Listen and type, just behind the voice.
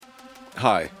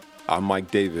Hi, I'm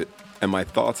Mike David, and my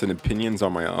thoughts and opinions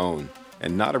are my own,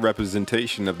 and not a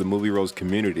representation of the Movie Rose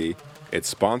community, its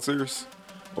sponsors,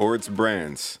 or its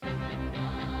brands.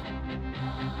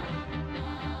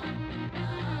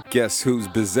 Guess who's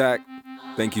Bizak?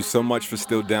 Thank you so much for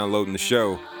still downloading the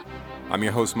show. I'm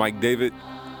your host, Mike David,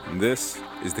 and this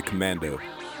is The Commando.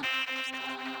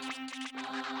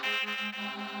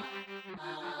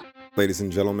 Ladies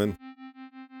and gentlemen,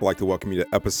 I'd like to welcome you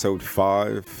to episode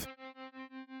 5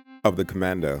 of The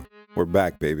Commando. We're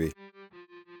back, baby.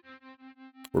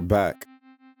 We're back.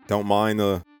 Don't mind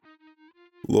the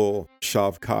little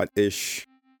Shavkat-ish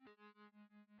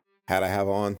hat I have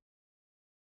on.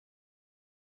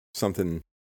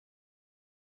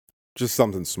 Just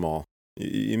something small.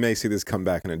 You may see this come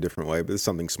back in a different way, but it's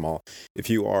something small.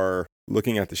 If you are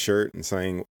looking at the shirt and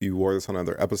saying you wore this on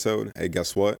another episode, hey,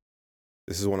 guess what?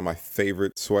 This is one of my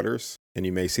favorite sweaters, and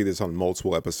you may see this on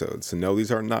multiple episodes. So no,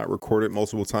 these are not recorded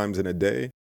multiple times in a day.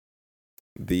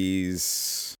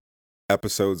 These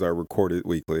episodes are recorded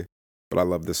weekly, but I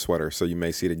love this sweater, so you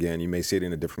may see it again. You may see it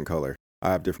in a different color.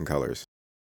 I have different colors.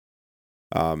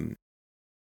 I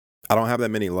don't have that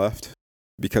many left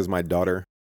because my daughter,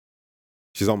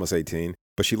 she's almost 18,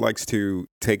 but she likes to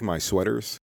take my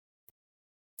sweaters,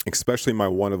 especially my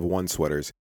one-of-one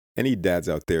sweaters. Any dads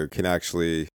out there can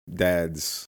actually,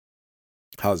 dads,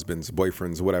 husbands,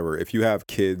 boyfriends, whatever, if you have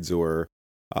kids or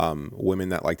women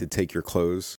that like to take your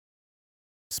clothes,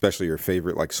 especially your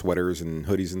favorite like sweaters and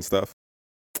hoodies and stuff,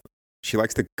 she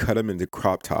likes to cut them into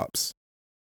crop tops,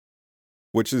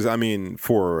 which is, I mean,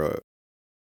 for a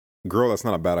girl, that's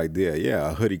not a bad idea.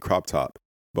 Yeah, a hoodie crop top.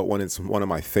 But when it's one of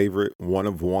my favorite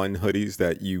one-of-one hoodies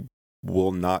that you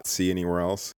will not see anywhere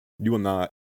else,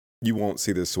 you won't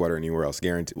see this sweater anywhere else.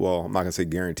 Guaranteed. Well, I'm not gonna say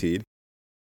guaranteed.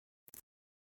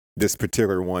 This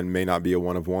particular one may not be a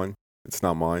one-of-one. It's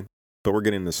not mine. But we're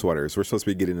getting into sweaters. We're supposed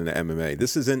to be getting into MMA.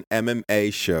 This is an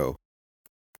MMA show.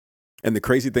 And the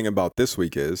crazy thing about this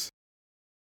week is,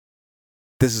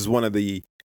 this is one of the,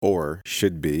 or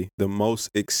should be, the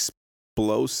most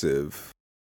explosive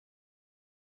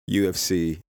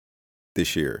UFC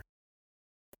this year.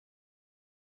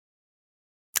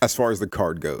 As far as the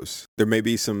card goes, there may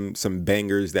be some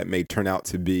bangers that may turn out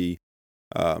to be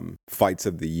fights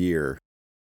of the year.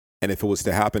 And if it was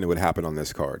to happen, it would happen on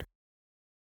this card.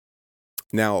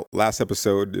 Now, last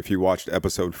episode, if you watched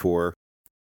episode 4,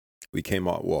 I came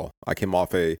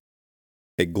off a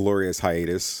glorious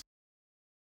hiatus.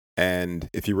 And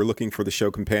if you were looking for the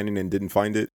show companion and didn't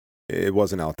find it, it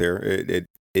wasn't out there.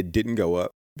 It didn't go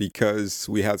up because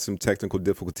we had some technical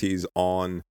difficulties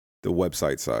on the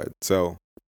website side. So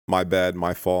my bad,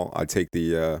 my fault. I take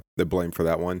the blame for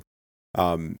that one.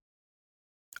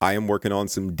 I am working on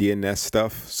some DNS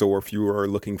stuff. So if you are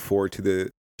looking forward to the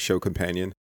show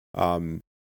companion,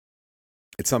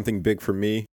 it's something big for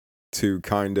me to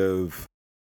kind of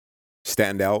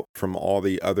stand out from all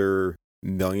the other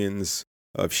millions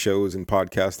of shows and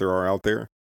podcasts there are out there.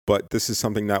 But this is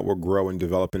something that will grow and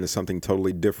develop into something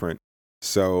totally different.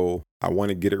 So I want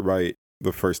to get it right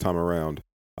the first time around.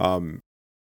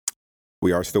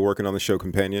 We are still working on the show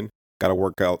companion. Got to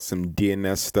work out some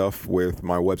DNS stuff with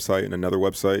my website and another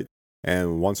website.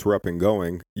 And once we're up and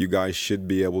going, you guys should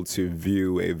be able to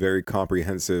view a very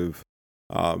comprehensive,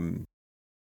 I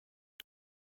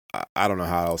don't know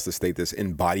how else to state this,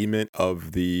 embodiment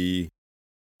of the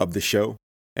show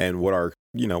and what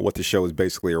the show is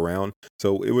basically around.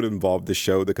 So it would involve the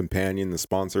show, the companion, the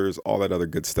sponsors, all that other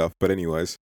good stuff. But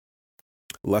anyways,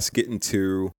 let's get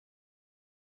into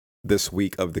this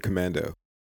week of The Commando.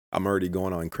 I'm already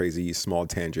going on crazy small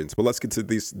tangents, but let's get to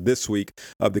this week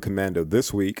of The Commando.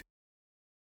 This week,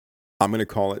 I'm going to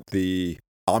call it the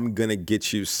I'm Gonna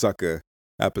Get You Sucker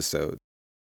episode.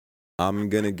 I'm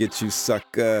gonna get you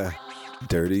sucker,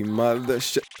 dirty mother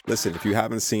shit. Listen, if you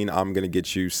haven't seen I'm Gonna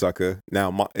Get You Sucker,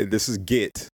 now this is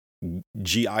Get,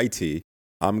 G-I-T,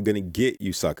 I'm Gonna Get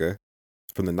You Sucker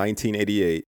from the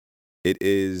 1988. It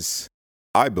is,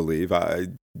 I believe, I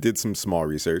did some small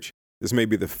research, this may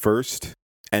be the first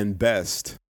and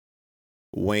best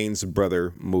Wayans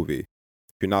brother movie.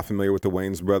 If you're not familiar with the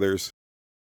Wayans brothers,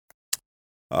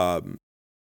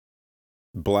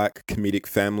 black comedic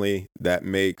family that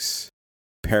makes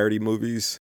parody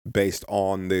movies based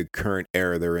on the current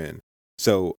era they're in.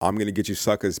 So I'm Gonna Get You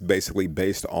Suckers basically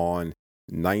based on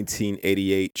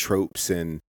 1988 tropes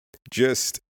and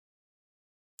just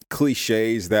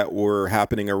cliches that were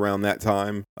happening around that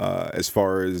time, as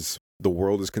far as the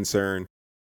world is concerned,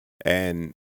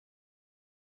 and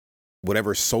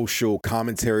whatever social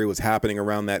commentary was happening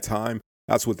around that time.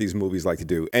 That's what these movies like to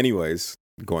do. Anyways,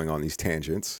 going on these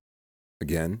tangents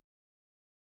again.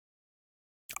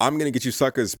 I'm Gonna Get You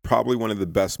Sucker is probably one of the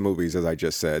best movies, as I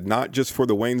just said. Not just for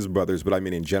the Wayans brothers, but I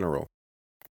mean in general.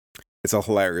 It's a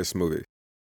hilarious movie.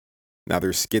 Now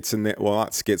there's skits in there. Well,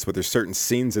 not skits, but there's certain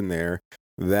scenes in there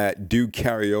that do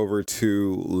carry over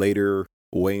to later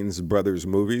Wayans brothers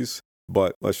movies.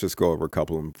 But let's just go over a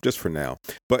couple of them just for now.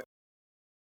 But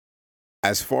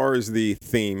as far as the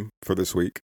theme for this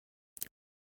week,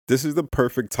 this is the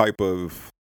perfect type of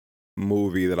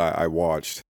movie that I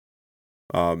watched.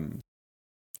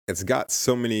 It's got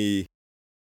so many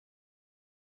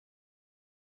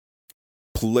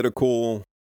political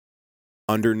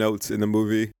undernotes in the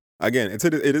movie. Again, it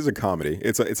is a comedy.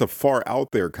 It's a far out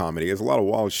there comedy. There's a lot of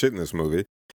wild shit in this movie.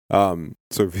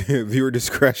 So viewer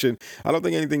discretion. I don't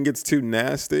think anything gets too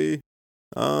nasty.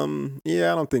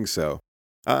 Yeah, I don't think so.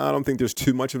 I don't think there's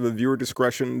too much of a viewer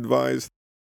discretion advised.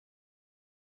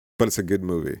 But it's a good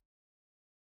movie.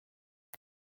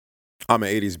 I'm an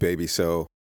 80s baby, so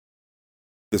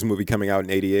this movie coming out in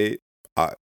 88,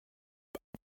 I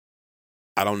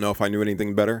don't know if I knew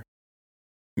anything better.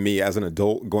 Me as an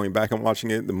adult going back and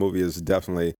watching it, the movie is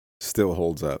definitely still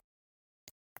holds up.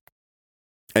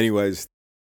 Anyways,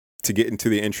 to get into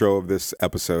the intro of this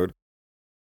episode,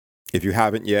 if you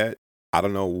haven't yet, I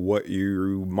don't know what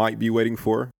you might be waiting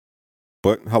for,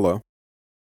 but hello.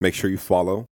 Make sure you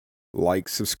follow, like,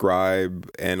 subscribe,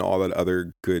 and all that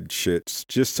other good shit,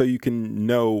 just so you can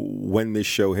know when this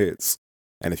show hits.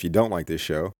 And if you don't like this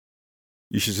show,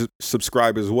 you should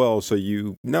subscribe as well so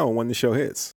you know when the show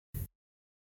hits.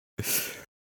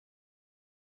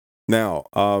 Now,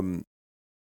 I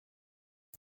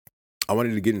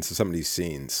wanted to get into some of these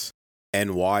scenes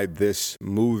and why this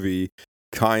movie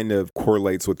kind of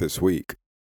correlates with this week.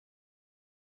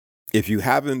 If you're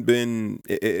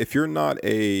not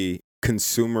a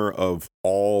consumer of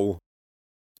all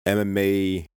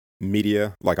MMA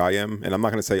media like I am, and I'm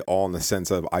not going to say all in the sense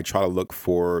of I try to look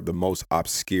for the most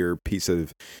obscure piece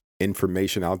of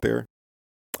information out there.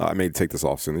 I may take this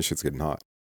off soon. This shit's getting hot.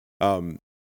 But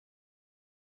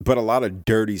a lot of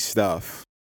dirty stuff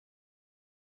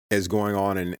is going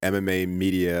on in MMA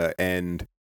media, and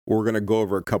we're going to go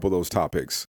over a couple of those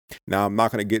topics. Now, I'm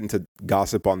not going to get into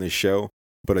gossip on this show,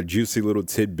 but a juicy little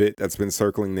tidbit that's been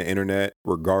circling the internet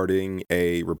regarding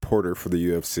a reporter for the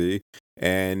UFC,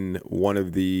 and one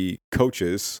of the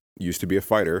coaches used to be a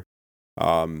fighter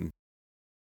in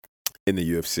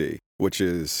the UFC, which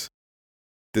is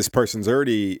this person's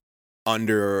already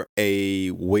under a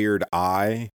weird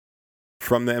eye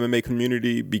from the MMA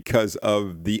community because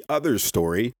of the other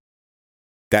story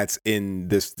that's in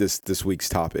this week's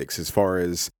topics, as far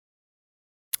as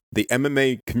the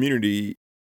MMA community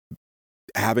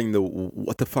having the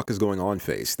what the fuck is going on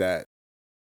face. That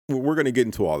we're going to get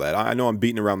into all that. I know I'm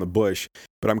beating around the bush,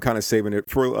 but I'm kind of saving it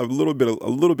for a little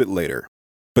bit later.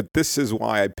 But this is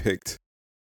why I picked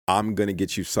I'm Gonna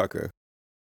Get You Sucker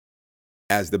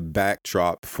as the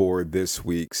backdrop for this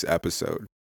week's episode.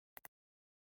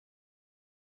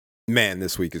 Man,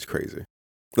 this week is crazy.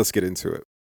 Let's get into it.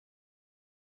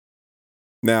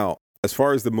 Now, as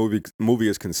far as the movie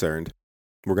is concerned,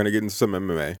 we're going to get into some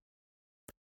MMA.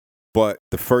 But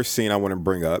the first scene I want to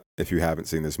bring up, if you haven't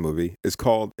seen this movie, is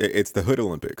called, it's the Hood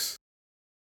Olympics.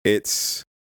 It's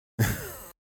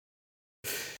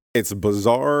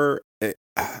bizarre.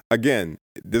 Again,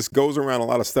 this goes around a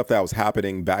lot of stuff that was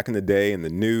happening back in the day in the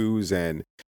news, and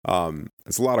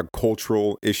it's a lot of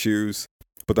cultural issues.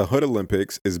 But the Hood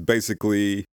Olympics is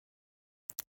basically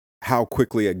how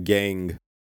quickly a gang,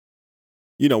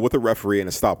 with a referee and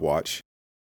a stopwatch,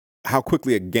 how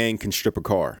quickly a gang can strip a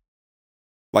car.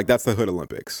 Like, that's the Hood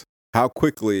Olympics. How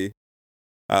quickly,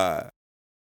 let's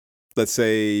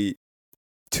say,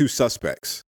 two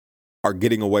suspects are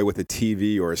getting away with a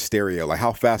TV or a stereo, like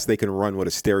how fast they can run with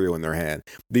a stereo in their hand.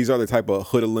 These are the type of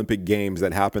Hood Olympic games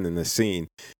that happen in this scene.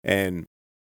 And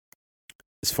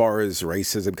as far as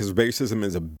racism, because racism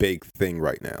is a big thing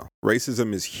right now.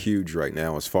 Racism is huge right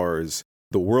now as far as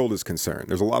the world is concerned.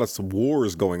 There's a lot of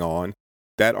wars going on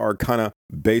that are kind of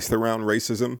based around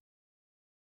racism.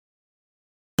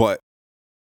 But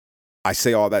I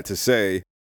say all that to say,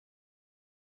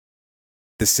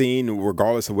 the scene,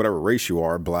 regardless of whatever race you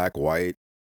are, black, white,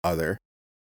 other,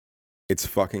 it's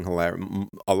fucking hilarious.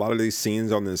 A lot of these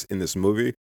scenes in this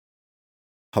movie,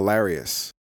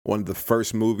 hilarious. One of the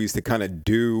first movies to kind of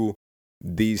do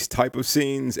these type of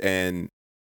scenes, and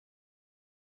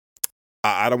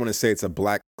I don't want to say it's a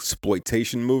black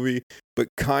exploitation movie, but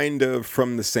kind of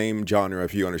from the same genre,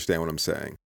 if you understand what I'm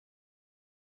saying.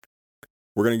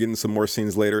 We're going to get into some more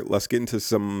scenes later. Let's get into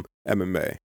some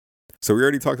MMA. So we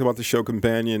already talked about the show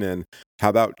Companion and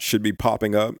how that should be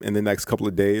popping up in the next couple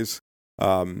of days.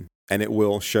 And it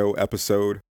will show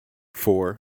episode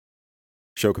 4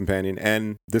 show companion,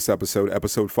 and this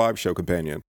episode 5 show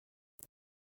companion.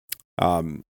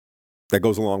 That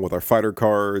goes along with our fighter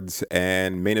cards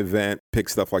and main event pick,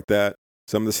 stuff like that.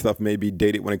 Some of the stuff may be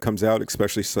dated when it comes out,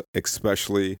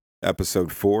 especially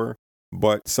episode 4,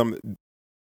 but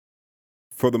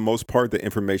for the most part, the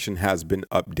information has been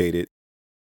updated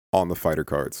on the fighter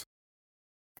cards.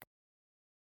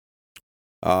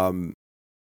 And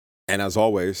as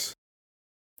always,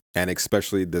 and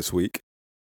especially this week,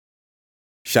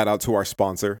 shout out to our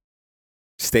sponsor,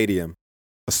 Stadium,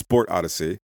 a sport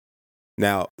odyssey.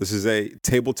 Now, this is a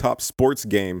tabletop sports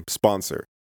game sponsor.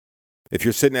 If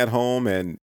you're sitting at home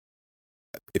and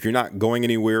if you're not going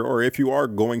anywhere, or if you are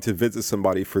going to visit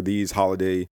somebody for these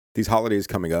holidays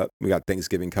coming up, we got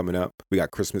Thanksgiving coming up, we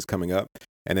got Christmas coming up,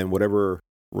 and then whatever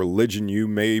religion you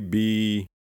may be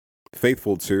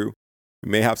faithful to,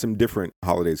 you may have some different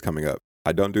holidays coming up.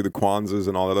 I don't do the Kwanzas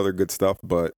and all that other good stuff,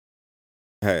 but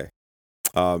hey,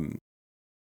 you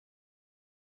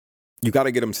got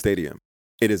to get them Stadium.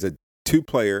 It is a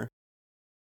 2-player,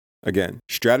 again,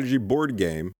 strategy board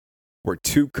game where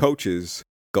 2 coaches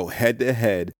go head to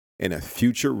head in a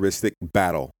futuristic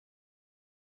battle.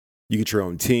 You get your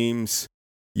own teams,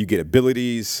 you get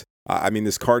abilities. I mean,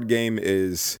 this card game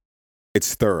it's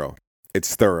thorough.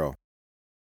 It's thorough.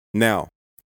 Now,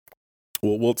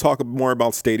 we'll talk more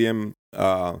about Stadium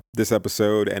this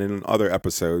episode and in other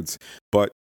episodes,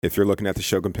 but if you're looking at the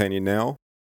show companion now,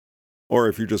 or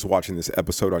if you're just watching this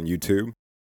episode on YouTube,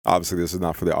 obviously this is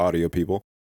not for the audio people,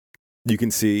 you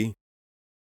can see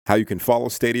how you can follow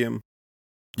Stadium.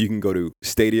 You can go to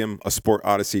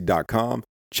stadiumasportodyssey.com,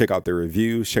 check out their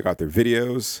reviews, check out their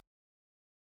videos.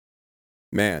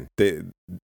 Man, a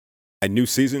new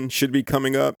season should be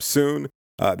coming up soon.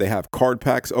 They have card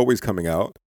packs always coming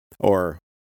out, or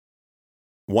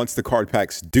once the card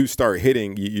packs do start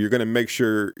hitting, you're going to make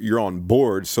sure you're on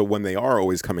board, so when they are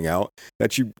always coming out,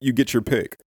 that you get your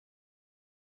pick.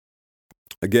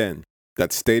 Again,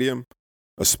 that's Stadium,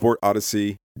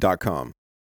 asportodyssey.com.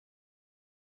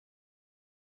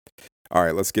 All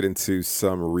right, let's get into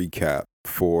some recap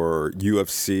for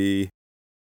UFC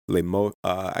Lemos.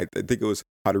 I think it was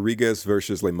Rodriguez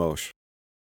versus Lemos.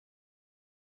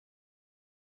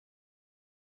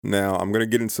 Now, I'm going to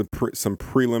get into some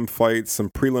prelim fights, some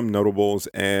prelim notables,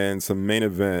 and some main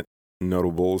event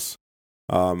notables.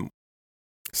 Some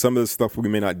of the stuff we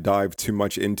may not dive too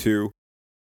much into,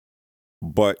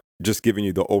 but just giving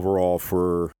you the overall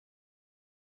for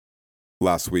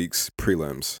last week's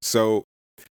prelims. So,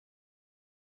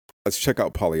 let's check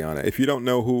out Polyana. If you don't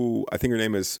know who, I think her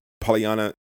name is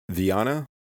Polyana Viana.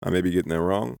 I may be getting that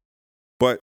wrong.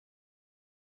 But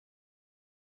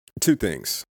 2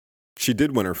 things. She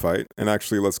did win her fight. And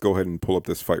actually, let's go ahead and pull up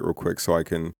this fight real quick so I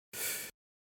can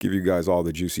give you guys all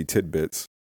the juicy tidbits.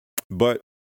 But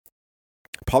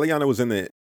Polyana was in the,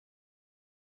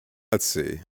 let's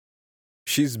see.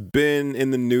 She's been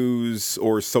in the news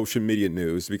or social media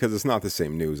news, because it's not the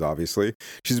same news, obviously.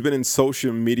 She's been in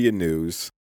social media news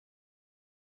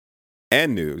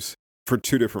and news for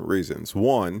 2 different reasons.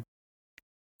 One,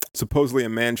 supposedly a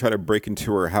man tried to break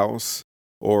into her house,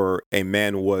 or a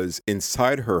man was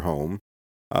inside her home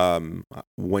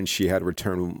when she had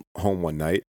returned home one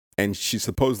night, and she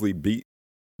supposedly beat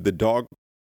the dog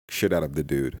shit out of the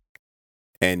dude.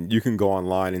 And you can go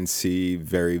online and see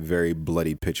very, very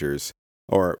bloody pictures,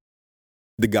 or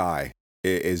the guy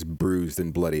is bruised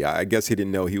and bloody. I guess he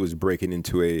didn't know he was breaking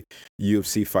into a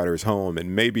UFC fighter's home,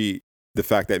 and maybe the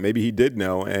fact that maybe he did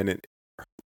know, and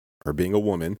her being a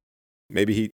woman,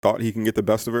 maybe he thought he can get the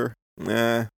best of her.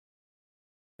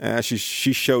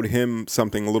 She showed him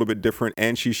something a little bit different,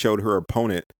 and she showed her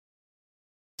opponent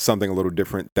something a little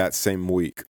different that same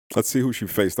week. Let's see who she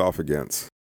faced off against.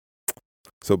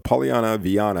 So Polyana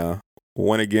Viana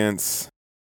went against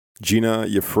Gina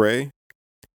Yafre,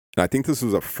 and I think this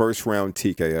was a first round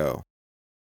TKO.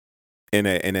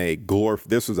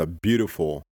 This was a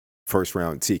beautiful first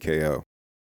round TKO.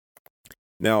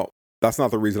 Now, that's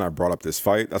not the reason I brought up this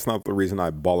fight. That's not the reason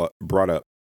I brought up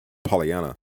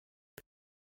Polyana.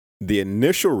 The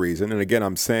initial reason, and again,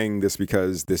 I'm saying this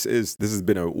because this has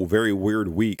been a very weird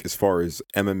week as far as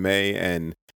MMA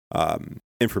and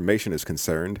information is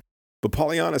concerned. But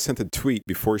Polyana sent a tweet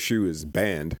before she was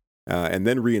banned, and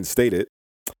then reinstated.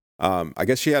 I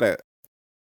guess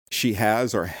she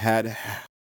has or had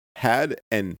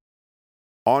an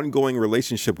ongoing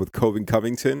relationship with Colby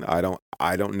Covington. I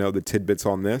don't know the tidbits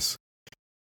on this,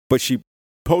 but she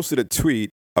posted a tweet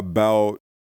about,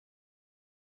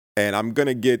 and I'm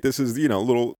gonna get, this is, a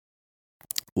little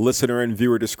listener and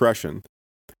viewer discretion,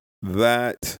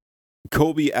 that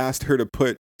Colby asked her to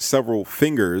put several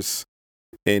fingers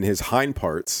in his hind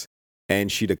parts and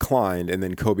she declined, and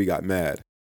then Kobe got mad.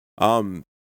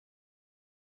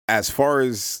 As far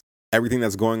as everything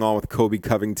that's going on with Kobe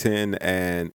Covington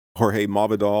and Jorge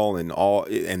Masvidal and all,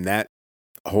 and that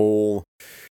whole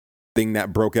thing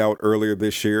that broke out earlier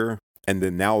this year, and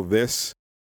then now this,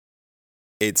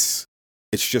 it's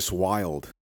just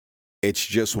wild. It's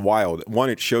just wild. One,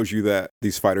 it shows you that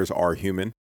these fighters are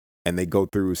human and they go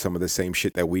through some of the same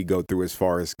shit that we go through as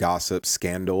far as gossip,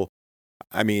 scandal.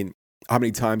 I mean, how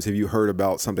many times have you heard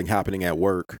about something happening at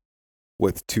work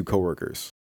with two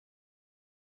coworkers?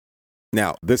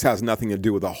 Now, this has nothing to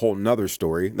do with a whole nother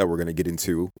story that we're going to get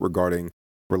into regarding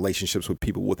relationships with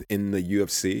people within the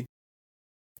UFC.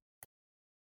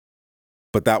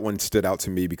 But that one stood out to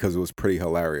me because it was pretty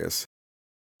hilarious.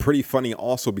 Pretty funny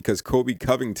also because Kobe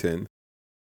Covington,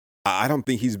 I don't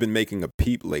think he's been making a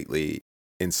peep lately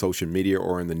in social media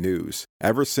or in the news.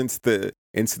 Ever since the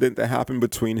incident that happened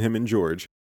between him and George,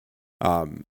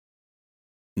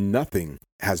 nothing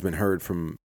has been heard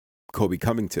from Kobe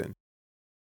Covington.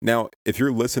 Now, if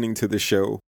you're listening to this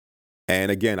show,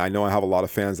 and again, I know I have a lot of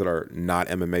fans that are not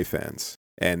MMA fans,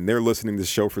 and they're listening to the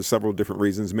show for several different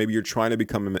reasons. Maybe you're trying to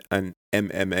become an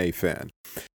MMA fan.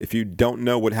 If you don't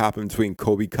know what happened between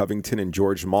Kobe Covington and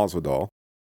George Masvidal,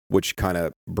 which kind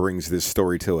of brings this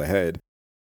story to a head,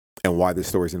 and why this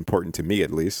story is important to me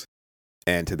at least,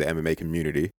 and to the MMA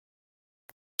community.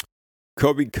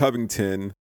 Kobe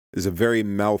Covington is a very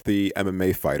mouthy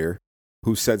MMA fighter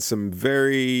who said some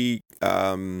very,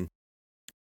 I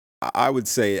would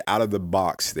say, out of the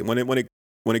box. When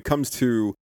it comes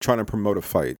to trying to promote a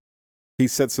fight, he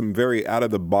said some very out of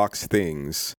the box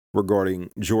things regarding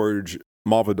George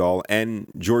Masvidal and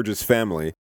George's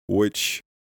family, which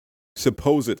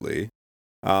supposedly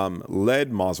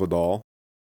led Masvidal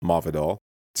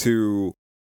to,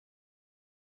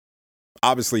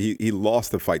 obviously he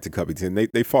lost the fight to Covington.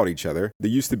 They fought each other. They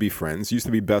used to be friends, used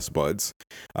to be best buds.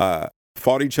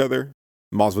 Fought each other.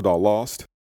 Masvidal lost.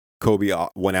 Kobe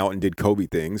went out and did Kobe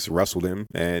things, wrestled him,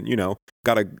 and,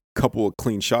 got a couple of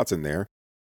clean shots in there.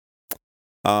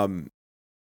 I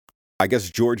guess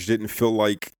George didn't feel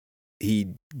like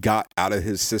he got out of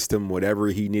his system whatever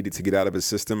he needed to get out of his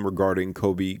system regarding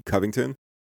Kobe Covington,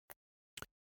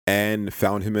 and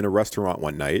found him in a restaurant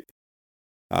one night.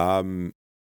 I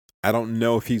don't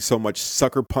know if he so much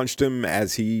sucker punched him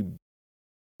as he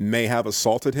may have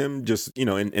assaulted him, just,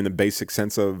 in the basic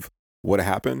sense of what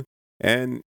happened.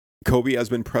 And Kobe has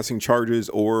been pressing charges,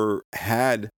 or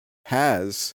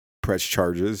has pressed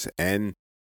charges, and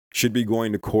should be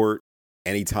going to court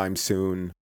anytime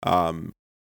soon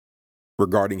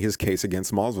regarding his case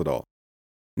against Masvidal.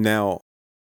 Now,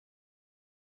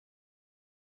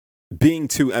 being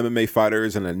two MMA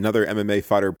fighters and another MMA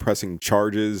fighter pressing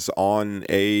charges on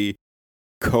a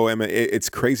co-MMA, it's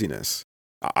craziness.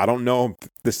 I don't know if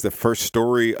this is the first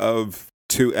story of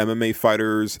two MMA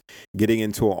fighters getting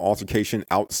into an altercation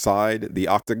outside the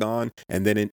octagon and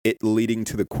then it leading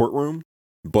to the courtroom,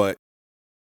 but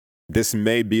this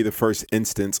may be the first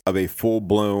instance of a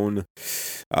full-blown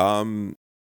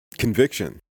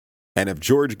conviction. And if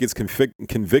George gets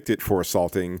convicted for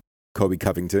assaulting Kobe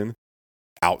Covington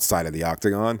outside of the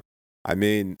octagon, I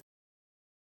mean,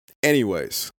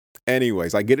 anyways, I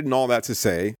get it and all that to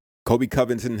say, Kobe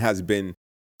Covington has been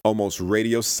almost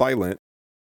radio silent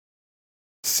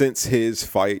since his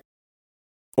fight,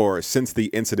 or since the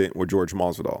incident with George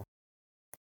Masvidal.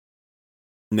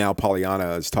 Now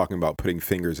Pollyanna is talking about putting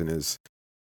fingers in his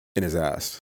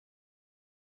ass,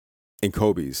 in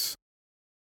Kobe's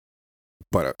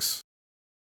buttocks.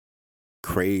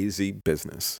 Crazy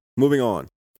business. Moving on.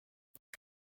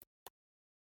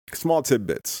 Small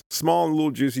tidbits. Small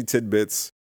little juicy tidbits.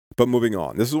 But moving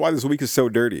on. This is why this week is so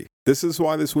dirty.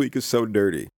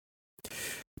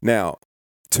 Now,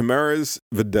 Tamires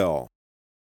Vidal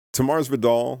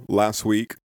last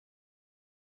week,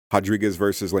 Rodriguez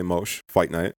versus Lemos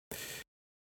fight night.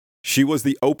 She was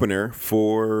the opener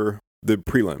for the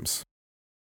prelims.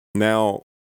 Now,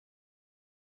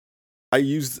 I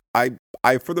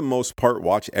for the most part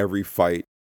watch every fight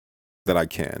that I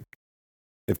can.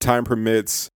 If time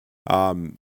permits,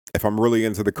 if I'm really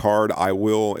into the card, I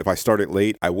will, if I start it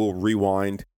late, I will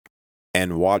rewind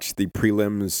and watch the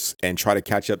prelims and try to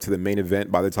catch up to the main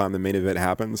event by the time the main event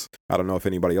happens. I don't know if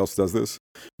anybody else does this,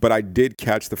 but I did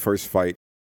catch the first fight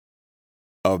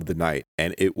of the night,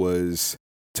 and it was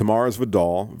Tamires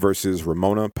Vidal versus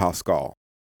Ramona Pascual.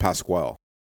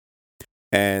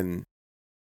 And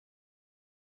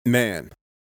man,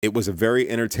 it was a very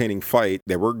entertaining fight.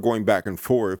 They were going back and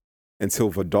forth until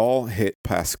Vidal hit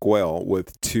Pascual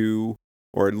with two,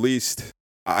 or at least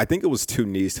I think it was two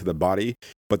knees to the body,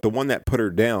 but the one that put her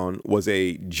down was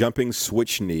a jumping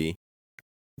switch knee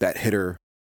that hit her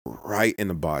right in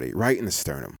the body, right in the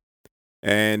sternum,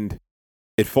 and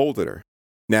it folded her.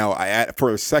 Now, for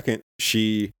a second,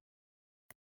 she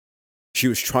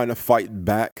was trying to fight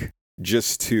back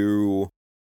just to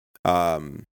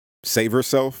save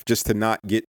herself, just to not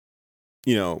get,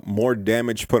 more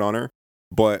damage put on her.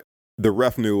 But the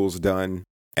ref knew it was done,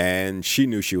 and she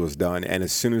knew she was done. And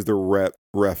as soon as the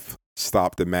ref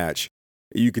stopped the match,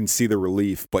 you can see the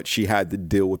relief, but she had to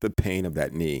deal with the pain of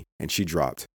that knee, and she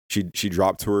dropped. She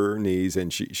dropped to her knees,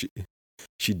 and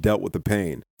she dealt with the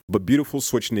pain. But beautiful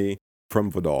switch knee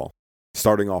from Vidal,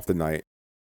 starting off the night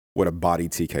with a body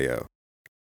TKO.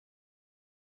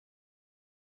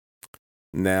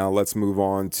 Now let's move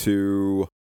on to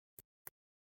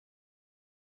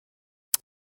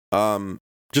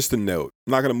just a note.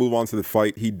 I'm not going to move on to the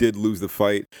fight. He did lose the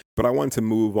fight, but I want to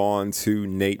move on to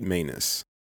Nate Maness.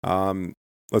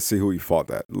 Let's see who he fought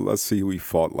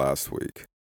last week.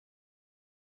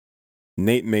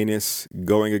 Nate Maness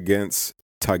going against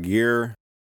Tagir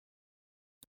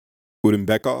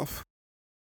Udenbekov,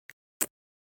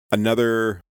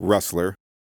 another wrestler.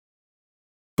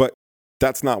 But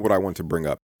that's not what I want to bring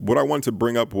up. What I want to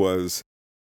bring up was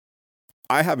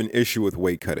I have an issue with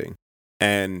weight cutting.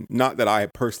 And not that I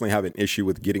personally have an issue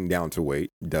with getting down to weight.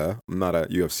 Duh. I'm not a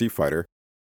UFC fighter.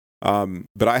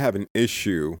 But I have an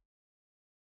issue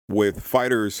with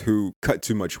fighters who cut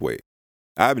too much weight.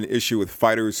 I have an issue with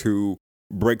fighters who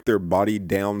break their body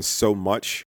down so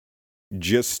much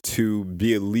just to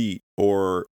be elite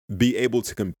or be able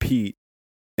to compete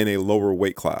in a lower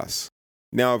weight class.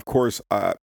 Now, of course,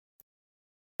 I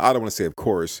don't want to say of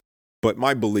course, but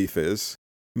my belief is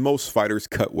most fighters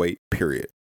cut weight, period.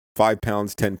 5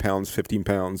 pounds, 10 pounds, 15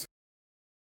 pounds,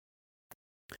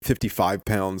 55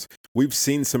 pounds. We've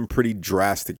seen some pretty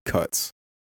drastic cuts.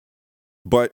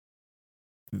 But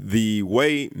the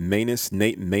way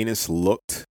Nate Maness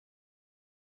looked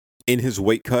in his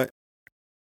weight cut,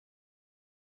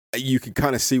 you can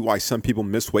kind of see why some people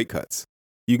miss weight cuts.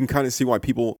 You can kind of see why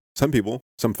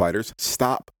some fighters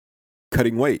stop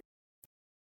cutting weight.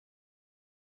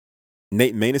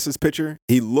 Nate Maness's picture,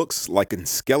 he looks like a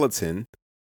skeleton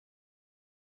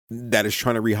that is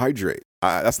trying to rehydrate.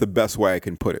 That's the best way I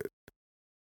can put it.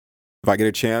 If I get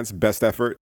a chance, best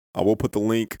effort, I will put the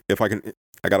link. If I can,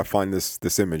 I got to find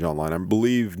this image online. I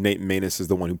believe Nate Maness is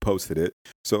the one who posted it.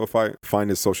 So if I find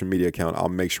his social media account, I'll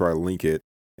make sure I link it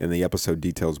in the episode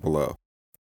details below.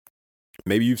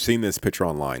 Maybe you've seen this picture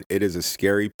online. It is a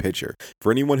scary picture.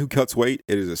 For anyone who cuts weight,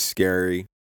 it is a scary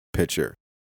picture.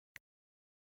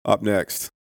 Up next,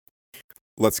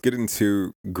 let's get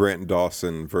into Grant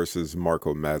Dawson versus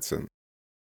Marco Madsen.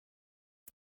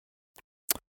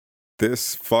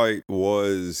 This fight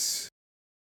was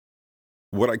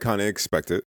what I kind of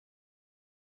expected.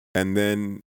 And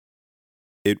then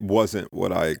it wasn't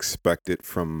what I expected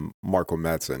from Marco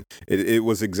Madsen. It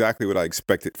was exactly what I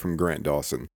expected from Grant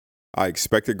Dawson. I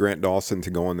expected Grant Dawson to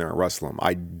go in there and wrestle him.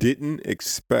 I didn't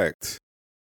expect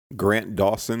Grant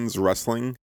Dawson's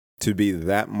wrestling to be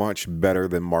that much better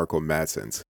than Marco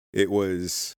Madsen's. It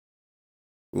was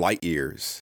light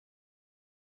years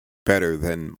better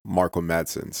than Marco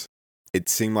Madsen's. It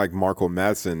seemed like Marco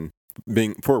Madsen,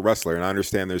 being for a wrestler, and I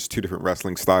understand there's two different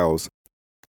wrestling styles,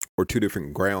 or two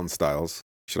different ground styles,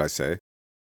 should I say,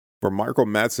 where Marco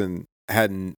Madsen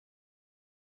hadn't.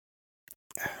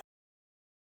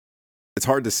 It's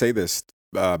hard to say this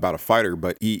about a fighter,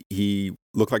 but he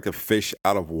looked like a fish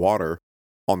out of water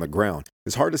on the ground.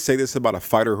 It's hard to say this about a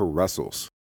fighter who wrestles.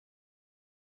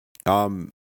 When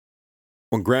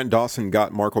Grant Dawson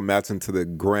got Marco Madsen to the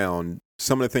ground,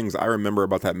 some of the things I remember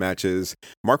about that match is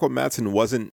Marco Madsen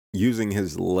wasn't using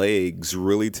his legs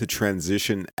really to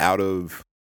transition out of,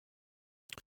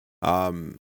 I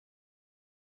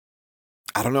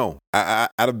don't know, out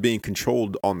of being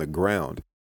controlled on the ground.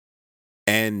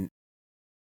 And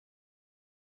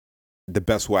the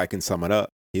best way I can sum it up,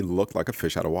 he looked like a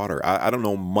fish out of water. I don't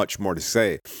know much more to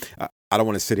say. I don't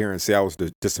want to sit here and say I was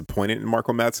disappointed in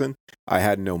Marco Madsen. I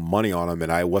had no money on him,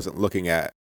 and I wasn't looking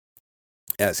at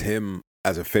him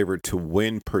as a favorite to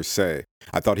win per se.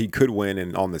 I thought he could win,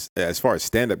 and on this, as far as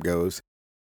stand-up goes,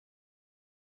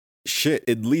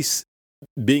 at least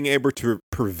being able to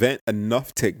prevent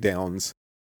enough takedowns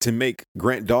to make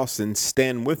Grant Dawson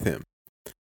stand with him.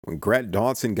 When Grant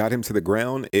Dawson got him to the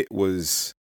ground, it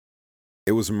was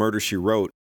murder, she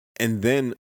wrote. And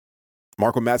then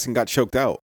Marco Madsen got choked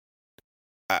out.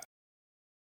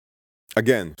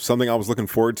 Again, something I was looking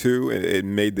forward to. It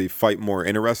made the fight more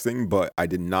interesting, but I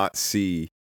did not see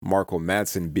Marco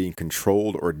Madsen being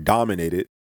controlled or dominated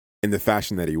in the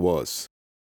fashion that he was.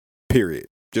 Period.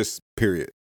 Just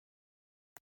period.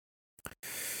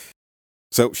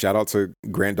 So shout out to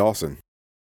Grant Dawson.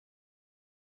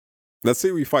 Let's see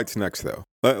who he fights next, though.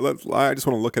 I just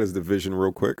want to look at his division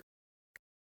real quick.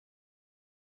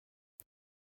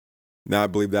 Now, I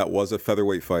believe that was a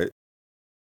featherweight fight.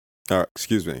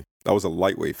 Excuse me. That was a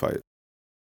lightweight fight.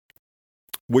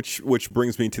 Which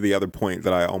brings me to the other point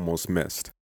that I almost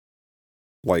missed.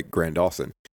 Like Grant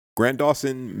Dawson. Grant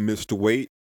Dawson missed weight.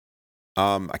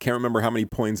 I can't remember how many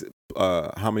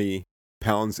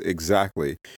pounds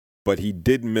exactly, but he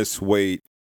did miss weight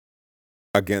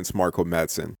against Marco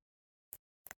Madsen.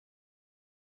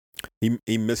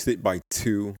 He missed it by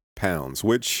 2 pounds,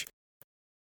 which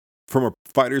from a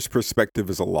fighter's perspective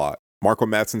is a lot. Marco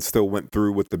Madsen still went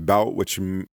through with the bout, which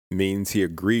means he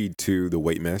agreed to the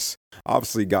weight miss.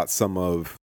 Obviously got some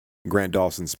of Grant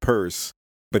Dawson's purse,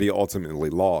 but he ultimately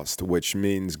lost, which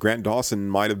means Grant Dawson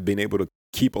might have been able to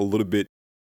keep a little bit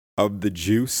of the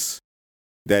juice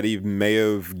that he may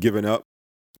have given up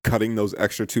cutting those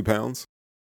extra 2 pounds.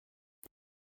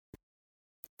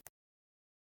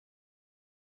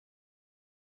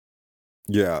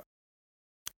 Yeah.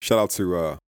 Shout out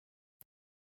to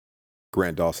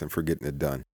Grant Dawson for getting it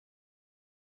done.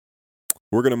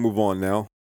 We're going to move on now.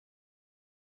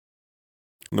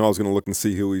 I was going to look and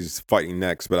see who he's fighting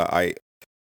next, but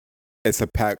it's a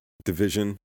packed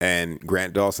division, and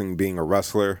Grant Dawson being a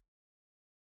wrestler,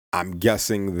 I'm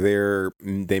guessing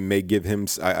they may give him,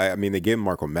 I mean, they gave him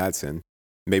Marco Madsen.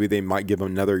 Maybe they might give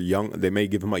him they may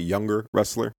give him a younger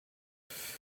wrestler.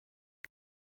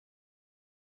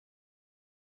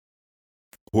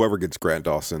 Whoever gets Grant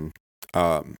Dawson,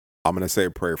 I'm going to say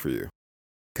a prayer for you,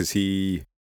 because he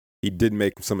did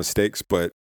make some mistakes,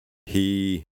 but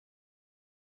he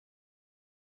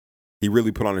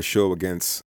really put on a show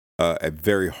against a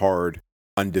very hard,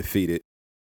 undefeated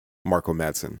Marco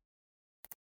Madsen.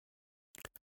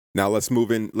 Now let's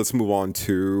move on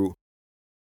to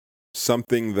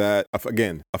something that,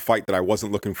 again, a fight that I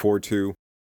wasn't looking forward to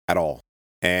at all.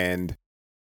 And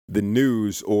the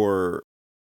news or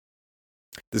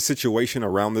the situation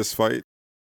around this fight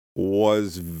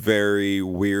was very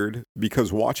weird,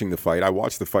 because watching the fight, I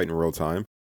watched the fight in real time.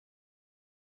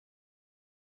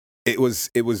 It was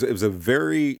a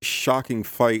very shocking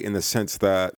fight in the sense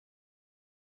that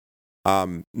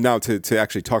now to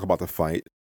actually talk about the fight,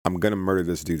 I'm gonna murder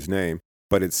this dude's name,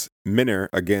 but it's Minner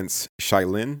against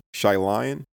Shailene.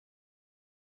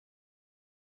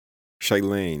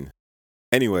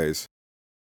 Anyways,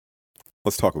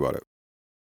 let's talk about it.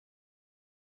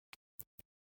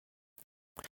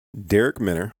 Derek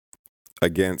Minner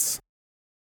against,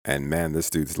 and man, this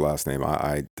dude's last name,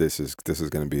 this is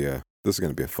gonna be a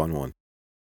fun one.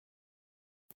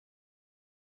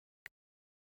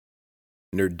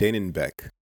 Nerdenenbeck.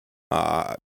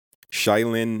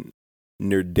 Shailene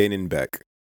Nerdenenbeck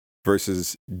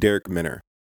versus Derek Minner.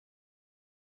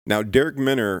 Now, Derek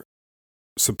Minner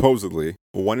supposedly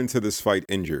went into this fight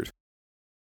injured.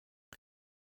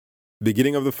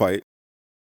 Beginning of the fight,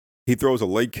 he throws a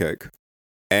leg kick,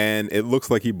 and it looks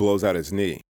like he blows out his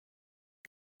knee.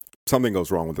 Something goes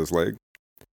wrong with his leg.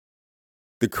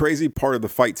 The crazy part of the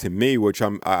fight to me, which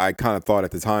I kind of thought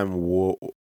at the time,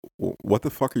 what the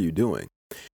fuck are you doing?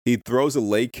 He throws a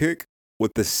leg kick.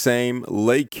 With the same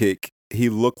leg kick, he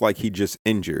looked like he just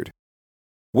injured.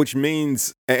 Which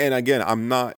means, and again, I'm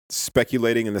not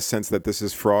speculating in the sense that this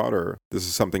is fraud or this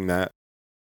is something that,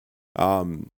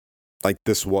 like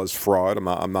this was fraud.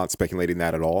 I'm not speculating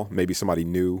that at all. Maybe somebody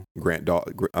knew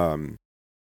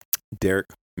Derek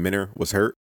Minner was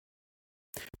hurt,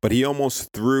 but he almost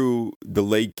threw the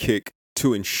leg kick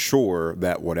to ensure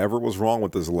that whatever was wrong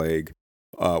with his leg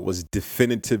was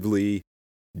definitively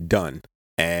done.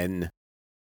 And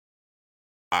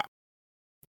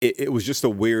it was just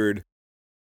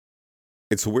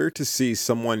it's weird to see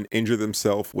someone injure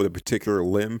themselves with a particular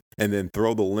limb and then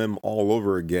throw the limb all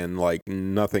over again like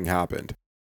nothing happened.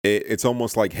 It's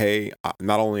almost like, hey,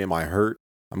 not only am I hurt,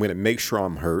 I'm going to make sure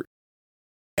I'm hurt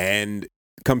and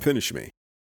come finish me.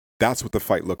 That's what the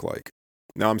fight looked like.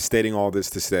 Now, I'm stating all this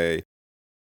to say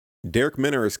Derek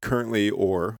Minner is currently,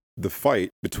 or the fight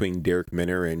between Derek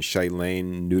Minner and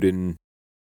Shailene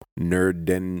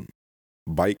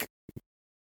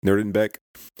Nerdenbeck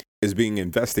is being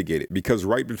investigated, because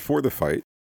right before the fight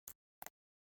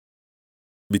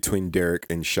between Derek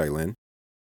and Shailene,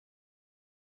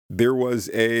 there was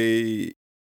a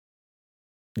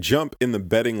jump in the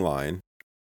betting line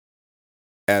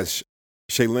as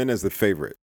Shailene as the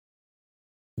favorite,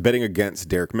 betting against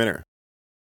Derek Minner.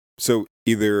 So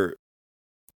either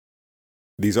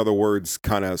these other words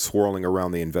kind of swirling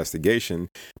around the investigation,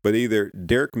 but either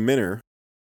Derek Minner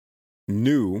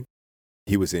knew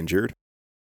he was injured,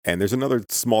 and there's another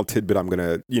small tidbit I'm going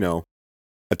to,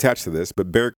 attached to this,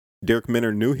 but Derek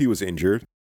Minner knew he was injured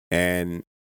and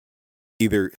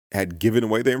either had given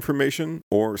away the information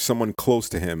or someone close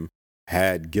to him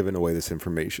had given away this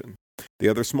information. The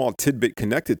other small tidbit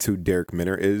connected to Derek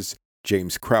Minner is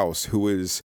James Krause, who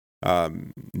is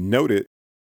noted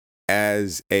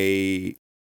as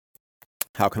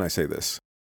how can I say this?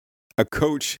 A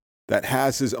coach that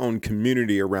has his own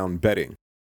community around betting.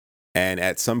 And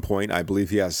at some point, I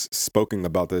believe he has spoken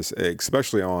about this,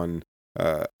 especially on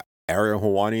Ariel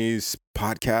Helwani's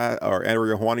podcast or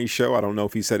Ariel Helwani's show. I don't know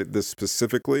if he said it this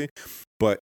specifically,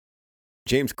 but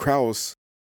James Krause,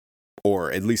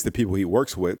 or at least the people he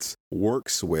works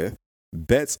with,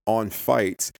 bets on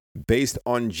fights based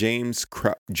on James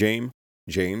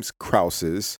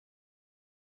Krause's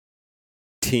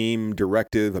team,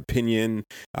 directive, opinion,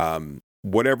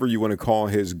 whatever you want to call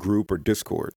his group or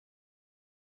Discord.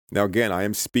 Now, again, I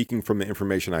am speaking from the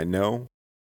information I know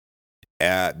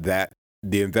that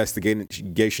the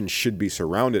investigation should be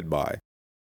surrounded by.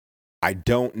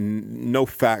 No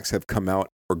facts have come out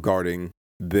regarding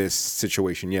this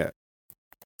situation yet.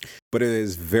 But it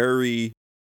is very,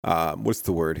 what's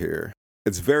the word here?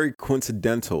 It's very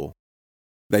coincidental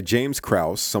that James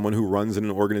Krause, someone who runs an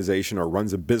organization or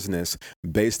runs a business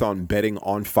based on betting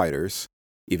on fighters,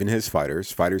 even his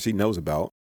fighters he knows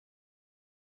about,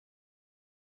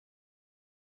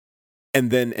 and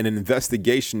then an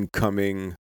investigation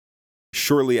coming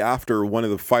shortly after one of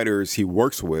the fighters he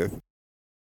works with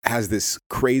has this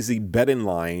crazy betting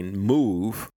line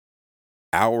move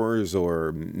hours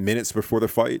or minutes before the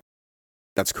fight.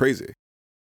 That's crazy.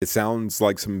 It sounds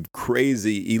like some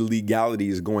crazy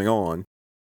illegalities going on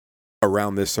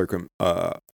around this situation,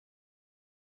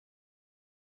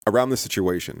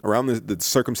 around the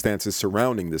circumstances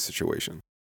surrounding this situation.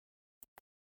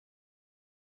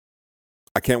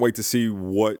 I can't wait to see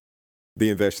what the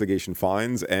investigation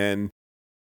finds. And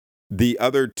the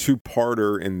other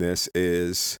two-parter in this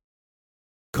is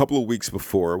a couple of weeks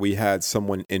before, we had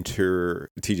someone enter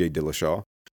TJ Dillashaw.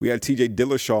 We had TJ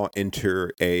Dillashaw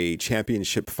enter a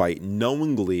championship fight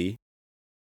knowingly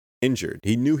injured.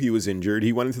 He knew he was injured.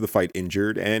 He went into the fight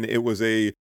injured, and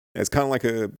it's kind of like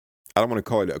I don't want to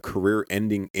call it a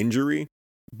career-ending injury,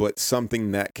 but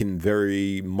something that can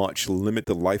very much limit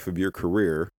the life of your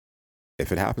career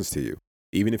if it happens to you,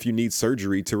 even if you need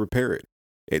surgery to repair it.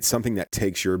 It's something that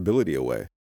takes your ability away.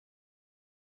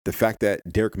 The fact that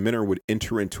Derek Minner would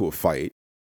enter into a fight,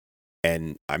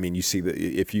 and I mean, you see that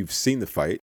if you've seen the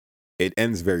fight, it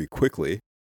ends very quickly.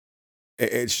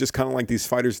 It's just kind of like these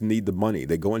fighters need the money.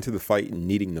 They go into the fight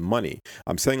needing the money.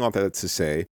 I'm saying all that to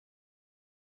say,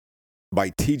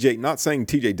 not saying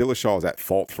TJ Dillashaw is at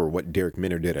fault for what Derek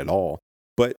Minner did at all,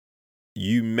 but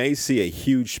you may see a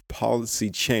huge policy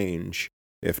change,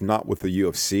 if not with the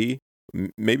UFC,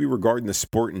 maybe regarding the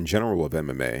sport in general of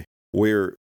MMA,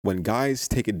 where when guys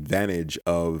take advantage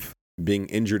of being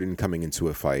injured and coming into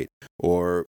a fight,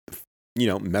 or,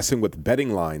 messing with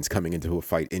betting lines coming into a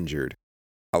fight injured,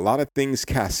 a lot of things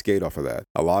cascade off of that.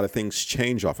 A lot of things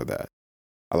change off of that.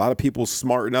 A lot of people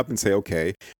smarten up and say,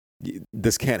 okay,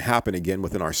 this can't happen again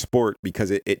within our sport because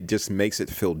it just makes it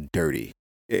feel dirty.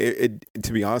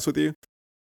 To be honest with you,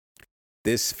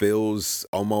 this feels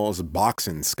almost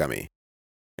boxing scummy.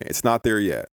 It's not there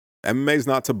yet. MMA is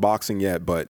not to boxing yet,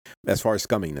 but as far as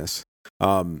scumminess.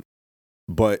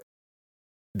 But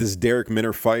this Derek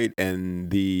Minner fight and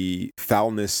the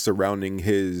foulness surrounding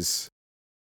his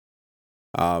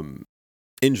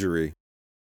injury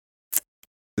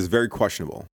is very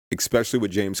questionable, especially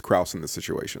with James Krause in this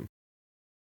situation.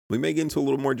 We may get into a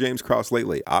little more James Krause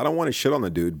lately. I don't want to shit on the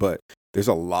dude, but there's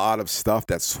a lot of stuff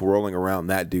that's swirling around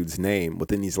that dude's name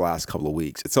within these last couple of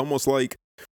weeks. It's almost like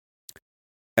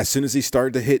as soon as he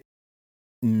started to hit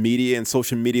media and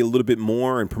social media a little bit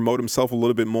more and promote himself a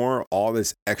little bit more, all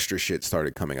this extra shit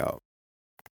started coming out,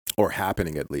 or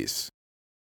happening at least.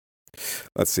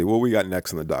 Let's see what we got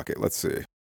next on the docket. Let's see.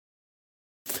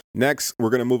 Next, we're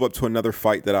going to move up to another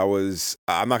fight that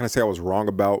I'm not going to say I was wrong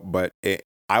about, but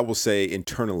I will say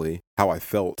internally how I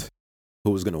felt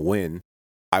who was going to win.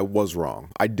 I was wrong.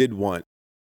 I did want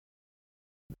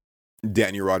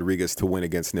Daniel Rodriguez to win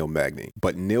against Neil Magny,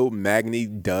 but Neil Magny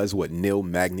does what Neil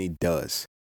Magny does.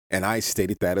 And I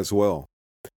stated that as well.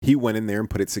 He went in there and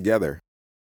put it together.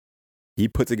 He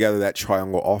put together that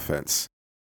triangle offense,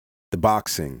 the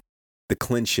boxing, the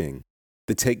clinching,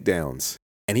 the takedowns,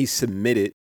 and he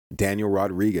submitted Daniel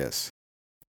Rodriguez.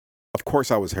 Of course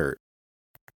I was hurt.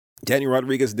 Daniel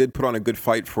Rodriguez did put on a good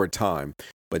fight for a time,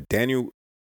 but Daniel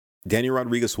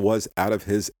Rodriguez was out of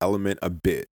his element a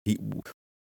bit.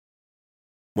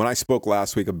 When I spoke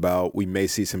last week about we may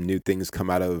see some new things come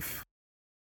out of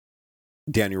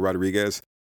Daniel Rodriguez,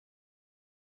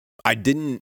 I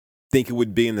didn't think it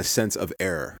would be in the sense of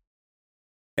error.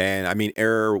 And I mean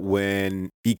error when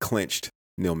he clinched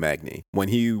Neil Magny, when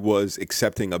he was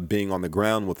accepting of being on the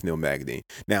ground with Neil Magny.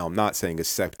 Now, I'm not saying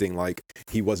accepting like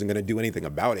he wasn't going to do anything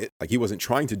about it, like he wasn't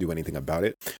trying to do anything about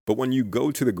it. But when you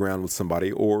go to the ground with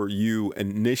somebody or you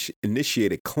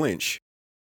initiate a clinch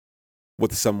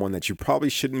with someone that you probably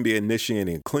shouldn't be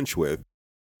initiating a clinch with,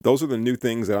 those are the new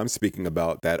things that I'm speaking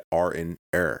about that are in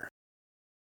error.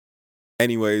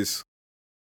 Anyways,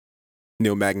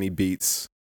 Neil Magny beats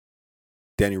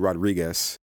Danny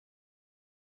Rodriguez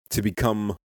to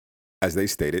become, as they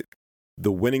stated,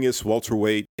 the winningest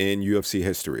welterweight in UFC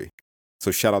history.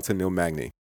 So shout out to Neil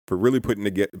Magny for really putting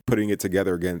it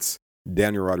together against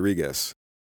Daniel Rodriguez.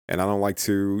 And I don't like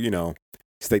to,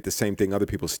 state the same thing other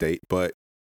people state, but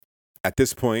at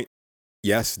this point,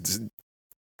 yes,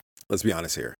 let's be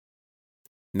honest here.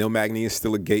 Neil Magny is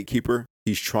still a gatekeeper.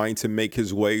 He's trying to make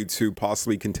his way to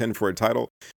possibly contend for a title.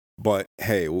 But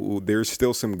hey, there's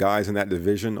still some guys in that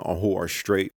division who are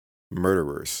straight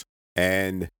murderers.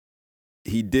 And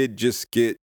he did just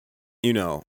get,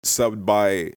 subbed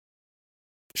by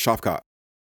Shavkat.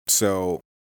 So,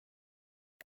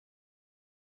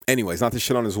 anyways, not to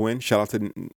shit on his win. Shout out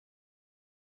to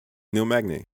Neil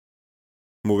Magny.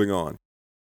 Moving on.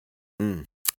 I'm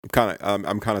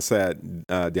kind of sad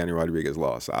Danny Rodriguez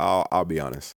lost. I'll be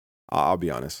honest. I'll be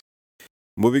honest.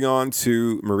 Moving on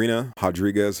to Marina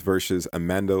Rodriguez versus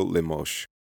Amanda Lemos.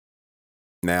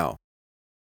 Now,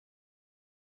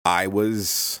 I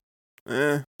was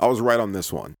right on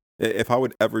this one. If I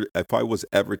was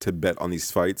ever to bet on these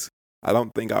fights, I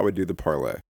don't think I would do the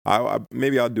parlay.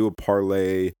 Maybe I'll do a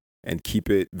parlay and keep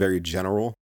it very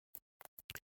general.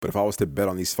 But if I was to bet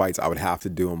on these fights, I would have to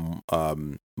do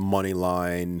them money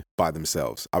line by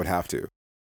themselves. I would have to.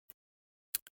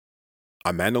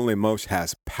 Amanda Lemos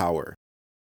has power.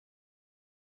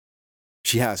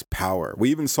 She has power.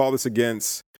 We even saw this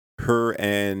against her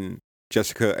and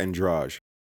Jessica Andrade,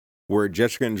 where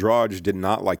Jessica Andrade did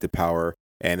not like the power,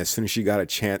 and as soon as she got a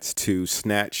chance to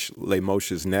snatch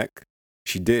Lemos's neck,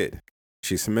 she did.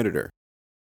 She submitted her.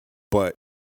 But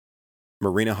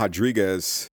Marina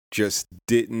Rodriguez just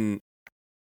didn't.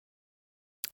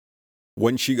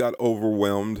 When she got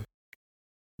overwhelmed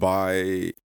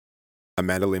by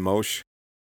Amanda Lemos,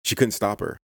 she couldn't stop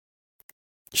her.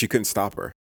 She couldn't stop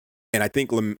her. And I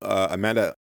think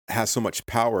Amanda has so much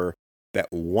power that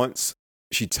once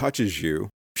she touches you,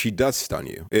 she does stun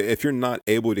you. If you're not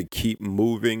able to keep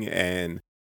moving and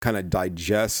kind of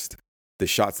digest the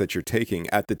shots that you're taking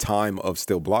at the time of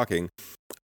still blocking,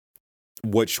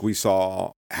 which we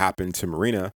saw happen to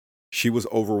Marina, she was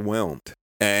overwhelmed.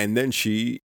 And then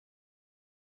she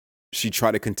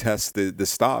tried to contest the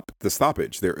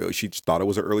stoppage. There, she thought it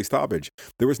was an early stoppage.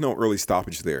 There was no early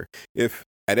stoppage there. If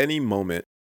at any moment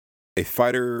a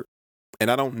fighter, and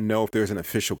I don't know if there's an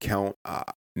official count,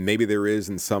 maybe there is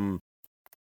in some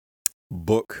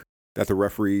book that the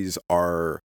referees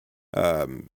are, I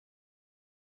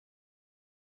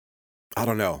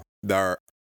don't know.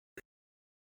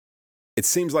 It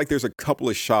seems like there's a couple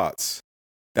of shots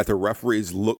that the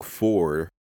referees look for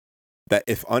that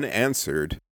if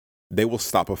unanswered, they will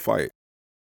stop a fight.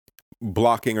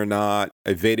 Blocking or not,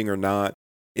 evading or not.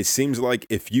 It seems like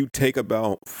if you take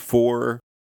about 4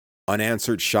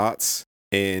 unanswered shots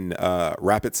in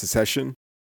rapid succession,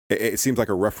 it seems like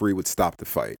a referee would stop the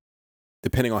fight,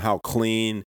 depending on how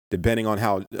clean, depending on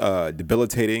how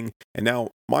debilitating. And now,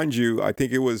 mind you, I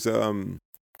think it was one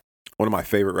of my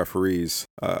favorite referees,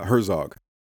 Herzog,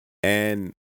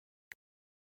 and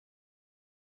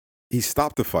he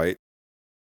stopped the fight.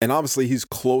 And obviously, he's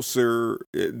closer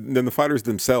than the fighters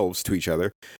themselves to each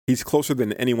other. He's closer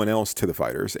than anyone else to the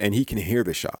fighters, and he can hear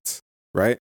the shots,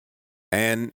 right?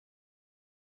 And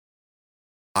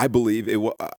I believe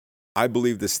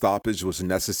the stoppage was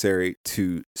necessary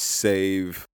to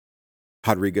save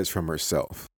Rodriguez from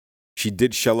herself. She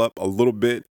did shell up a little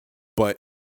bit, but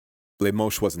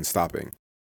Lemos wasn't stopping.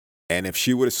 And if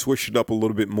she would have switched it up a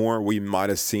little bit more, we might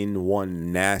have seen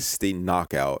one nasty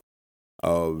knockout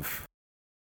of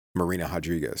Marina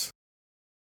Rodriguez.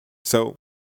 So,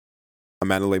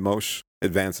 Amanda Lemos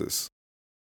advances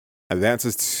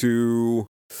to,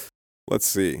 let's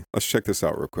see, let's check this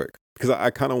out real quick. Because I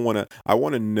kind of want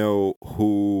to know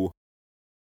who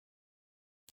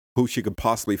she could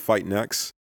possibly fight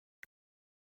next.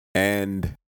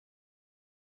 And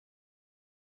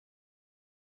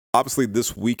obviously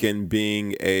this weekend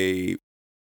being a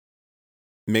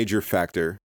major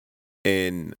factor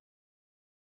in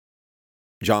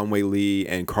John Wei Lee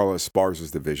and Carla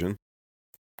Esparza's division.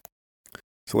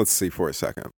 So let's see for a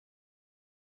second.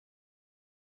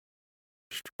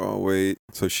 strawweight.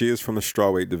 So she is from the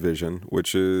strawweight division,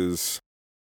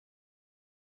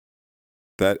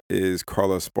 that is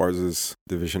Carla Esparza's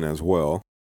division as well.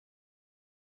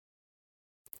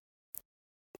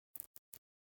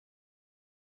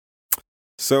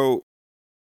 So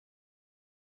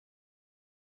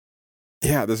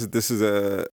yeah, this is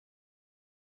an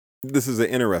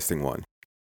interesting one,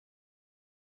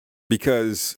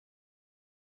 because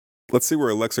let's see where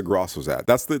Alexa Grasso's at.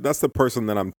 That's the person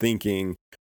that I'm thinking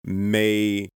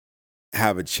may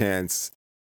have a chance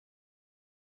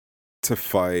to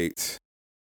fight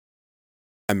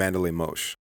Amanda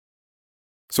Lemos.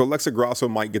 So Alexa Grasso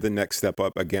might get the next step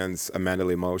up against Amanda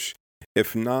Lemos.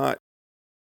 If not,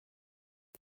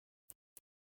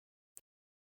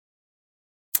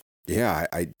 yeah,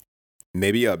 I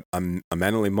maybe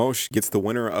Amanda Lemos gets the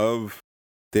winner of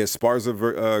the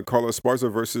Carla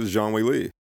Esparza versus Zhang Weili.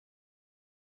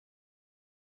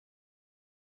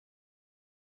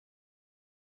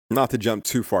 Not to jump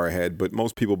too far ahead, but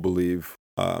most people believe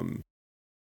Zhang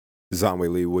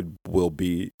Weili will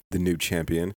be the new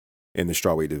champion in the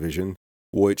strawweight division,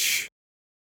 which,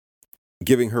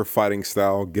 giving her fighting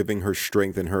style, giving her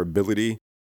strength and her ability,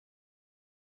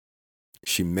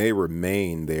 she may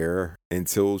remain there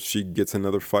until she gets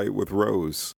another fight with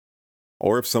Rose.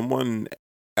 Or if someone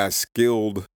as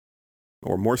skilled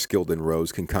or more skilled than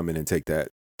Rose can come in and take that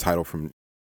title from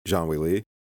Zhang Weili.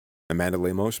 Amanda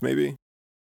Lemos, maybe?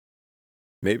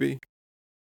 Maybe.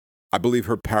 I believe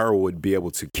her power would be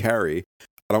able to carry.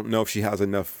 I don't know if she has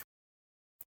enough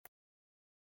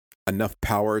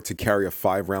power to carry a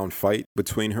 5-round fight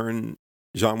between her and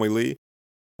Zhang Weili.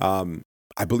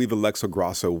 I believe Alexa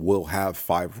Grasso will have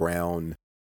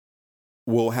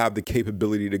the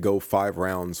capability to go 5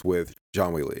 rounds with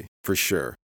Zhang Weili, for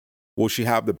sure. Will she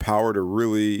have the power to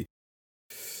really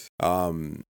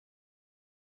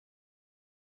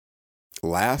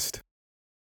last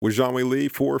with Zhang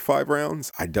Weili 4 or 5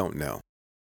 rounds? I don't know.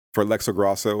 For Alexa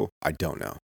Grasso, I don't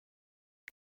know.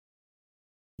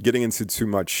 Getting into too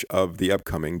much of the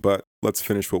upcoming, but let's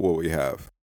finish with what we have.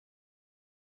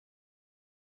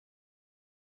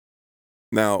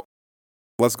 Now,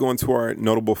 let's go into our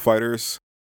notable fighters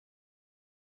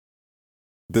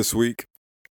this week.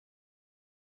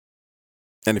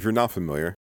 And if you're not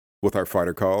familiar with our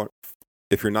fighter cards,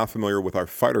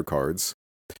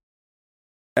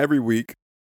 every week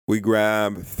we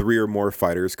grab 3 or more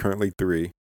fighters, currently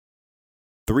 3.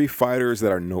 3 fighters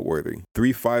that are noteworthy.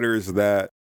 3 fighters that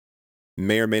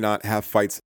may or may not have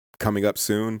fights coming up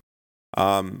soon.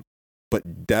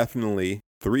 But definitely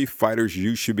 3 fighters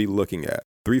you should be looking at.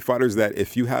 3 fighters that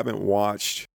if you haven't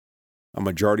watched a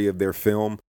majority of their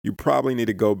film, you probably need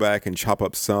to go back and chop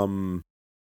up some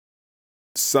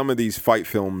of these fight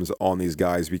films on these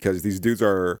guys, because these dudes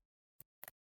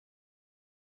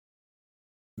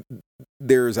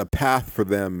there's a path for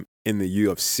them in the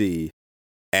UFC.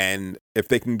 And if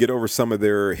they can get over some of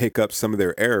their hiccups, some of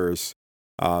their errors,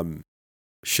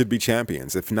 should be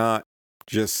champions. If not,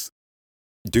 just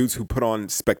dudes who put on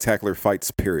spectacular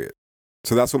fights, period.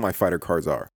 So that's what my fighter cards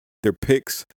are. They're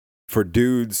picks for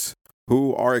dudes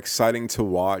who are exciting to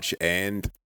watch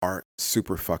and are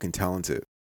super fucking talented.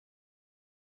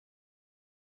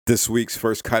 This week's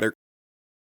first fighter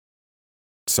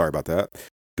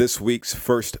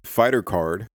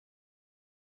card,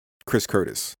 Chris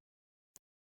Curtis.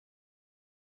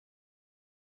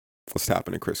 Let's tap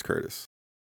into Chris Curtis.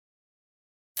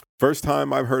 First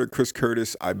time I've heard of Chris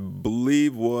Curtis, I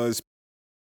believe, was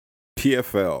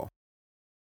PFL.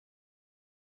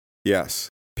 Yes,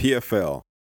 PFL.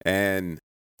 And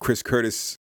Chris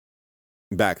Curtis,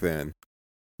 back then,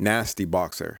 nasty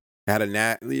boxer. Had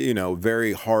a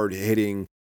very hard-hitting,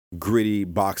 gritty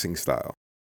boxing style.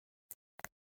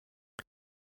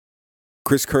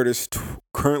 Chris Curtis,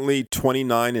 currently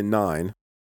 29-9,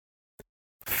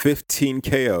 15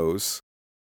 KOs,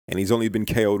 and he's only been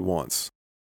KO'd once.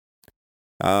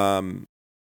 2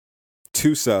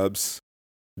 subs,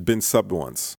 been subbed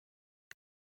once.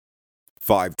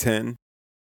 5'10",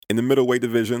 in the middleweight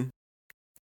division.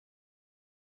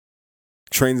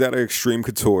 Trains out of Extreme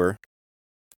Couture.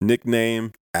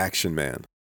 Nickname, Action Man.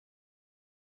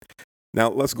 Now,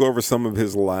 let's go over some of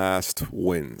his last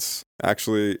wins.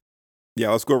 Actually, yeah,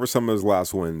 let's go over some of his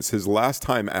last wins. His last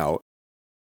time out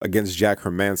against Jack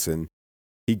Hermansson,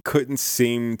 he couldn't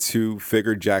seem to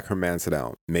figure Jack Hermansson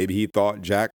out. Maybe he thought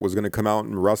Jack was going to come out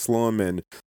and wrestle him and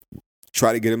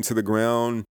try to get him to the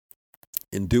ground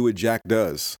and do what Jack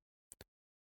does.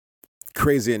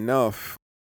 Crazy enough,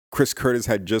 Chris Curtis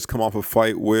had just come off a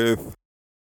fight with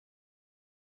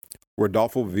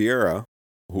Rodolfo Vieira,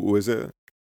 who is a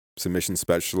submission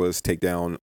specialist,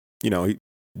 takedown.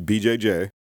 BJJ,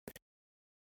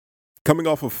 coming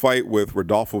off a fight with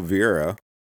Rodolfo Vieira,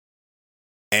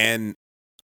 and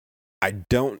I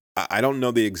don't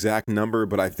know the exact number,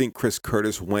 but I think Chris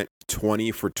Curtis went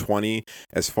 20 for 20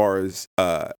 as far as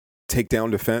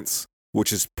takedown defense,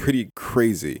 which is pretty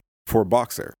crazy for a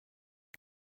boxer.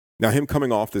 Now, him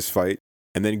coming off this fight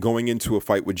and then going into a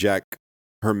fight with Jack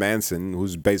Hermansson,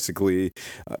 who's basically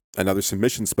another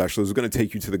submission specialist, who's going to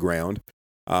take you to the ground,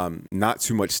 not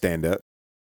too much stand-up,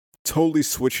 totally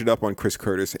switched it up on Chris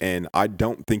Curtis, and I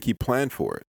don't think he planned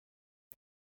for it.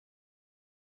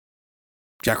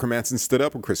 Jack Hermansson stood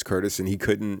up with Chris Curtis, and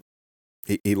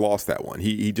he lost that one.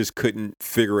 He just couldn't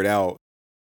figure it out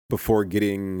before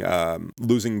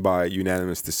losing by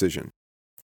unanimous decision.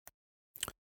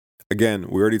 Again,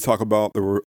 we already talked about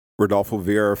the Rodolfo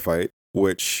Vieira fight,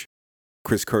 which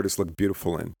Chris Curtis looked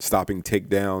beautiful in, stopping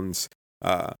takedowns,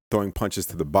 throwing punches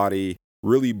to the body,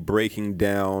 really breaking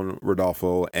down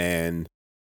Rodolfo and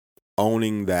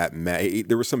owning that match.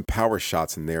 There were some power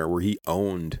shots in there where he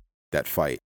owned that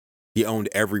fight. He owned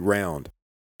every round.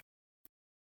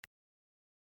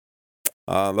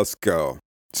 Let's go.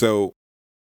 So,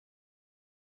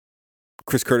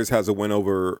 Chris Curtis has a win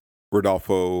over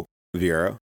Rodolfo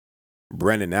Vieira.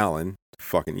 Brendan Allen,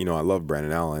 I love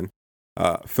Brendan Allen.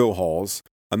 Phil Halls,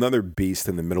 another beast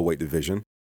in the middleweight division.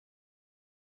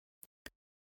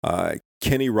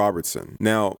 Kenny Robertson.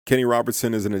 Now, Kenny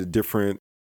Robertson is in a different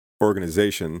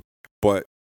organization, but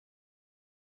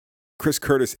Chris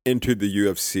Curtis entered the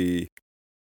UFC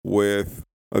with,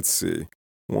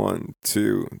 1,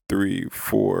 2, 3,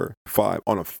 4, 5,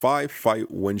 on a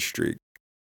 5-fight win streak.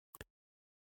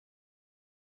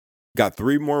 Got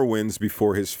 3 more wins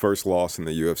before his first loss in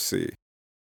the UFC.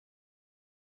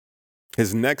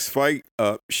 His next fight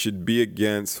up should be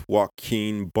against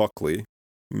Joaquin Buckley.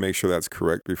 Make sure that's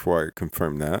correct before I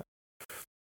confirm that.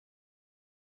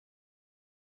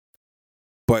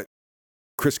 But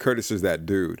Chris Curtis is that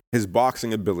dude. His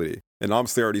boxing ability, and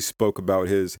obviously I already spoke about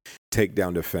his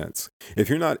takedown defense. If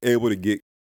you're not able to get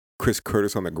Chris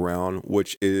Curtis on the ground,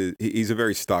 he's a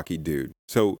very stocky dude.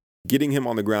 So getting him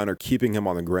on the ground or keeping him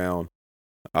on the ground,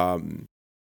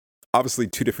 obviously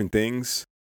 2 different things.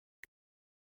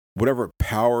 Whatever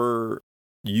power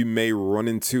you may run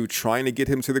into trying to get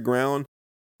him to the ground,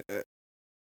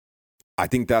 I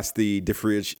think that's the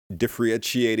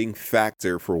differentiating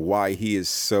factor for why he is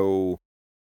so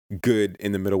good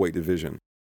in the middleweight division.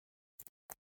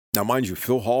 Now, mind you,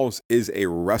 Phil Halls is a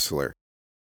wrestler,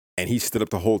 and he stood up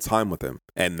the whole time with him.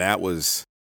 And that was,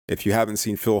 if you haven't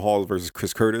seen Phil Halls versus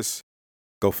Chris Curtis,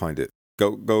 go find it.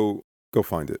 Go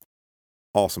find it.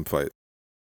 Awesome fight.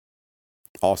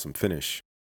 Awesome finish.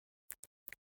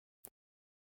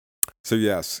 So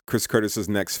yes, Chris Curtis's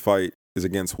next fight is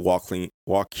against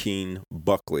Joaquin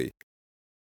Buckley,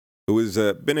 who has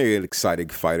been an exciting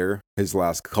fighter his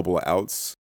last couple of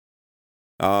outs.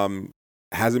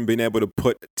 Hasn't been able to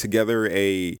put together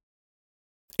a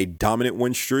dominant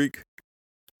win streak,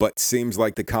 but seems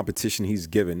like the competition he's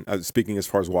given, speaking as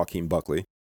far as Joaquin Buckley,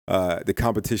 the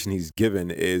competition he's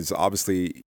given is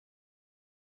obviously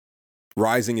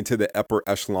rising into the upper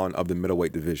echelon of the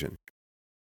middleweight division.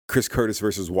 Chris Curtis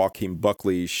versus Joaquin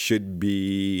Buckley should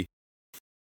be,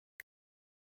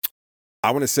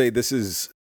 I want to say this is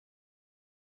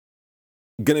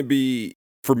going to be,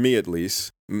 for me at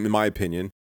least, in my opinion,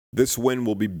 this win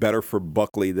will be better for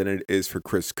Buckley than it is for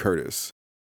Chris Curtis.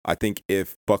 I think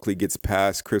if Buckley gets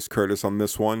past Chris Curtis on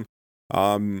this one,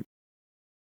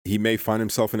 he may find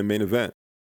himself in the main event.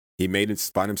 He may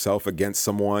find himself against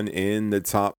someone in the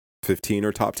top 15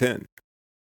 or top 10.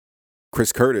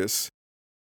 Chris Curtis,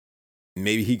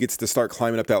 maybe he gets to start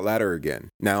climbing up that ladder again.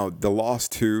 Now, the loss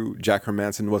to Jack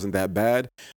Hermansson wasn't that bad,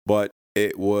 but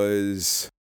it was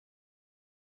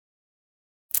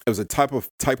a type of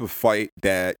fight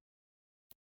that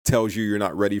tells you you're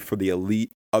not ready for the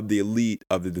elite of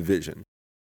the division.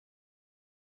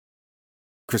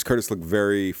 Chris Curtis looked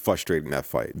very frustrated in that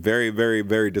fight. Very, very,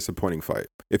 very disappointing fight.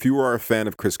 If you are a fan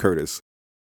of Chris Curtis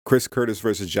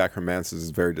versus Jack Hermansson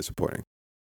is very disappointing.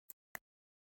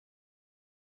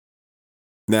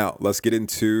 Now, let's get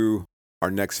into our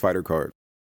next fighter card.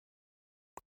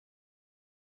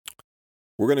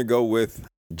 We're going to go with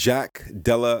Jack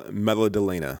Della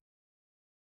Maddalena.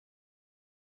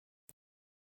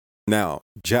 Now,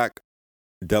 Jack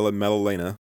Della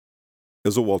Maddalena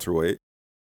is a welterweight,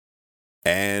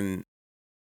 and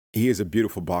he is a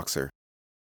beautiful boxer.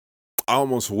 I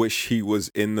almost wish he was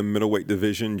in the middleweight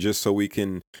division just so we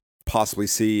can possibly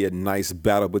see a nice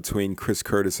battle between Chris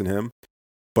Curtis and him.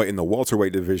 But in the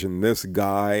welterweight division, this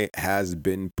guy has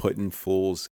been putting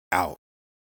fools out.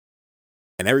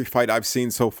 And every fight I've seen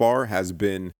so far has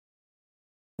been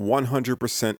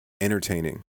 100%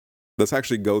 entertaining. Let's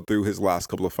actually go through his last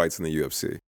couple of fights in the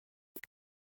UFC.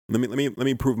 Let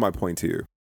me prove my point to you.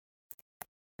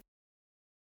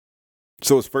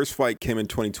 So his first fight came in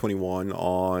 2021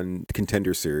 on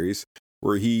Contender Series,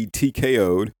 where he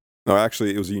TKO'd. No,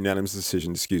 actually, it was a unanimous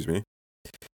decision. Excuse me.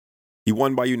 He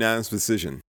won by unanimous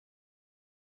decision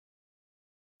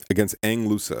against Ang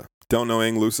Lusa. Don't know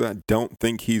Ang Lusa. Don't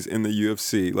think he's in the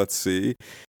UFC. Let's see.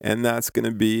 And that's going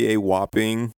to be a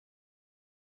whopping...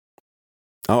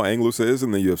 Oh, Ang Lusa is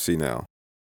in the UFC now.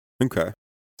 Okay.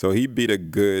 So he beat a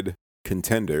good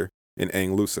contender in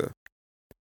Ang Lusa.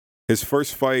 His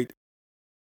first fight...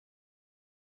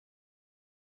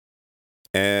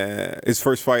 his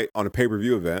first fight on a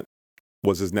pay-per-view event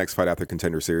was his next fight after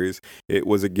Contender Series. It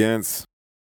was against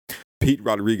Pete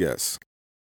Rodriguez.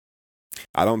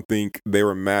 I don't think they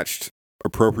were matched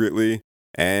appropriately,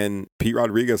 and Pete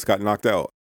Rodriguez got knocked out.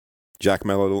 Jack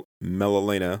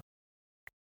Maddalena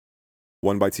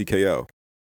won by TKO.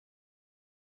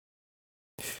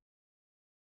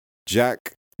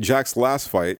 Jack's last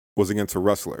fight was against a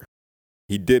wrestler.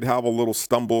 He did have a little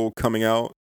stumble coming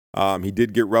out. He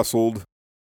did get wrestled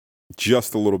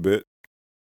just a little bit,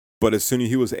 but as soon as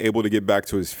he was able to get back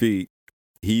to his feet,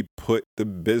 he put the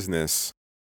business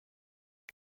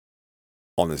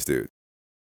on this dude.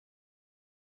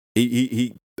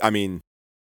 I mean,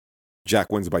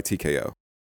 Jack wins by TKO.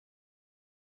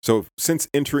 So since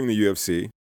entering the UFC,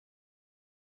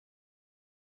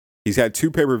 he's had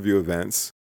 2 pay-per-view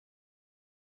events.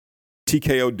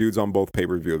 TKO dudes on both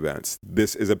pay-per-view events.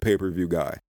 This is a pay-per-view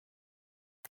guy.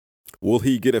 Will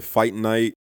he get a fight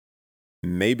night?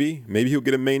 Maybe. Maybe he'll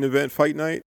get a main event fight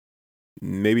night.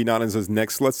 Maybe not as his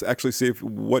next. Let's actually see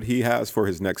what he has for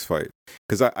his next fight.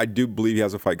 Because I do believe he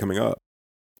has a fight coming up.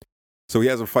 So he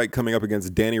has a fight coming up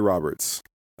against Danny Roberts.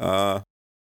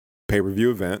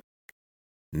 Pay-per-view event.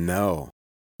 No.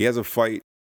 He has a fight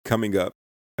coming up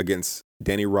against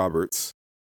Danny Roberts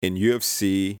in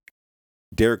UFC.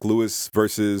 Derek Lewis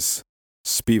versus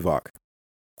Spivak.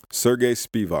 Sergey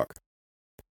Spivak.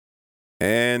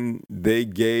 And they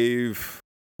gave,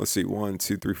 let's see, 1,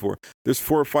 2, 3, 4. There's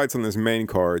 4 fights on this main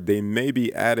card. They may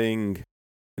be adding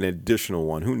an additional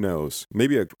one. Who knows?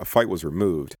 Maybe a fight was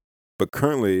removed. But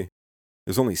currently,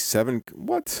 there's only 7.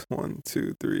 What? 1,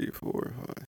 2, 3, 4,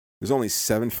 5. There's only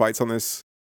 7 fights on this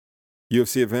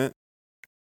UFC event.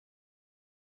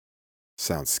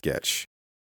 Sounds sketch.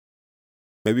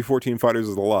 Maybe 14 fighters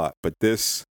is a lot, but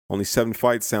this only 7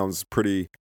 fights sounds pretty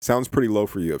low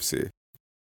for UFC.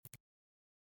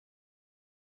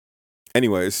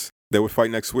 Anyways, they would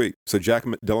fight next week. So Jack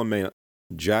Della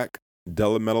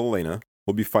Maddalena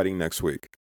will be fighting next week.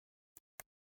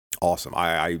 Awesome.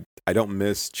 I don't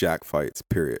miss Jack fights,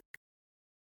 period.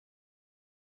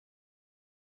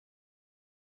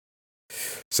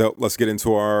 So let's get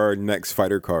into our next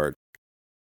fighter card.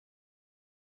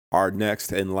 Our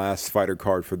next and last fighter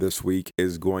card for this week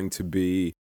is going to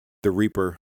be the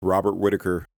Reaper, Robert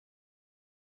Whittaker,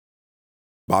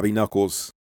 Bobby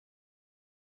Knuckles.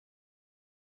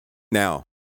 Now,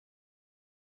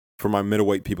 for my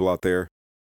middleweight people out there,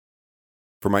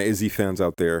 for my Izzy fans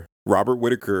out there, Robert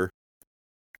Whittaker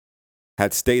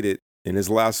had stated in his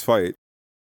last fight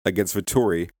against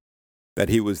Vettori that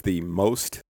he was the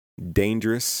most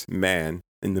dangerous man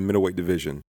in the middleweight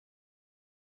division.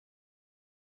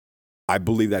 I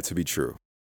believe that to be true.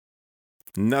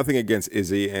 Nothing against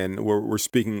Izzy, and we're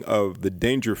speaking of the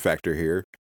danger factor here.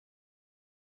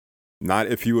 Not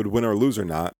if you would win or lose or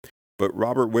not, but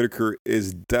Robert Whittaker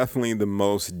is definitely the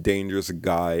most dangerous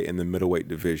guy in the middleweight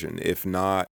division, if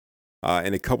not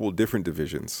in a couple of different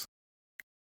divisions.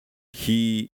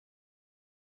 He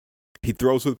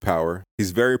throws with power.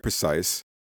 He's very precise.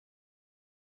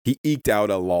 He eked out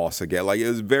a loss again. Like, it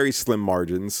was very slim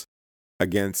margins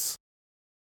against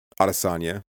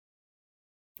Adesanya.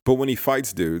 But when he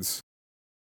fights dudes,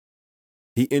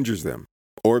 he injures them,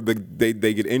 or they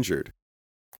get injured.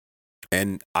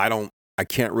 And I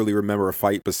can't really remember a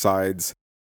fight besides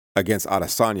against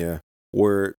Adesanya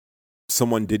where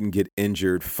someone didn't get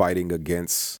injured fighting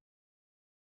against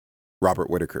Robert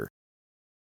Whittaker.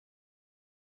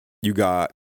 You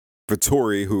got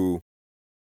Vettori, who,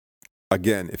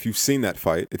 again, if you've seen that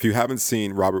fight, if you haven't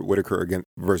seen Robert Whittaker again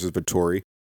versus Vettori,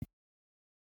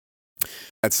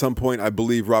 at some point, I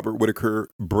believe Robert Whittaker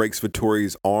breaks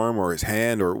Vettori's arm or his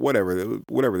hand or whatever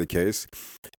the case,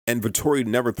 and Vettori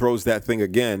never throws that thing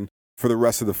again for the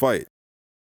rest of the fight.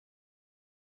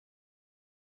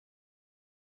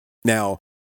 Now,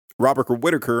 Robert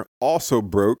Whittaker also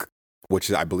broke,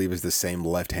 which I believe is the same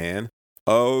left hand,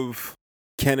 of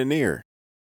Cannonier.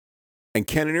 And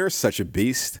Cannonier is such a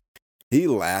beast. He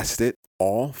lasted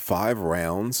all 5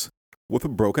 rounds with a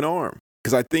broken arm.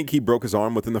 Because I think he broke his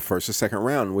arm within the first or second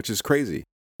round, which is crazy.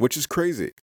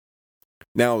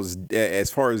 Now, as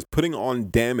far as putting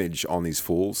on damage on these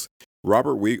fools,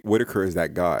 Robert Whitaker is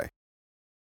that guy.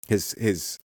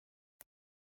 His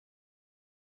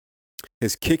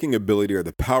kicking ability, or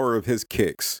the power of his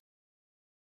kicks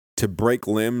to break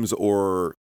limbs,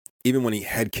 or even when he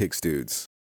head kicks dudes.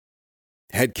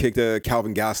 Head kicked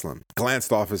Calvin Gastelum,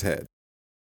 glanced off his head.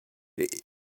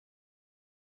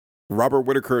 Robert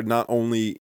Whitaker not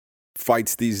only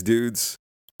fights these dudes,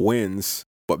 wins,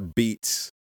 but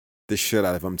beats the shit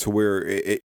out of them to where,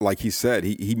 like he said,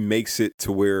 he makes it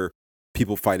to where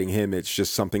people fighting him, it's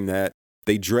just something that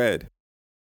they dread.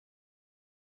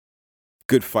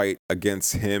 Good fight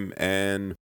against him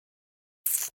and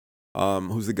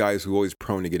who's the guy who's always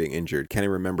prone to getting injured? Can't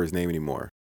even remember his name anymore.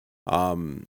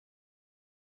 Darren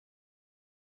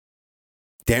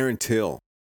Till.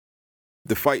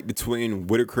 The fight between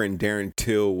Whitaker and Darren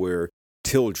Till, where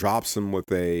Till drops him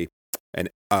with as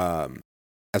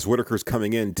Whitaker's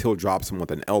coming in, Till drops him with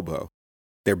an elbow.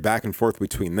 They're back and forth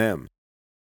between them.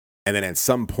 And then at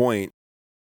some point,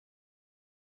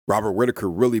 Robert Whitaker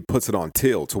really puts it on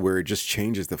Till to where it just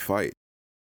changes the fight.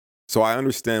 So I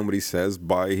understand what he says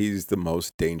by he's the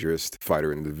most dangerous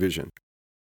fighter in the division.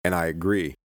 And I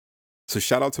agree. So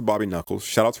shout out to Bobby Knuckles.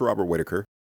 Shout out to Robert Whitaker.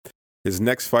 His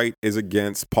next fight is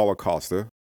against Paulo Costa,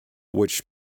 which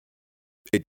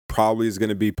it probably is going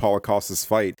to be Paulo Costa's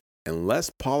fight unless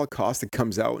Paulo Costa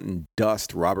comes out and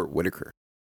dusts Robert Whitaker.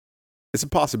 It's a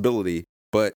possibility,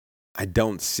 but I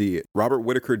don't see it. Robert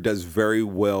Whitaker does very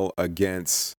well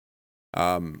against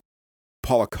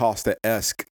Paulo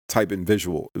Costa-esque type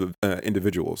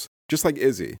individuals, just like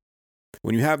Izzy.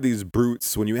 When you have these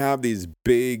brutes, when you have these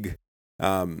big,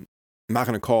 I'm not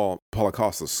going to call Paulo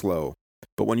Costa slow,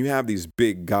 but when you have these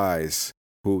big guys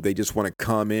who they just want to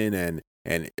come in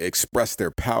and express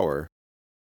their power,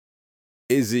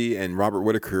 Izzy and Robert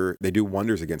Whitaker, they do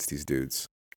wonders against these dudes.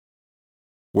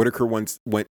 Whitaker once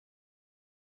went,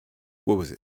 what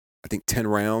was it? I think 10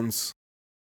 rounds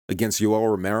against Yoel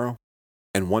Romero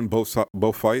and won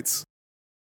both fights.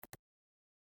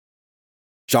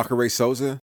 Jacare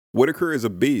Souza, Whitaker is a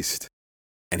beast,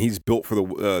 and he's built for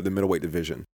the middleweight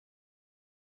division.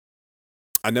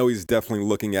 I know he's definitely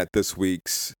looking at this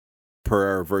week's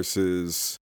Pereira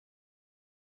versus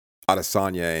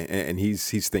Adesanya, and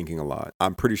he's thinking a lot.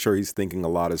 I'm pretty sure he's thinking a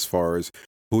lot as far as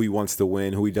who he wants to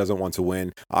win, who he doesn't want to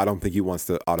win. I don't think he wants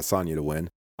Adesanya to win.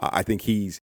 I think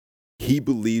he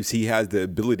believes he has the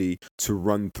ability to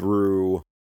run through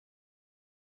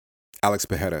Alex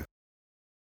Pereira.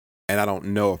 And I don't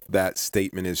know if that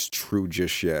statement is true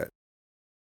just yet.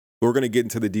 We're going to get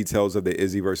into the details of the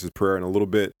Izzy versus Pereira in a little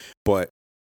bit, but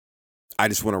I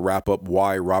just want to wrap up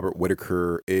why Robert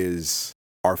Whitaker is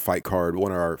our fight card,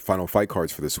 one of our final fight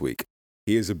cards for this week.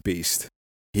 He is a beast.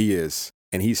 He is.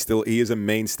 And he is a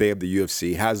mainstay of the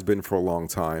UFC, has been for a long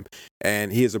time.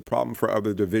 And he is a problem for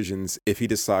other divisions if he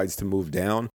decides to move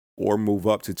down or move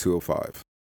up to 205.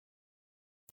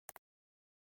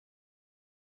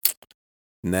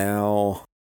 Now,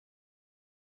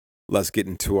 let's get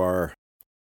into our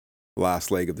last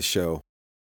leg of the show.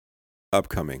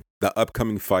 The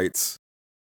upcoming fights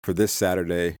for this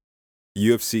Saturday,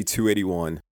 UFC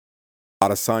 281,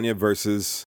 Adesanya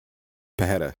versus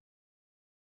Pereira.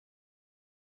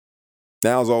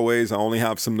 Now, as always, I only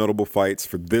have some notable fights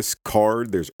for this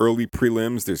card. There's early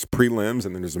prelims, there's prelims,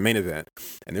 and then there's a main event.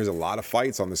 And there's a lot of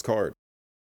fights on this card.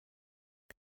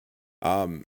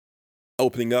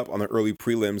 Opening up on the early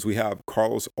prelims, we have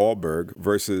Carlos Ulberg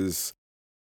versus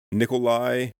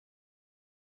Nikolai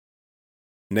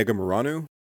Negumereanu.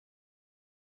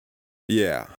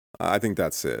 Yeah, I think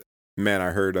that's it. Man,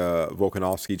 I heard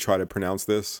Volkanovski try to pronounce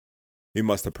this. He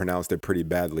must have pronounced it pretty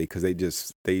badly because they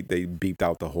beeped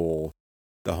out the whole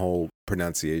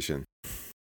pronunciation.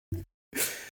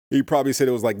 He probably said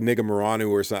it was like Negumereanu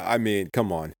or something. I mean,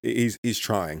 come on, he's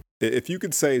trying. If you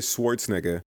could say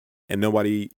Schwarzenegger and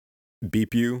nobody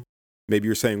beep you, maybe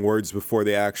you're saying words before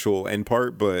the actual end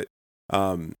part, but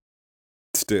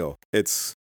still,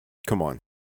 come on.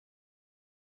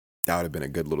 That would have been a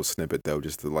good little snippet though,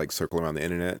 just to like circle around the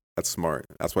internet. That's smart.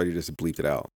 That's why you just bleeped it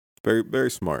out. Very,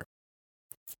 very smart.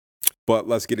 But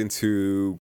let's get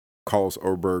into Carlos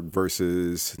Ulberg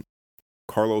versus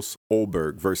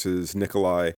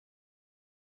Nikolai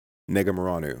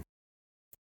Negumereanu.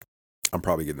 I'm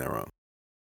probably getting that wrong.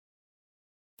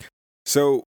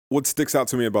 So, what sticks out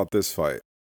to me about this fight?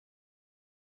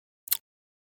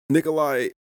 Nikolai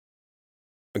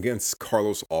against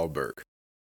Carlos Ulberg.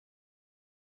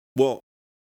 Well,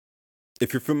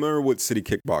 if you're familiar with City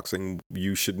Kickboxing,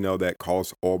 you should know that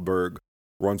Carlos Alberg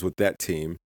runs with that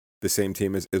team, the same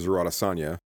team as Israel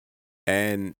Adesanya.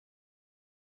 And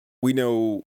we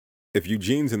know if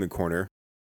Eugene's in the corner,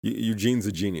 Eugene's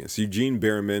a genius. Eugene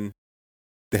Berriman,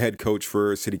 the head coach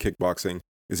for City Kickboxing,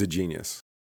 is a genius.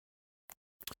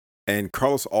 And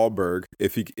Carlos Alberg,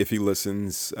 if he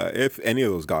listens, if any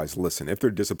of those guys listen, if they're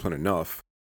disciplined enough,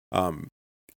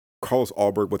 Carlos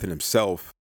Alberg within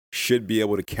himself should be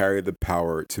able to carry the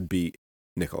power to beat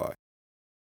Nikolai.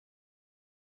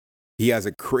 He has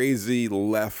a crazy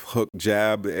left hook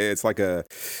jab. It's like a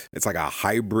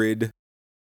hybrid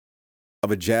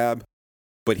of a jab,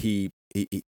 but he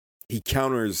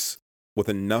counters with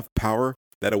enough power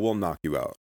that it will knock you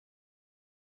out.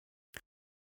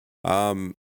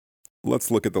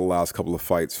 Let's look at the last couple of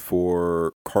fights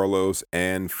for Carlos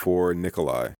and for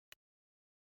Nikolai.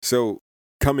 So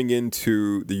coming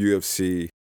into the UFC,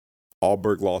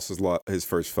 Alberg lost his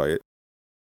first fight.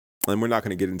 And we're not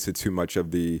going to get into too much of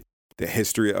the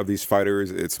history of these fighters.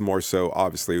 It's more so,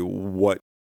 obviously, what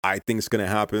I think is going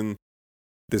to happen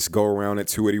this go-around at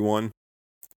 281.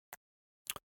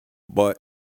 But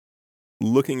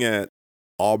looking at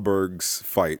Alberg's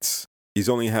fights, he's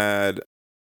only had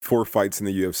 4 fights in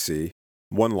the UFC,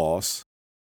 1 loss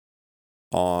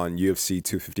on UFC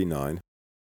 259.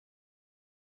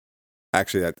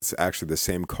 Actually, that's actually the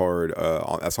same card.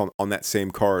 That's on that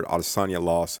same card. Adesanya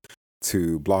lost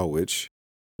to Blachowicz,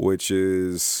 which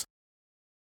is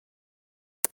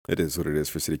what it is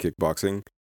for City Kickboxing.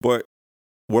 But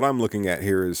what I'm looking at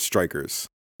here is strikers.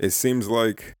 It seems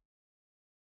like,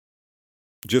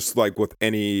 just like with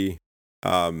any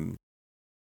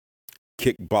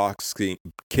kickboxing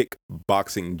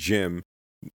gym,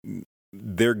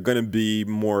 they're gonna be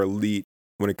more elite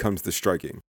when it comes to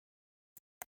striking.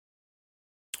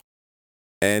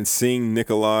 And seeing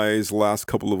Nikolai's last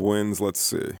couple of wins, let's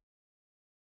see.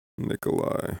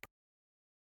 Nikolai.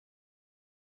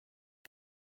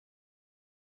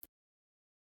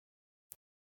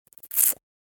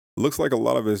 Looks like a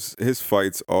lot of his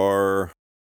fights are...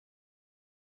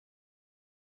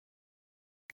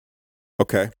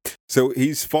 Okay. So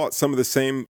he's fought some of the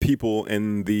same people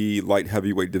in the light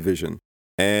heavyweight division.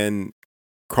 And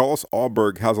Carlos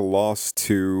Alberg has a loss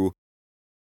to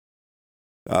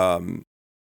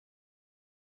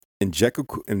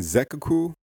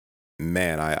Nzechukwu.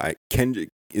 Man, Kendrick,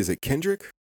 is it Kendrick?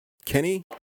 Kenny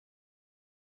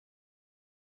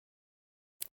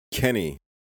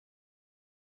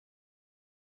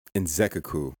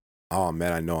Nzechukwu. Oh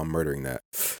man, I know I'm murdering that.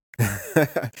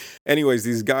 Anyways,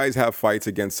 these guys have fights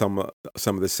against some of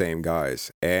the same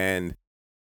guys, and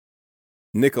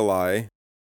Nikolai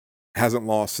hasn't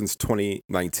lost since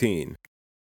 2019.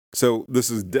 So this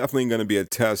is definitely going to be a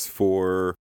test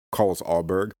for Carlos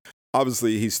Alberg.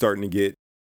 Obviously, he's starting to get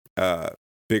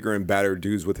bigger and badder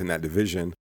dudes within that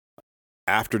division.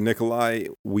 After Nikolai,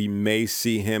 we may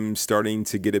see him starting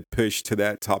to get a push to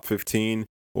that top 15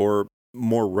 or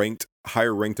more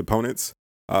higher ranked opponents.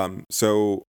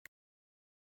 So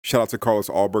shout out to Carlos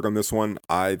Alberg on this one.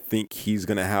 I think he's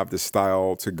going to have the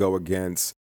style to go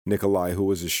against Nikolai,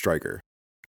 who is a striker.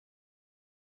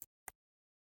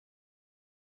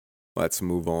 Let's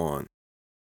move on.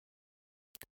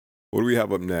 What do we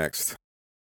have up next?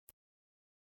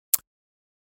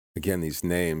 Again, these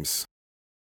names.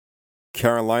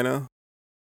 Carolina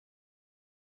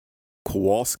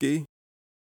Kowalskiewicz.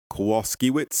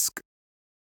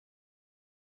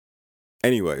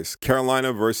 Anyways,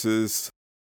 Carolina versus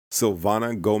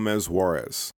Silvana Gomez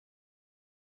Juarez.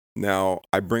 Now,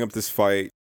 I bring up this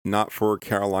fight not for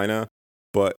Carolina,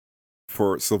 but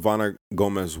for Silvana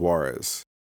Gomez Juarez,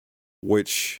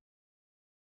 which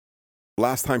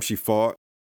last time she fought,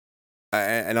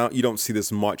 and you don't see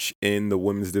this much in the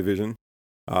women's division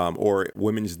or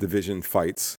women's division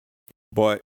fights,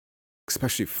 but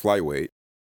especially flyweight,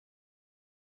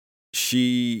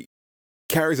 she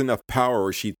carries enough power,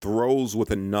 or she throws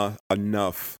with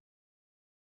enough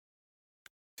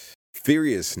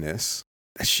furiousness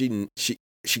that she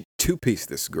two-pieced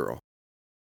this girl.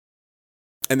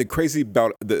 And the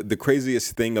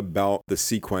craziest thing about the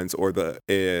sequence, or the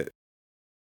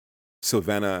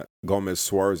Silvana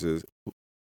Gomez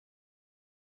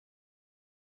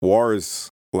Juarez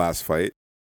last fight,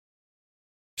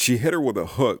 she hit her with a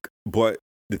hook, but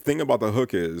the thing about the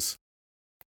hook is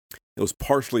it was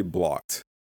partially blocked.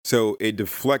 So it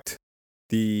deflect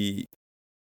the...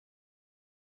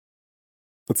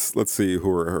 Let's see who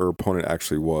her opponent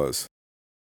actually was.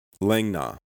 Lang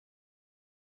Na.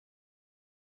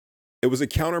 It was a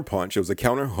counter punch. It was a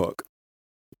counter hook,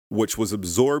 which was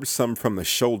absorbed some from the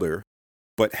shoulder,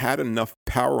 but had enough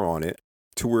power on it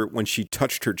to where when she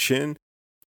touched her chin,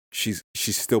 she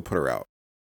still put her out.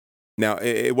 Now,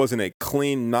 it wasn't a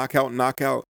clean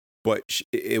knockout, but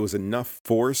it was enough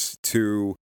force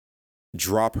to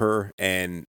drop her,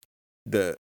 and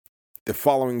the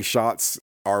following shots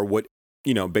are what,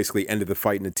 basically ended the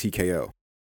fight in a TKO.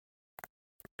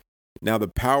 Now, the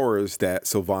powers that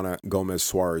Silvana Gomez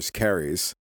Suarez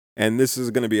carries, and this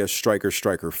is going to be a striker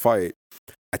fight,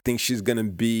 I think she's going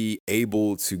to be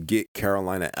able to get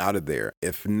Carolina out of there.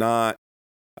 If not,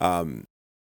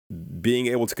 being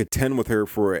able to contend with her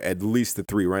for at least the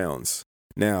 3 rounds.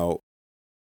 Now,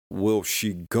 will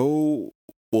Silvana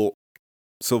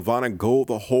go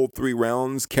the whole 3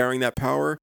 rounds carrying that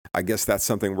power? I guess that's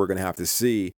something we're going to have to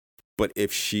see. But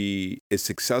if she is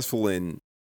successful in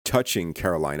touching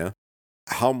Carolina,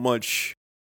 how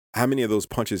many of those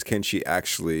punches can she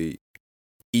actually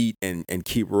eat and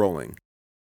keep rolling?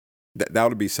 That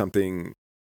would be something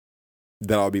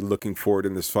that I'll be looking forward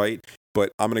in this fight.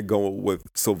 But I'm going to go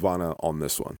with Silvana on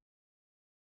this one.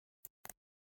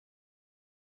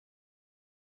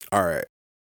 All right.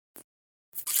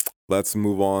 Let's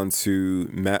move on to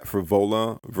Matt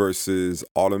Frevola versus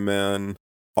Ottman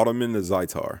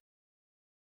Azaitar.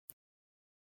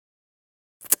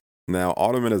 Now,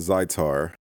 Ottman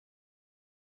Azaitar,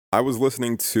 I was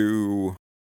listening to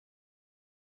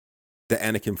the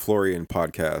Anakin Florian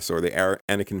podcast, or the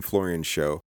Anakin Florian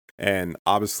show, and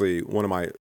obviously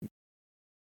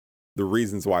the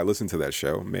reasons why I listened to that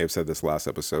show, may have said this last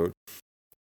episode,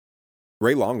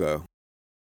 Ray Longo.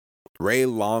 Ray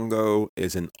Longo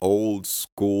is an old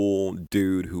school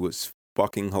dude who is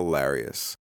fucking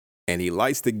hilarious. And he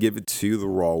likes to give it to you the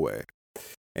raw way.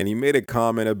 And he made a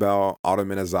comment about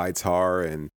Ottman Azaitar,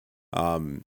 and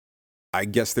I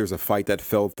guess there's a fight that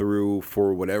fell through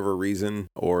for whatever reason,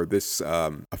 or this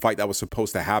a fight that was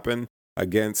supposed to happen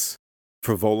against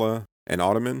Frevola and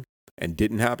Ottman and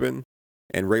didn't happen.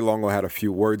 And Ray Longo had a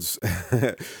few words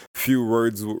regarding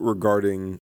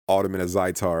Ottman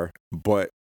Azaitar, but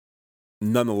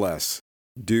nonetheless,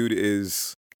 dude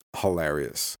is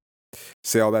hilarious.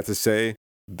 Say all that to say,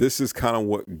 this is kind of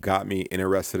what got me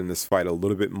interested in this fight a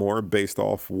little bit more, based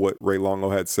off what Ray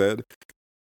Longo had said,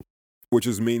 which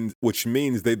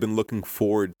means they've been looking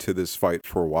forward to this fight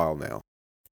for a while now.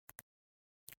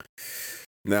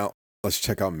 Now, let's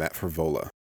check out Matt Frevola,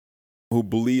 who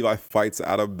believe I fights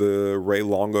out of the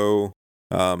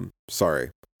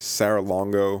Sarah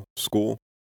Longo school.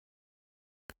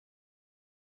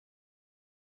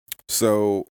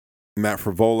 So, Matt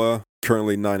Frevola,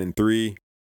 currently 9-3,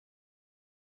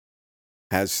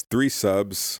 has 3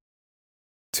 subs,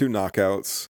 2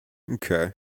 knockouts.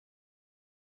 Okay.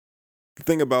 The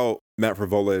thing about Matt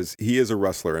Frevola is he is a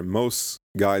wrestler, and most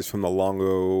guys from the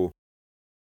Longo,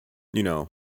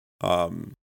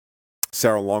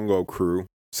 Sarah Longo crew,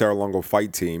 Sarah Longo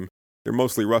fight team, they're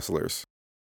mostly wrestlers,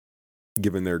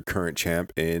 given their current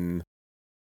champ in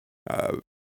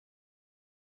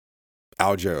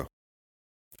Aljamain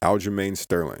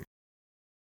Sterling.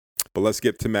 But let's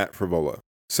get to Matt Frevola.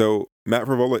 So Matt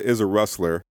Frevola is a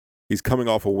wrestler. He's coming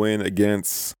off a win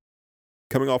against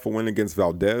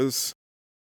Valdez,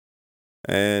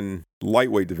 and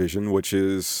lightweight division, which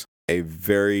is a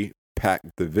very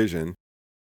packed division.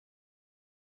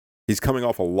 He's coming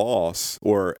off a loss,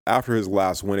 or after his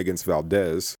last win against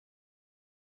Valdez,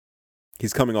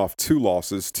 he's coming off 2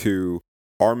 losses to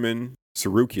Arman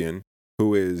Tsarukyan,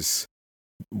 who is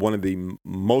one of the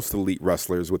most elite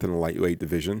wrestlers within the lightweight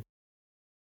division,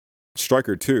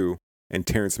 Striker 2, and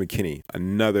Terrence McKinney,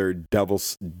 another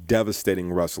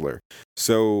devastating wrestler.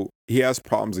 So he has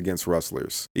problems against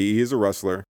wrestlers. He is a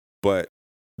wrestler, but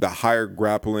the higher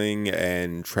grappling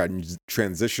and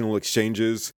transitional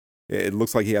exchanges, it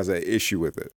looks like he has an issue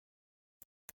with it.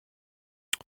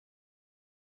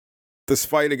 This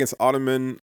fight against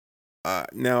Ottman,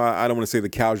 now I don't want to say the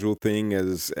casual thing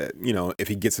is, if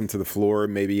he gets him to the floor,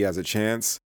 maybe he has a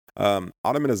chance. Ottman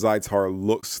Azaitar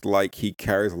looks like he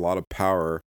carries a lot of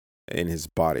power in his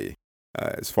body,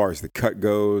 as far as the cut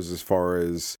goes, as far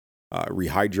as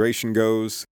rehydration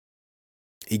goes.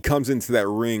 He comes into that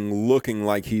ring looking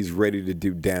like he's ready to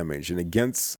do damage. And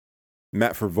against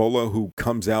Matt Frevola, who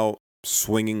comes out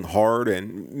swinging hard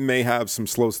and may have some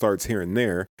slow starts here and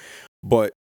there,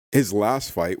 but his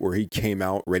last fight, where he came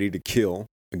out ready to kill,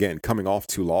 again, coming off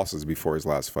 2 losses before his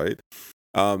last fight,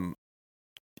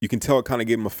 you can tell it kind of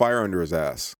gave him a fire under his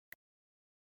ass.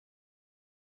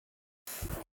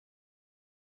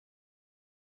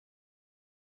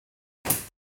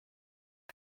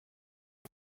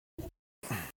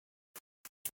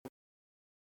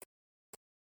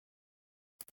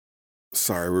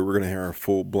 Sorry, we were going to hear a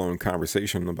full-blown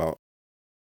conversation about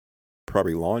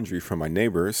probably laundry from my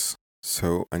neighbors,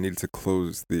 so I need to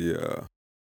close the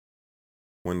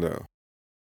window.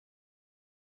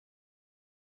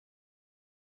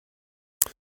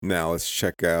 Now let's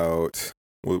check out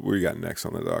what we got next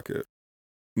on the docket.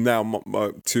 Now,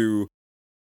 to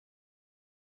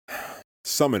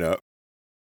sum it up,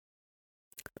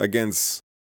 against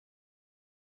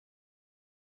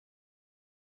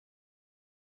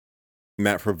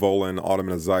Matt Frevola and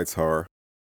Ottoman Azaitar,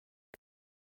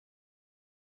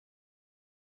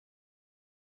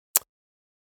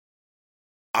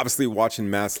 obviously watching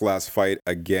Matt's last fight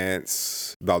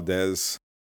against Valdez,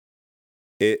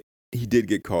 he did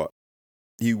get caught.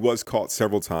 He was caught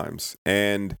several times.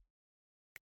 And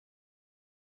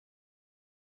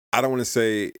I don't want to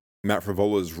say Matt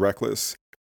Frevola is reckless,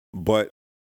 but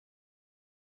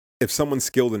if someone's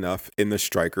skilled enough in the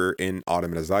striker in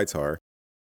Ottoman Azaitar,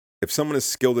 if someone is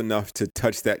skilled enough to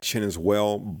touch that chin as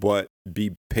well, but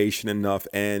be patient enough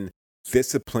and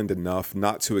disciplined enough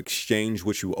not to exchange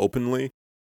with you openly,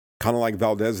 kind of like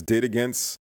Valdez did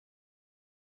against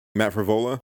Matt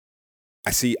Frevola,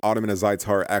 I see Ottoman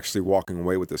Azaitar actually walking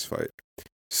away with this fight.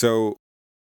 So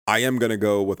I am going to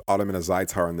go with Ottoman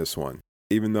Azaitar on this one,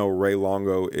 even though Ray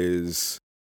Longo is,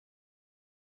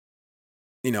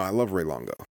 I love Ray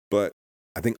Longo, but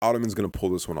I think Ottoman's going to pull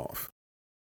this one off.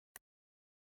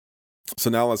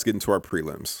 So now let's get into our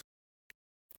prelims.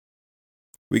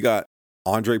 We got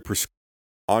Andre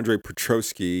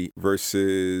Petroski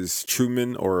versus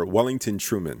Truman or Wellington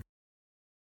Truman.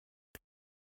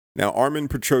 Now, Armen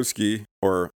Petroski,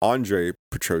 or Andre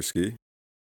Petroski,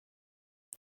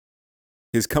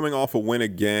 he's coming off a win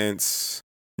against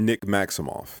Nick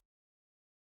Maximov.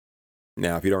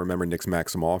 Now, if you don't remember Nick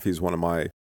Maximov, he's one of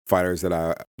my fighters that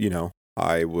I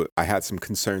had some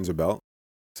concerns about.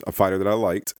 It's a fighter that I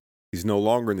liked. He's no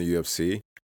longer in the UFC,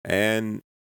 and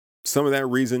some of that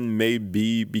reason may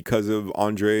be because of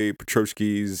Andre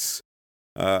Petroski's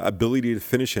ability to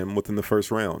finish him within the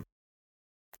first round.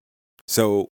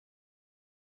 So,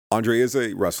 Andre is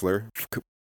a wrestler,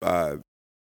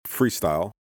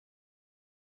 freestyle,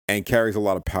 and carries a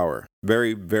lot of power.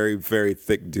 Very, very, very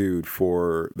thick dude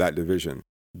for that division,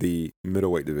 the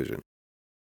middleweight division.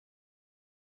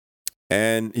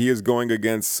 And he is going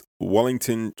against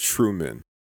Wellington Truman.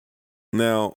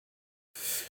 Now,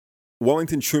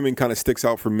 Wellington Truman kind of sticks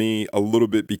out for me a little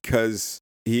bit because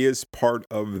he is part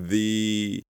of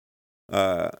the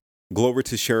Glover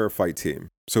Teixeira fight team.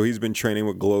 So he's been training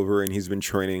with Glover, and he's been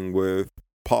training with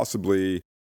possibly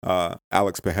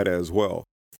Alex Pereira as well.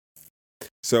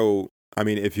 So, I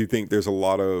mean, if you think there's a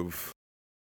lot of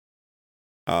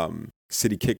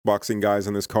city kickboxing guys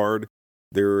on this card,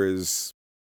 there is,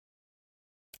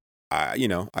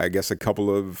 I guess a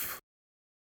couple of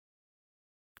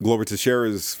Glover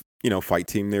Teixeira's, fight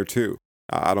team there too.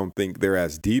 I don't think they're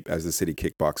as deep as the city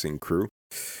kickboxing crew.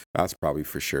 That's probably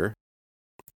for sure.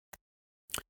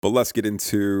 But let's get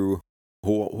into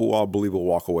who I believe will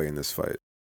walk away in this fight.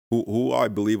 Who I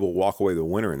believe will walk away the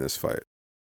winner in this fight.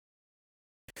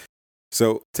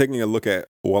 So, taking a look at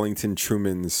Wellington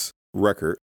Truman's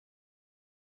record,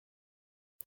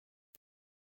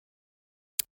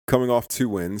 coming off 2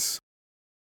 wins,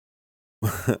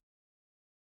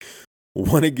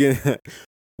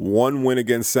 one win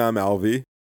against Sam Alvey,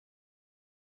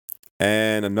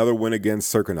 and another win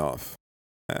against Cirkunov.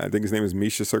 I think his name is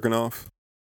Misha Cirkunov.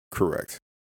 Correct.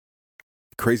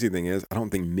 Crazy thing is, I don't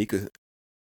think Mika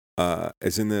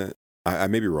is in the. I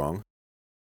may be wrong.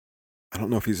 I don't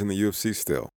know if he's in the UFC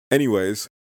still. Anyways,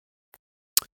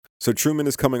 so Truman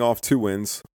is coming off 2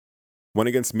 wins, one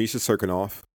against Misha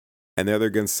Cirkunov, and the other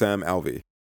against Sam Alvey.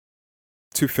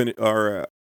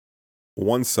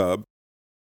 One sub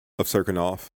of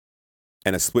Cirkunov,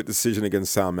 and a split decision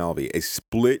against Sam Alvey. A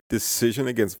split decision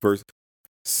against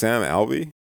Sam Alvey?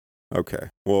 Okay,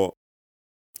 well,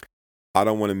 I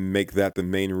don't want to make that the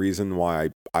main reason why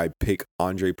I pick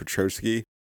Andre Petroski,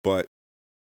 but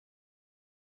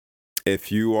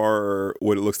if you are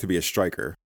what it looks to be a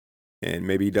striker, and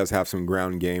maybe he does have some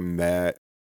ground game that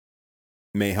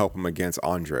may help him against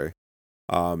Andre,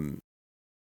 I'm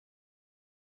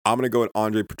going to go with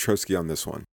Andre Petroski on this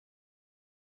one.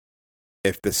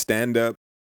 If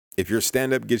your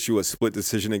stand-up gets you a split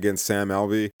decision against Sam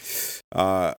Alvey,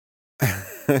 I'm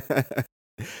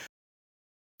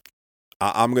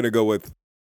going to go with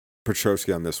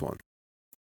Petroski on this one.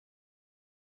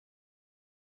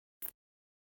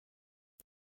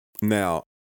 Now,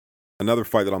 another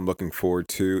fight that I'm looking forward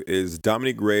to is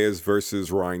Dominic Reyes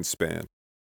versus Ryan Spann.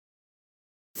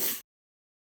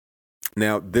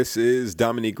 Now, this is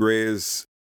Dominic Reyes'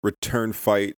 return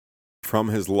fight from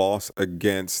his loss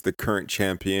against the current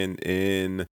champion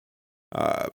in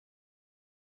Uh,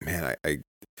 man,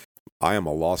 I am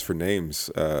a loss for names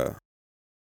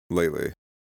lately,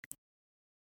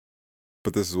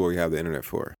 but this is what we have the internet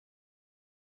for.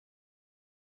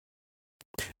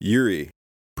 Yuri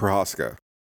Prohaska.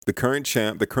 The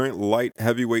current light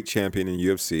heavyweight champion in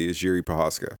UFC is Yuri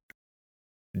Prohaska.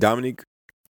 Dominic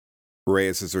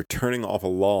Reyes is returning off a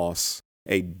loss,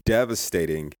 a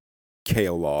devastating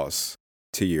KO loss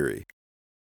to Yuri.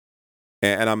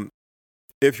 And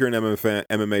if you're an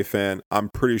MMA fan, I'm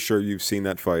pretty sure you've seen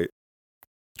that fight.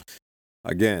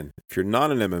 Again, if you're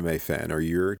not an MMA fan or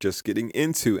you're just getting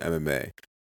into MMA,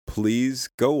 please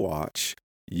go watch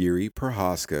Yuri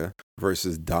Prohaska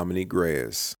versus Dominic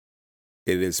Reyes.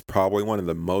 It is probably one of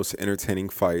the most entertaining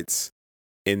fights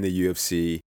in the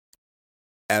UFC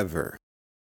ever.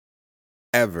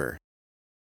 Ever.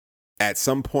 At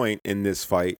some point in this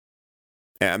fight,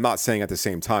 and I'm not saying at the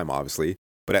same time, obviously,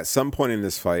 but at some point in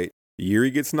this fight,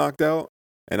 Yuri gets knocked out,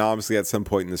 and obviously at some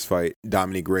point in this fight,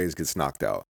 Dominic Reyes gets knocked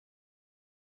out.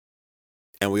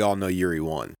 And we all know Yuri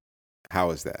won.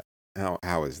 How is that?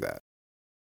 How is that?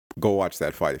 Go watch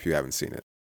that fight if you haven't seen it.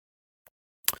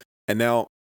 And now,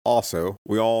 also,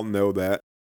 we all know that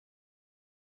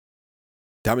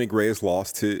Dominic Reyes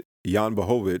lost to Jan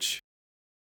Blachowicz,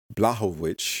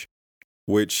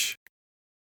 which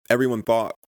everyone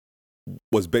thought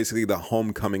was basically the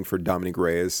homecoming for Dominic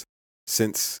Reyes,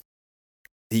 since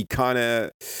he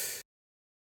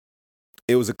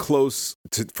it was a close,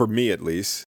 for me at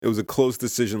least, it was a close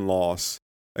decision loss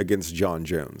against Jon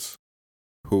Jones,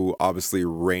 who obviously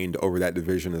reigned over that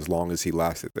division as long as he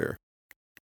lasted there.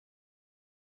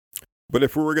 But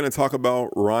if we were going to talk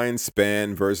about Ryan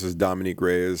Spann versus Dominic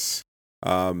Reyes,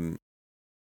 I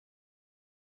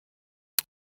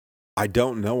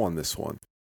don't know on this one.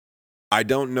 I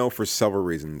don't know for several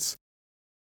reasons.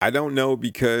 I don't know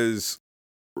because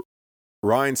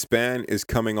Ryan Spann is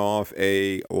coming off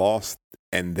a loss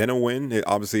and then a win.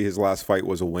 Obviously, his last fight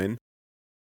was a win.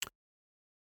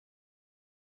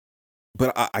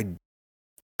 But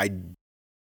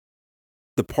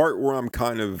the part where I'm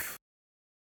kind of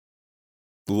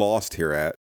lost here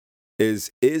at is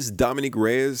Dominic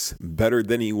Reyes better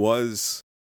than he was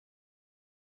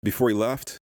before he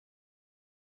left?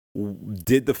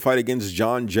 Did the fight against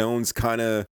Jon Jones kind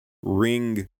of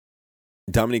wring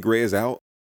Dominic Reyes out?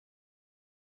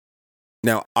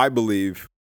 Now, I believe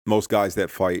most guys that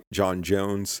fight Jon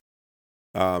Jones,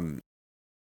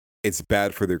 it's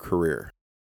bad for their career.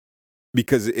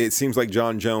 Because it seems like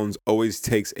Jon Jones always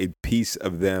takes a piece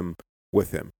of them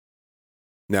with him.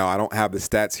 Now, I don't have the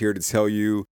stats here to tell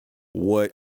you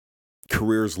what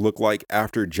careers look like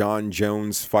after Jon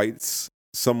Jones fights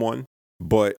someone,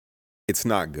 but it's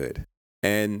not good.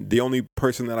 And the only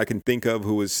person that I can think of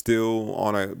who is still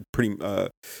on a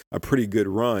pretty good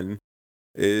run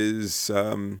is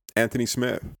Anthony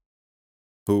Smith,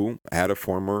 who had a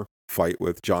former fight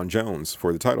with Jon Jones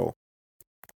for the title.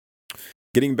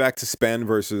 Getting back to Spann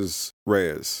versus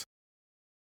Reyes,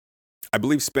 I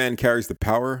believe Spann carries the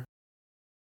power.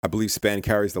 I believe Spann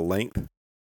carries the length.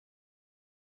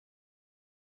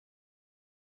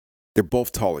 They're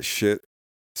both tall as shit.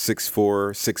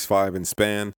 6'4", 6'5" in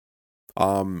Spann.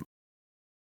 I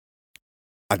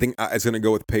think it's going to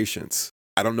go with patience.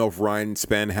 I don't know if Ryan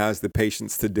Spann has the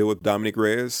patience to deal with Dominic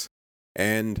Reyes.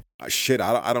 And I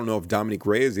don't know if Dominic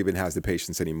Reyes even has the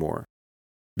patience anymore.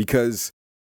 Because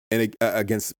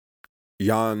against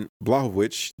Jan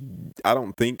Blachowicz, I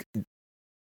don't think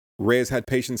Reyes had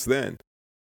patience then.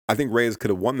 I think Reyes could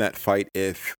have won that fight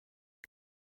if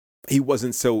he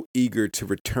wasn't so eager to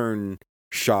return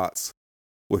shots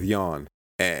with Jan.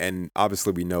 And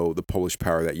obviously we know the Polish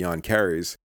power that Jan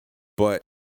carries, but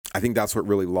I think that's what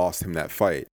really lost him that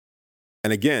fight.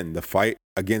 And again, the fight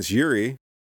against Yuri,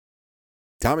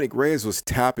 Dominic Reyes was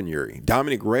tapping Yuri.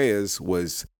 Dominic Reyes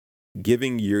was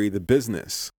giving Yuri the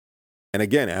business. And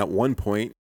again, at one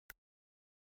point,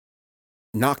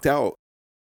 knocked out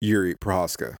Yuri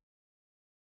Prohaska.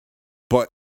 But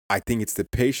I think it's the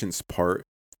patience part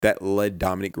that led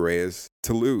Dominic Reyes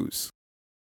to lose.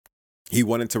 He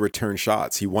wanted to return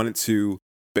shots. He wanted to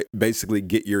basically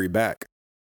get Yuri back.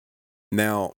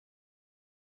 Now,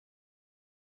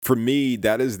 for me,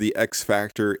 that is the X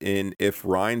factor in if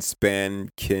Ryan Spann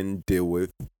can deal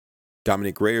with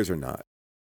Dominic Reyes or not.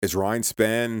 Is Ryan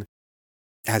Spann,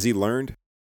 has he learned?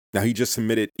 Now, he just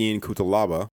submitted Ian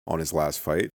Cutelaba on his last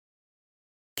fight.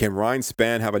 Can Ryan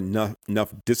Spann have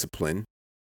enough discipline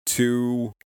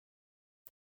to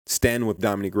stand with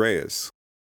Dominic Reyes?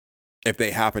 If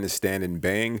they happen to stand and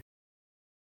bang,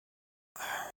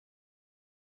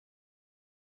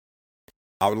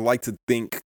 I would like to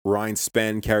think Ryan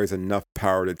Spann carries enough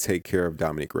power to take care of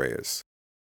Dominic Reyes.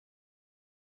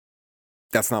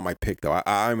 That's not my pick, though.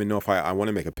 I don't even know if I want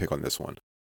to make a pick on this one.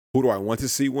 Who do I want to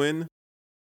see win?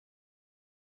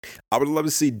 I would love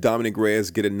to see Dominic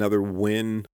Reyes get another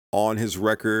win on his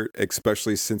record,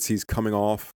 especially since he's coming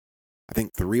off, I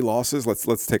think, 3 losses.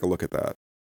 Let's take a look at that.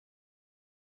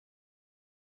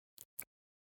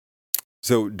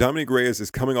 So Dominic Reyes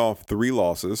is coming off 3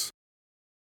 losses,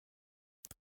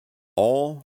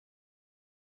 all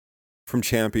from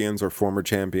champions or former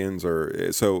champions.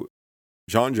 So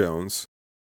Jon Jones,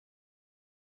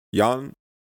 Jan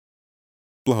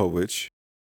Blachowicz,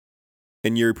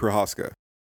 and Yuri Prochazka.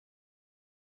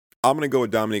 I'm going to go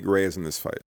with Dominic Reyes in this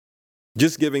fight.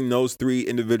 Just giving those 3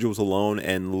 individuals alone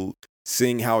and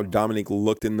seeing how Dominic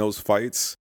looked in those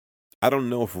fights, I don't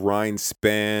know if Ryan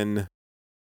Spann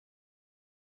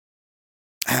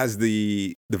has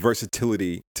the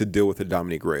versatility to deal with a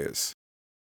Dominic Reyes.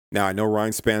 Now, I know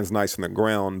Ryan Spann's nice on the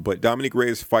ground, but Dominic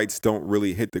Reyes fights don't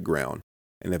really hit the ground.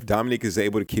 And if Dominic is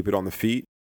able to keep it on the feet,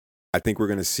 I think we're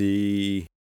going to see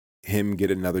him get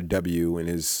another W on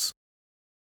his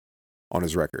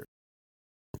record.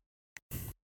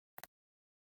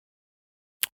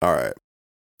 All right.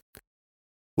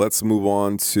 Let's move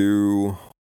on to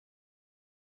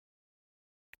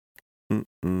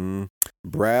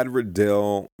Brad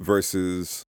Riddell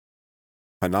versus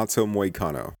Renato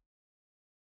Moicano.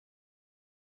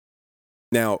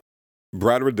 Now,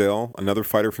 Brad Riddell, another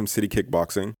fighter from City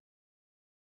Kickboxing.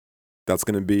 That's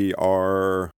going to be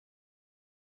our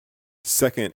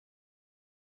second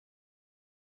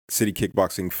City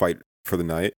Kickboxing fight for the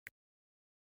night.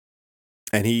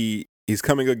 And he's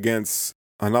coming against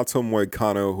Renato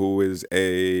Moicano, who is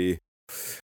I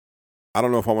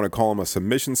don't know if I want to call him a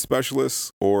submission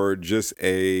specialist or just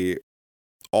a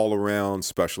all-around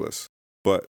specialist.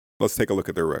 But let's take a look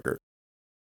at their record.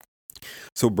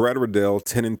 So Brad Riddell,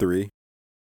 10-3,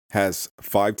 has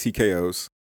 5 TKOs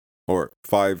or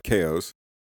 5 KOs.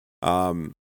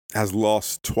 Has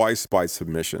lost twice by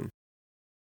submission.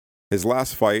 His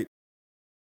last fight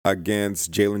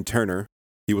against Jalen Turner,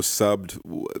 he was subbed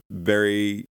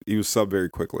very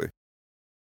quickly.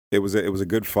 It was a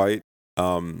good fight.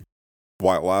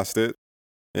 While it lasted,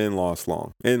 it didn't last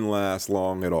long. It didn't last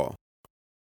long at all.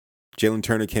 Jalen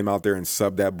Turner came out there and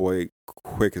subbed that boy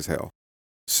quick as hell.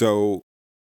 So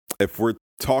if we're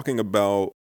talking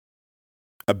about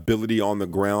ability on the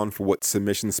ground for what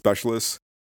submission specialists,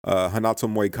 Renato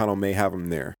Moicano may have him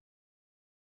there.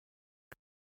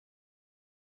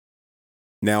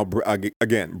 Now,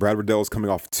 again, Brad Riddell is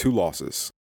coming off 2 losses.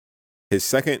 His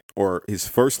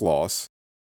first loss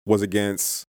was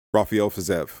against Rafael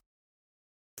Fiziev,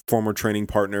 former training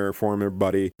partner, former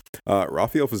buddy.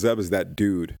 Rafael Fiziev is that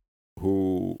dude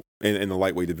who in the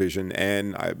lightweight division,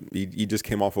 and he just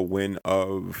came off a win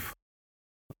of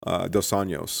Dos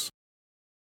Anjos.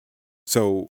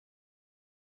 So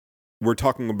we're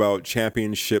talking about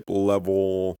championship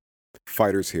level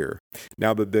fighters here.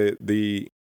 Now the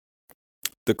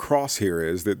cross here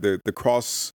is that the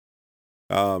cross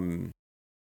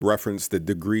reference, the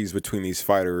degrees between these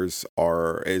fighters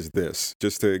is this,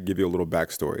 just to give you a little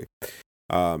backstory.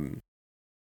 Brad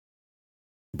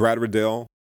Riddell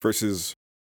versus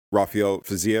Rafael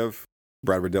Fiziev.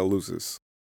 Brad Riddell loses.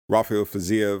 Rafael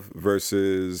Fiziev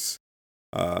versus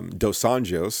Dos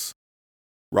Anjos.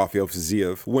 Rafael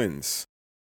Fiziev wins.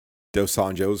 Dos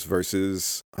Anjos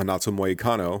versus Renato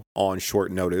Moicano on short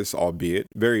notice, albeit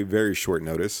very, very short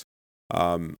notice.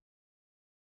 Dos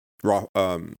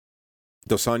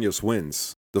Anjos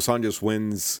wins. Dos Anjos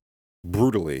wins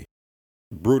brutally.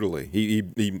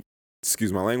 He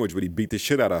excuse my language, but he beat the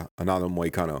shit out of Renato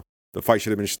Moicano. The fight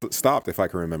should have been stopped, if I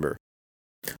can remember.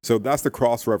 So that's the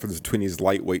cross reference between these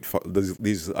lightweight,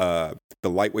 the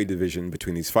lightweight division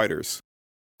between these fighters.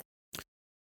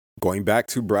 Going back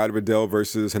to Brad Riddell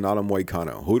versus Renato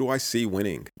Moicano, who do I see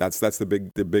winning? That's the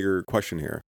bigger question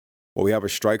here. Well, we have a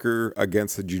striker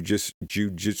against a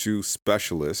jiu-jitsu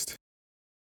specialist.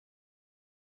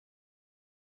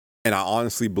 And I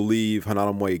honestly believe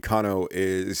Renato Moicano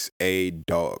is a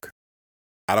dog.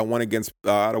 I don't want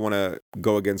to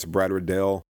go against Brad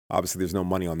Riddell. Obviously, there's no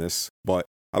money on this, but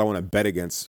I don't want to bet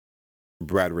against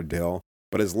Brad Riddell.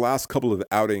 But his last couple of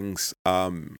outings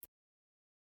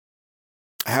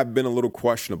have been a little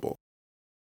questionable.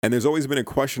 And there's always been a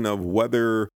question of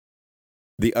whether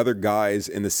the other guys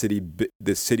in the city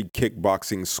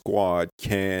kickboxing squad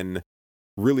can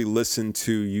really listen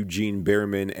to Eugene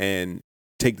Bareman and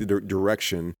take the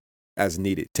direction as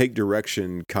needed. Take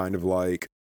direction kind of like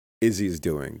Izzy is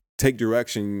doing. Take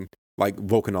direction like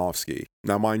Volkanovski.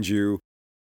 Now, mind you,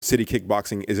 City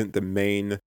Kickboxing isn't the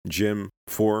main gym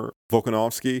for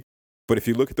Volkanovski. But if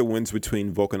you look at the wins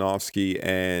between Volkanovski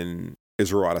and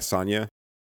Israel Adesanya,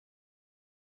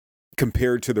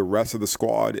 compared to the rest of the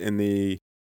squad in the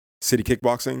City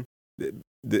Kickboxing,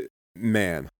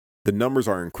 man, the numbers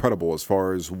are incredible as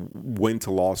far as win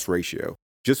to loss ratio,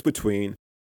 just between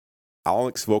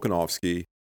Alex Volkanovski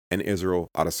and Israel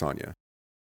Adesanya.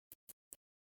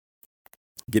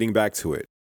 Getting back to it,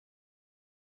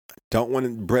 I don't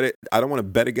want to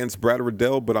bet against Brad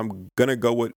Riddell, but I'm gonna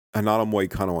go with Renato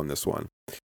Moicano on this one.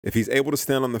 If he's able to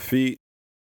stand on the feet,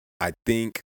 I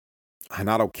think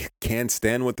Renato can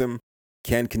stand with him,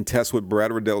 can contest with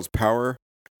Brad Riddell's power.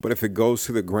 But if it goes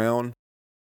to the ground,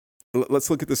 let's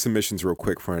look at the submissions real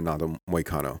quick for Renato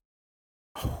Moicano.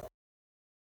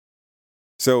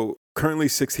 So currently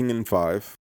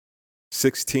 16-5,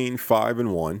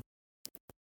 16-5-1.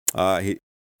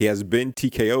 He has been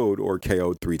TKO'd or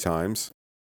KO'd 3 times.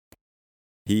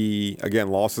 He, again,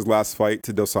 lost his last fight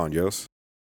to Dos Anjos.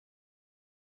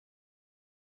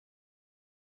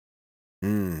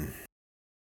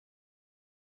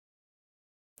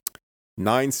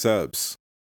 9 subs.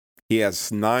 He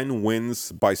has 9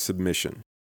 wins by submission.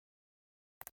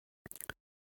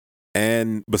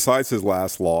 And besides his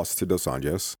last loss to Dos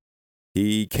Anjos,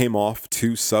 he came off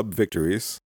 2 sub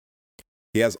victories.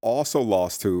 He has also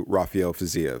lost to Rafael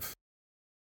Fiziev,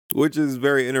 which is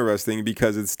very interesting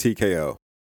because it's TKO,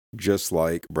 just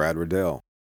like Brad Riddell.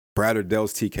 Brad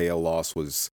Riddell's TKO loss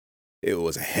was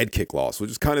a head kick loss,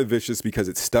 which is kind of vicious because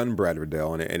it stunned Brad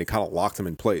Riddell and it kind of locked him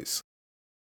in place.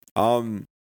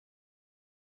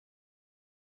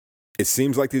 It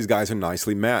seems like these guys are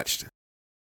nicely matched.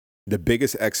 The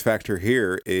biggest X factor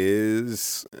here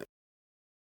is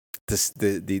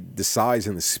the size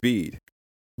and the speed.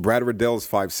 Brad Riddell is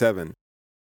 5'7".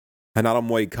 Renato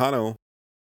Moicano,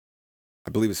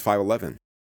 I believe, is 5'11".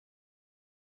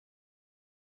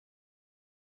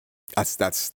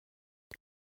 That's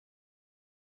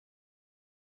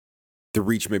the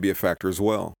reach may be a factor as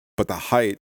well, but the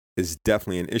height is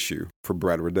definitely an issue for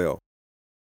Brad Riddell.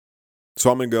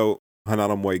 So I'm gonna go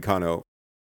Renato Moicano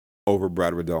over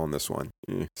Brad Riddell on this one.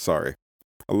 Sorry,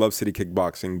 I love City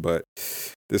Kickboxing, but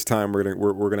this time we're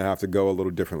gonna have to go a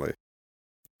little differently.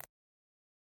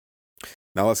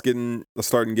 Now let's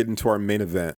start and get into our main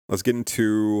event. Let's get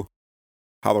into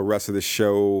how the rest of the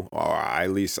show, or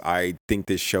at least I think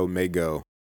this show may go.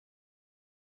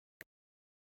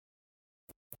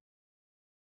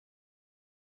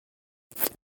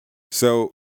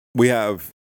 So we have,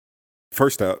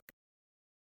 first up,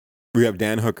 we have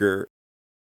Dan Hooker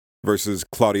versus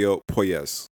Claudio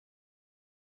Puelles.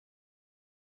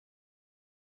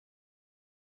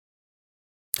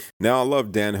 Now, I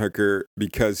love Dan Hooker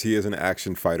because he is an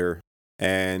action fighter,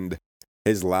 and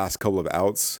his last couple of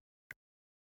outs,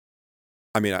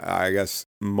 I mean, I guess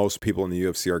most people in the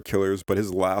UFC are killers, but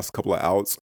his last couple of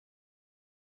outs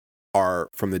are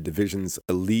from the division's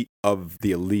elite of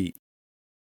the elite.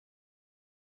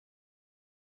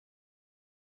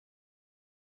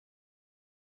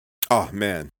 Oh,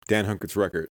 man, Dan Hooker's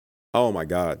record. Oh, my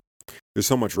God. There's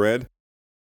so much red.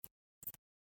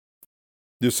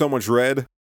 There's so much red.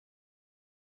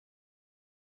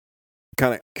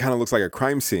 Kind of looks like a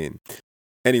crime scene.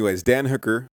 Anyways, Dan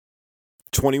Hooker,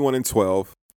 21-12,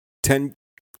 10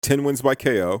 wins by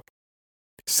KO,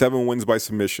 7 wins by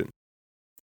submission.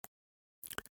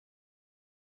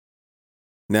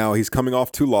 Now, he's coming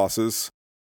off 2 losses.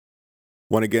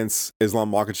 One against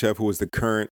Islam Makhachev, who was the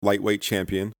current lightweight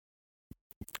champion,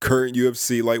 current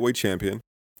UFC lightweight champion,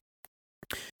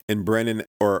 and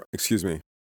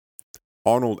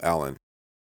Arnold Allen,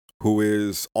 who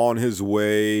is on his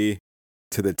way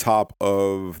to the top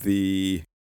of the,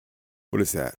 what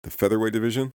is that? The featherweight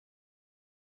division?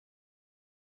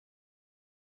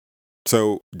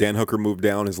 So Dan Hooker moved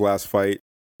down his last fight.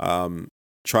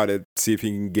 Try to see if he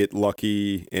can get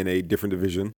lucky in a different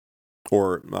division.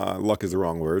 Or luck is the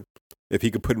wrong word. If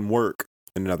he could put in work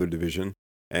in another division.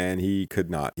 And he could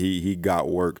not. He got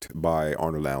worked by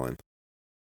Arnold Allen.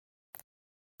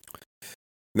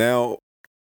 Now,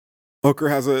 Hooker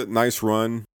has a nice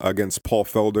run against Paul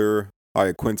Felder,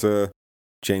 Iaquinta,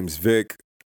 James Vick,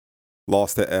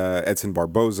 lost to Edson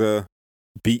Barboza,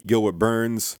 beat Gilbert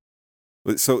Burns.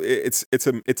 So it's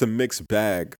a mixed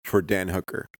bag for Dan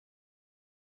Hooker.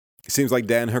 It seems like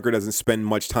Dan Hooker doesn't spend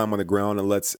much time on the ground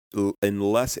unless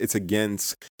it's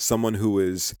against someone who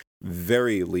is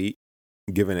very elite,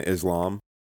 given Islam,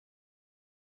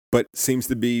 but seems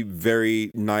to be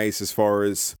very nice as far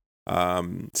as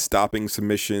stopping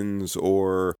submissions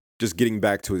or just getting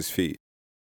back to his feet.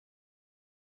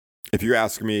 If you're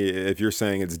asking me, if you're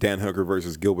saying it's Dan Hooker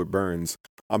versus Gilbert Burns,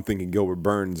 I'm thinking Gilbert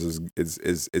Burns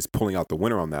is pulling out the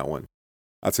winner on that one.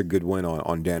 That's a good win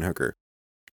on Dan Hooker.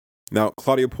 Now,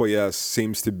 Claudio Puelles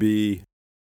seems to be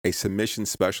a submission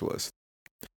specialist.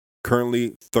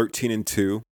 Currently 13-2,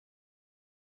 2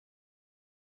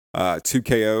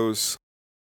 KOs,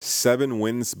 7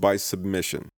 wins by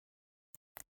submission.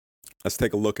 Let's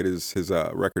take a look at his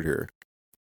record here.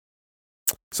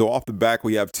 So off the back,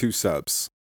 we have 2 subs.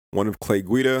 One of Clay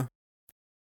Guida,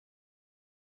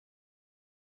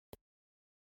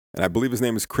 and I believe his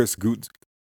name is Chris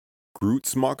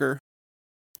Grutzmacher.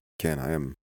 Again, I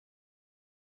am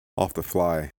off the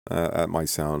fly. That might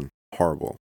sound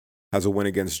horrible. Has a win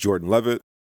against Jordan Levitt.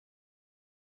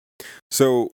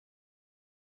 So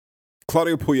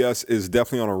Claudio Puelles is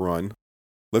definitely on a run.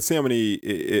 Let's see how many,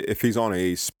 if he's on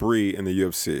a spree in the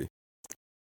UFC.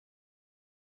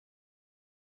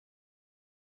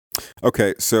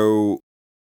 Okay, so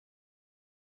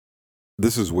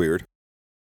this is weird.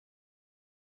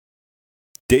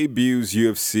 Debuts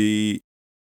UFC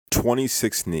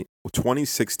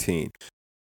 2016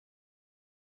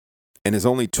 and is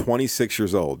only 26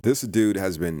 years old. This dude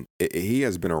has been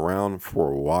around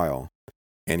for a while,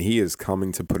 and he is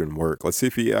coming to put in work. Let's see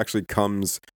if he actually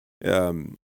comes.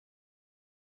 Let's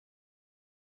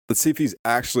see if he's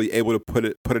actually able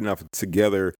to put enough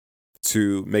together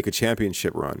to make a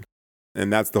championship run.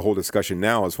 And that's the whole discussion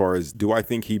now, as far as, do I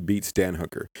think he beats Dan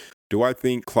Hooker? Do I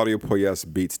think Claudio Puelles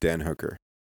beats Dan Hooker?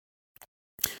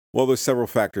 Well, there's several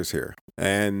factors here.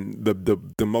 And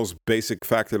the most basic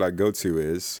factor that I go to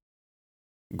is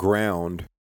ground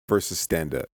versus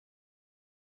stand-up.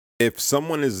 If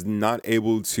someone is not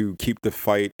able to keep the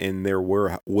fight in their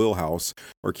wheelhouse,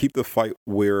 or keep the fight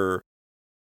where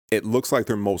it looks like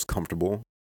they're most comfortable,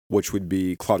 which would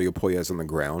be Claudio Puelles on the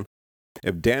ground,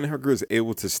 if Dan Hooker is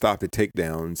able to stop the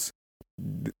takedowns,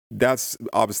 that's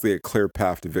obviously a clear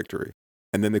path to victory.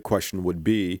 And then the question would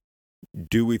be,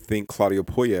 do we think Claudio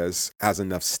Puelles has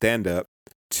enough stand-up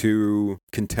to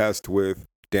contest with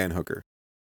Dan Hooker?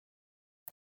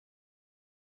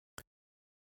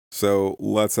 So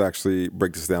let's actually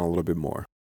break this down a little bit more.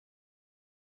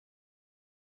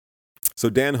 So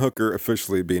Dan Hooker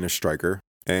officially being a striker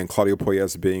and Claudio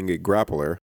Puelles being a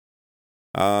grappler.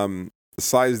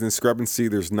 Size discrepancy,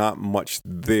 there's not much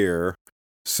there.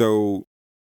 So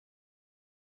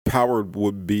power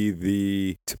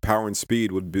and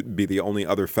speed would be the only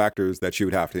other factors that you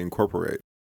would have to incorporate.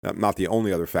 Not the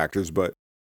only other factors, but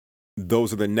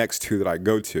those are the next 2 that I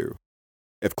go to.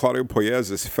 If Claudio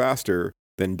Puelles is faster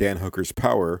than Dan Hooker's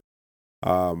power,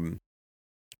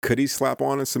 could he slap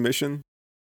on a submission?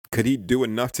 Could he do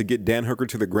enough to get Dan Hooker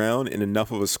to the ground in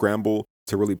enough of a scramble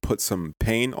to really put some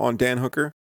pain on Dan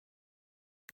Hooker?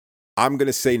 I'm going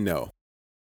to say no.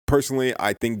 Personally,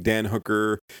 I think Dan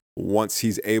Hooker, once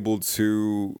Dan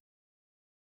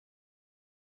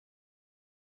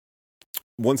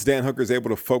Hooker is able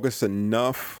to focus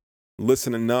enough,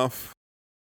 listen enough,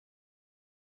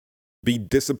 be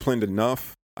disciplined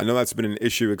enough. I know that's been an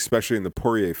issue, especially in the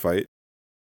Poirier fight.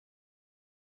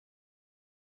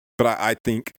 But I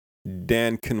think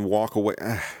Dan can walk away.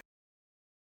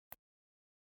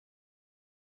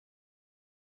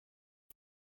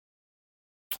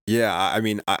 Yeah, I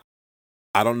mean, I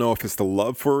don't know if it's the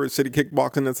love for City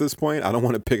Kickboxing at this point. I don't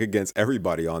want to pick against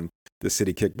everybody on the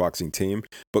City Kickboxing team,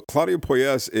 but Claudio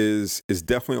Puelles is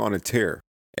definitely on a tear,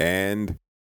 and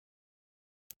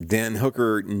Dan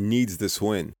Hooker needs this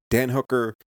win. Dan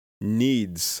Hooker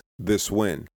needs this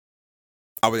win.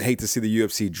 I would hate to see the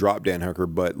UFC drop Dan Hooker,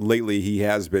 but lately he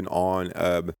has been on.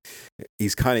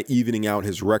 He's kind of evening out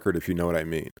his record, if you know what I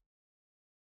mean.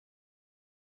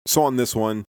 So on this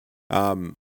one,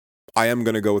 I am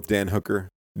going to go with Dan Hooker.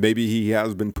 Maybe he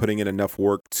has been putting in enough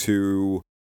work to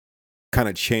kind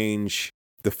of change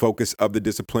the focus of the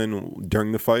discipline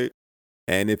during the fight.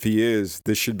 And if he is,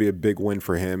 this should be a big win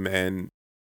for him and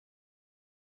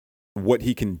what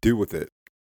he can do with it.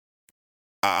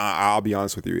 I'll be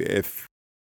honest with you.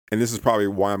 And this is probably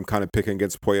why I'm kind of picking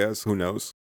against Puelles. Who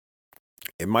knows?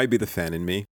 It might be the fan in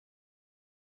me.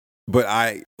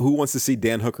 But who wants to see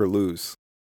Dan Hooker lose?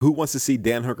 Who wants to see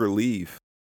Dan Hooker leave?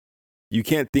 You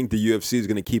can't think the UFC is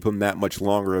going to keep him that much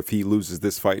longer if he loses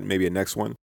this fight and maybe a next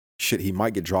one. Shit, he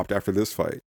might get dropped after this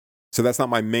fight. So that's not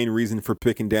my main reason for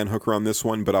picking Dan Hooker on this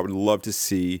one, but I would love to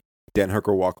see Dan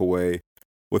Hooker walk away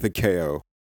with a KO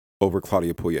over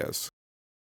Claudio Puelles.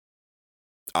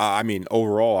 I mean,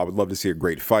 overall, I would love to see a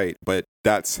great fight, but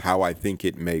that's how I think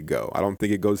it may go. I don't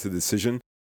think it goes to decision.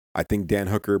 I think Dan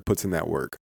Hooker puts in that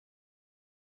work.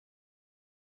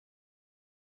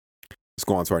 Let's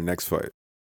go on to our next fight.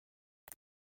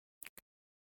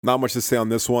 Not much to say on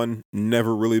this one.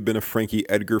 Never really been a Frankie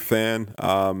Edgar fan.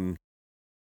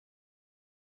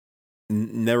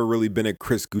 Never really been a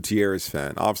Chris Gutierrez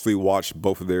fan. Obviously watched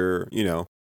both of their,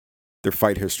 their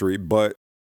fight history, but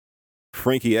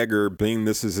Frankie Edgar, being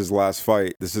this is his last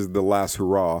fight, this is the last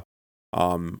hurrah.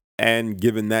 And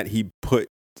given that he put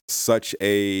such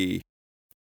a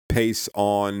pace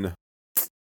on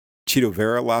Chito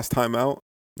Vera last time out,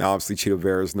 now obviously Chito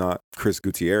Vera is not Chris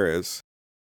Gutierrez,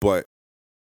 but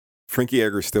Frankie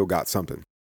Edgar still got something.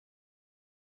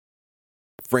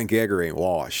 Frankie Edgar ain't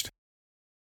washed.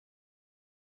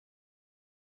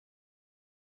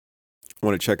 I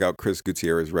want to check out Chris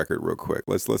Gutierrez's record real quick.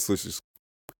 Let's just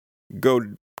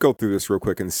go through this real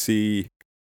quick and see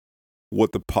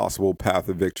what the possible path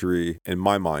of victory in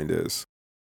my mind is.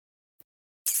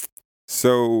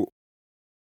 So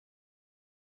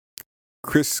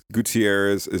Chris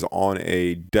Gutierrez is on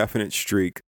a definite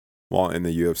streak while in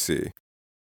the UFC.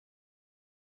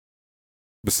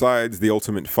 Besides the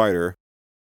Ultimate Fighter,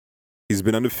 he's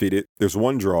been undefeated. There's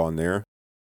one draw in there.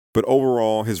 But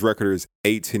overall, his record is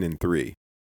 18-3.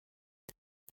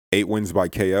 8 wins by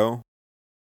KO,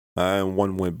 and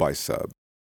 1 win by sub.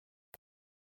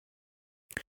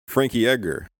 Frankie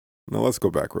Edgar. Now let's go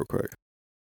back real quick.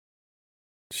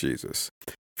 Jesus.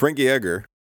 Frankie Edgar,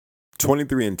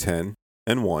 23-10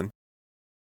 and 1.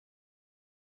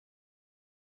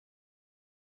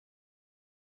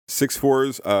 6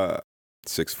 fours.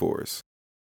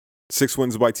 6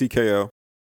 wins by TKO,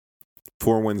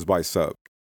 4 wins by sub.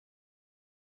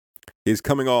 He's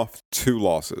coming off 2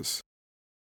 losses.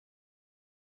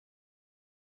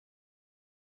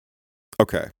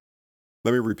 Okay.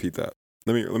 Let me repeat that.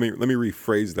 Let me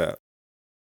rephrase that.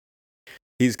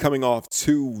 He's coming off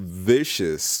 2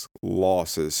 vicious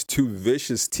losses, 2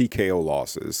 vicious TKO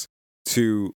losses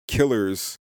to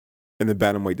killers in the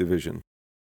bantamweight division.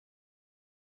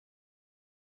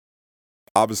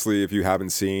 Obviously, if you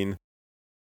haven't seen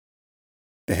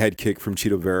the head kick from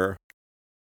Chito Vera,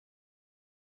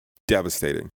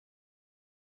 devastating.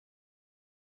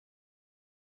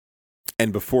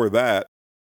 And before that,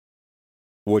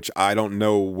 which I don't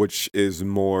know which is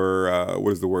more,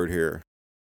 what is the word here?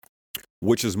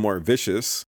 Which is more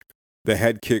vicious, the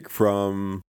head kick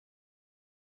from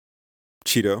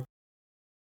Chito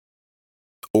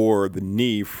or the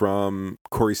knee from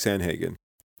Corey Sandhagen.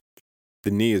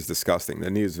 The knee is disgusting. The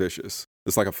knee is vicious.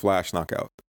 It's like a flash knockout.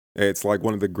 It's like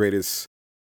one of the greatest.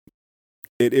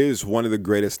 It is one of the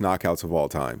greatest knockouts of all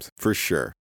times, for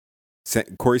sure.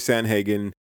 Corey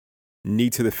Sandhagen, knee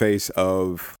to the face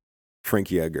of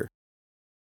Frankie Edgar.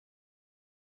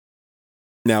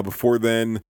 Now, before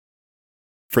then,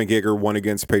 Frankie Edgar won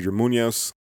against Pedro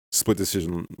Munoz, split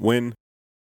decision win.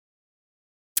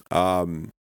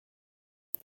 Coming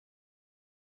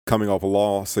off a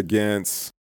loss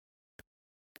against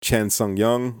Chan Sung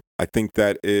Young. I think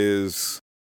that is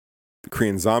the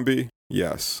Korean Zombie.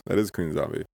 Yes, that is Korean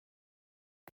Zombie.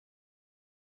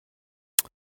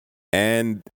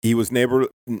 And he was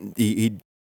he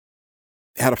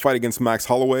had a fight against Max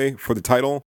Holloway for the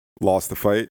title, lost the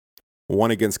fight,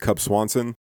 won against Cub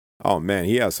Swanson. Oh man,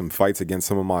 he has some fights against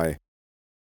some of my.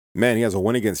 Man, he has a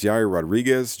win against Yair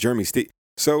Rodriguez, Jeremy Steele.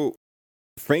 So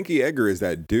Frankie Edgar is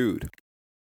that dude.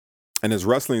 And as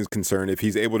wrestling is concerned, if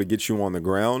he's able to get you on the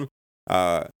ground,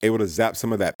 able to zap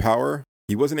some of that power,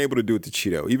 he wasn't able to do it to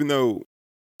Chito. Even though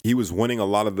he was winning a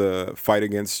lot of the fight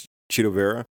against Chito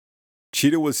Vera,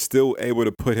 Chito was still able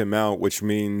to put him out, which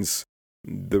means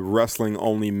the wrestling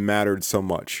only mattered so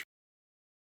much.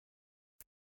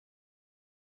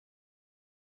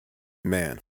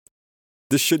 Man,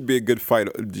 this should be a good fight.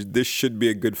 This should be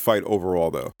a good fight overall,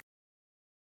 though.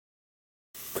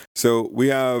 So we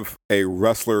have a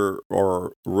wrestler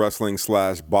or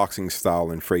wrestling/boxing style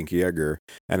in Frankie Edgar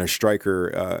and a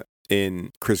striker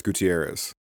in Chris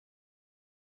Gutierrez.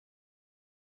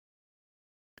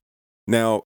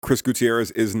 Now, Chris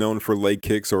Gutierrez is known for leg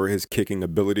kicks or his kicking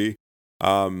ability.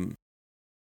 Again,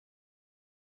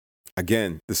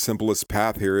 the simplest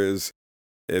path here is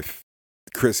if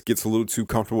Chris gets a little too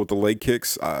comfortable with the leg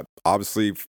kicks,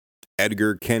 obviously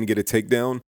Edgar can get a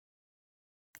takedown.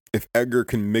 If Edgar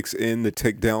can mix in the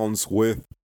takedowns with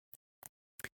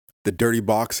the dirty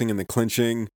boxing and the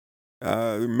clinching,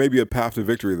 there may be a path to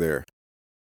victory there.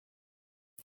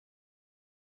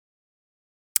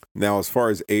 Now, as far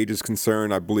as age is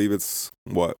concerned, I believe it's,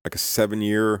 like a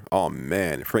 7-year? Oh,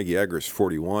 man, Frankie Edgar is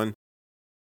 41.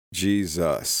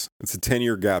 Jesus. It's a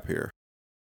 10-year gap here.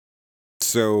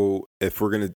 So if we're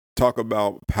going to talk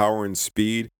about power and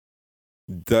speed,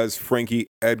 does Frankie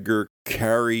Edgar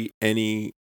carry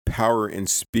any power and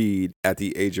speed at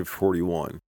the age of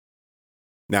 41?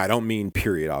 Now, I don't mean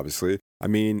period, obviously. I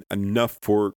mean enough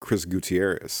for Chris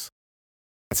Gutierrez.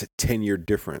 That's a 10-year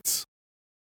difference.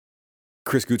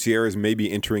 Chris Gutierrez may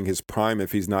be entering his prime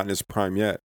if he's not in his prime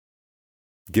yet.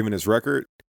 Given his record,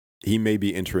 he may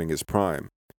be entering his prime.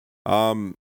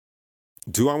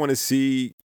 Do I want to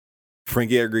see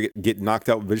Frankie Edgar get knocked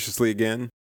out viciously again?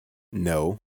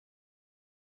 No.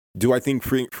 Do I think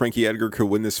Frankie Edgar could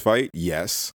win this fight?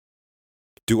 Yes.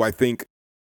 Do I think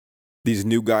these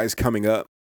new guys coming up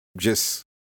just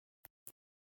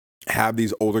have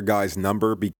these older guys'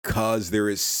 number because there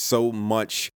is so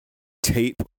much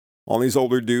tape on these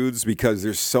older dudes, because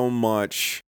there's so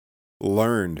much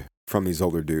learned from these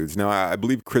older dudes? Now, I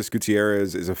believe Chris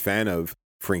Gutierrez is a fan of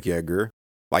Frankie Edgar,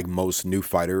 like most new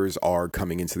fighters are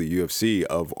coming into the UFC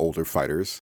of older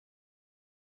fighters.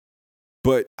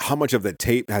 But how much of the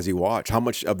tape has he watched? How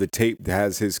much of the tape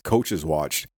has his coaches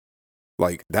watched?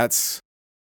 Like, that's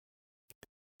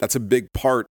a big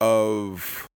part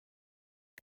of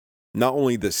not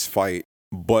only this fight,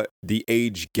 but the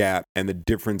age gap and the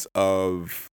difference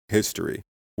of history.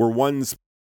 Where one's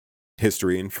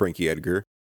history in Frankie Edgar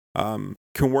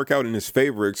can work out in his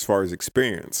favor as far as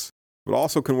experience, but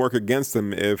also can work against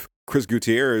him if Chris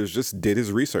Gutierrez just did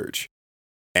his research.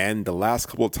 And the last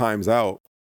couple of times out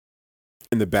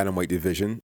in the bantamweight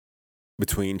division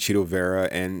between Chito Vera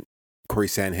and Corey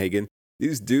Sandhagen,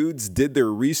 these dudes did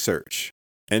their research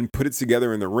and put it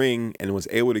together in the ring and was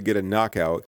able to get a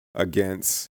knockout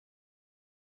against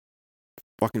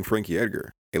fucking Frankie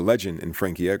Edgar, a legend in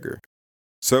Frankie Edgar.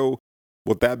 So,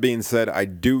 with that being said, I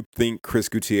do think Chris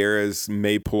Gutierrez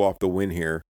may pull off the win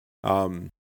here. I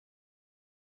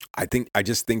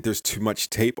just think there's too much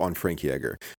tape on Frankie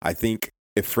Edgar. I think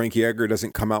if Frankie Edgar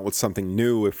doesn't come out with something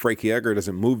new, if Frankie Edgar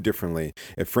doesn't move differently,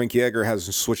 if Frankie Edgar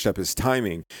hasn't switched up his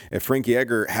timing, if Frankie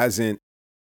Edgar hasn't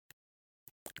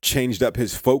changed up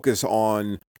his focus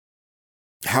on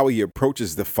how he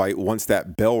approaches the fight once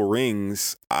that bell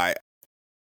rings, I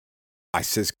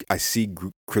see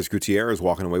Chris Gutierrez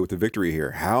walking away with the victory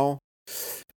here. How?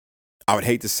 I would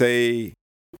hate to say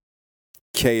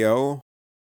KO,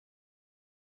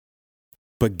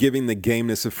 but given the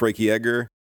gameness of Frankie Edgar,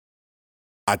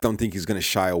 I don't think he's going to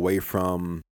shy away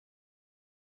from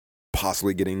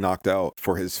possibly getting knocked out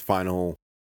for his final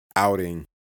outing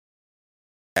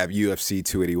at UFC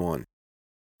 281.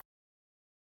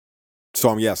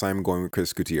 So, yes, I am going with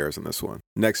Chris Gutierrez on this one.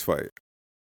 Next fight.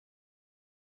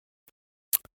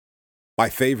 My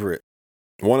favorite,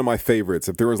 one of my favorites,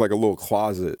 if there was like a little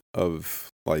closet of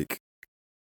like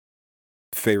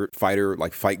favorite fighter,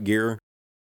 like fight gear,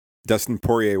 Dustin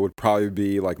Poirier would probably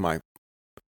be like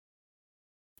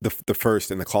the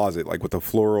first in the closet, like with the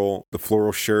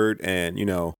floral shirt, and you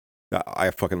know,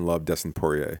 I fucking love Dustin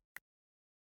Poirier.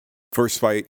 First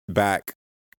fight back,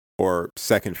 or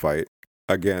second fight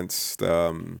against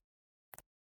man,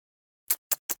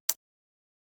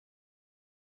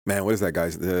 what is that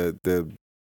guy's the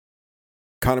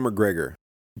Conor McGregor.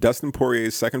 Dustin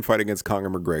Poirier's second fight against Conor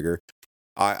McGregor.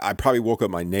 I probably woke up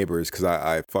my neighbors because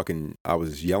I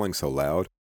was yelling so loud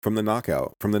from the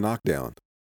knockdown.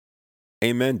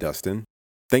 Amen, Dustin.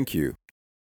 Thank you.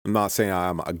 I'm not saying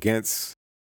I'm against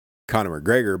Conor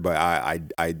McGregor, but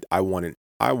I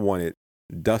wanted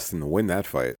Dustin to win that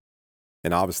fight.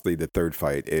 And obviously the third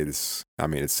fight is, I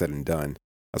mean, it's said and done.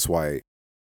 That's why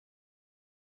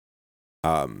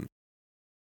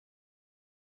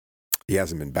he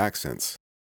hasn't been back since.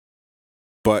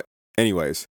 But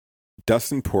anyways,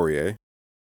 Dustin Poirier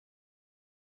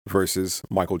versus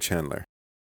Michael Chandler.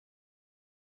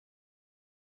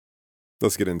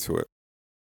 Let's get into it.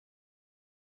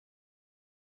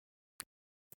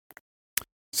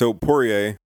 So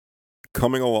Poirier,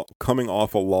 coming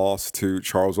off a loss to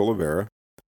Charles Oliveira,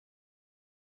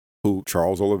 who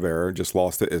Charles Oliveira just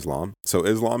lost to Islam. So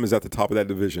Islam is at the top of that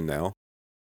division now.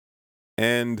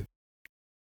 And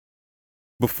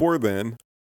before then,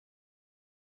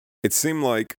 it seemed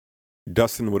like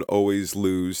Dustin would always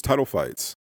lose title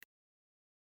fights.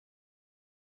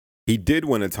 He did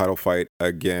win a title fight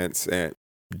against a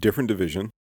different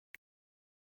division.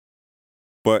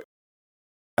 But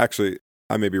actually,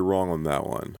 I may be wrong on that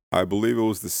one. I believe it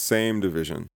was the same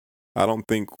division. I don't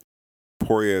think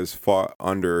Poirier has fought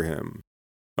under him,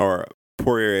 or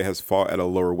Poirier has fought at a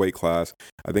lower weight class.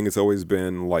 I think it's always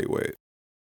been lightweight.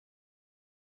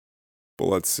 But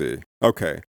let's see.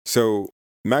 Okay, so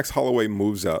Max Holloway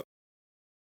moves up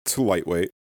to lightweight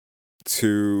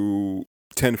to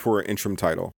 10 for an interim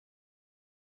title.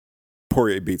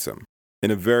 Poirier beats him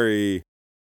in a very,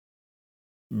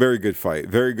 very good fight.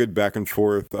 Very good back and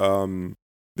forth.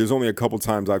 There's only a couple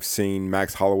times I've seen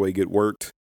Max Holloway get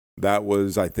worked. That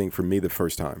was, I think, for me, the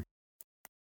first time.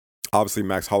 Obviously,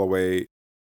 Max Holloway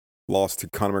lost to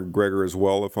Conor McGregor as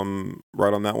well, if I'm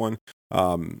right on that one.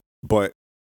 But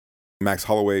Max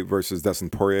Holloway versus Dustin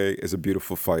Poirier is a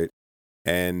beautiful fight.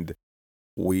 And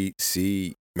we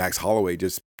see Max Holloway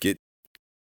just get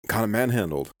kind of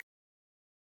manhandled.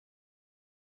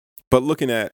 But looking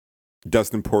at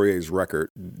Dustin Poirier's record,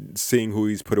 seeing who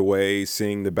he's put away,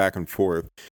 seeing the back and forth,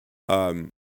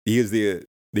 he is the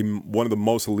one of the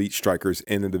most elite strikers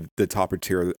in the top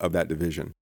tier of that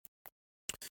division.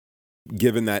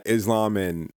 Given that Islam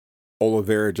and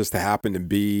Oliveira just happen to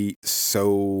be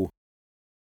so,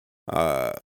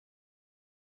 I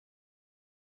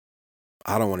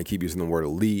don't want to keep using the word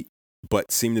elite,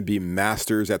 but seem to be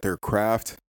masters at their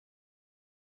craft.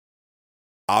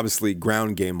 Obviously,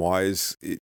 ground game wise,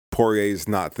 Poirier's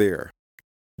not there.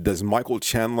 Does Michael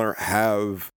Chandler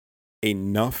have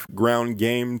enough ground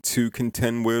game to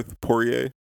contend with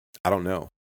Poirier? I don't know.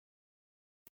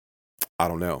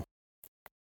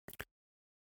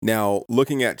 Now,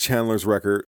 looking at Chandler's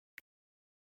record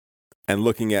and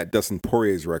looking at Dustin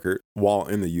Poirier's record while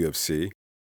in the UFC,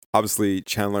 obviously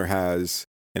Chandler has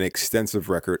an extensive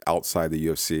record outside the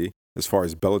UFC as far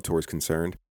as Bellator is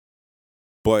concerned.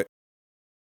 But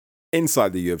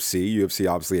inside the UFC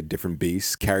obviously a different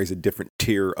beast, carries a different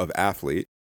tier of athlete.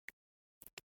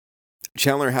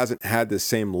 Chandler hasn't had the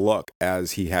same luck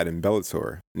as he had in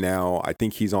Bellator. Now, I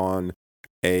think he's on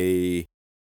a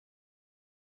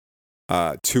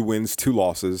 2 wins, 2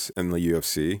 losses in the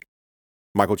UFC.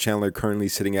 Michael Chandler currently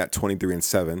sitting at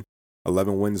 23-7,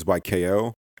 11 wins by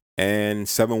KO, and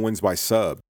 7 wins by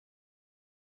sub.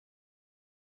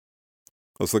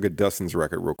 Let's look at Dustin's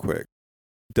record real quick.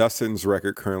 Dustin's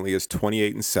record currently is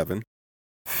 28-7,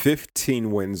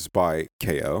 15 wins by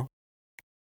KO,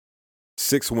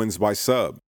 6 wins by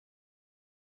sub.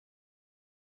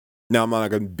 Now, I'm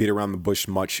not going to beat around the bush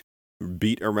much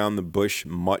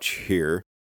here.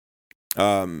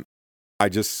 I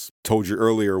just told you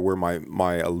earlier where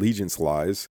my allegiance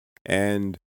lies,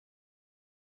 and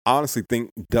honestly think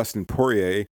Dustin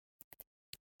Poirier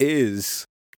is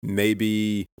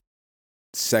maybe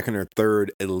second or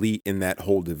third elite in that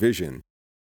whole division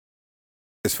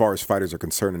as far as fighters are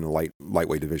concerned in the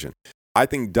lightweight division. I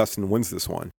think Dustin wins this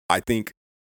one. I think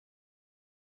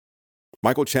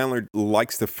Michael Chandler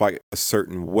likes to fight a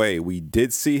certain way. We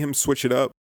did see him switch it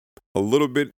up a little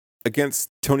bit against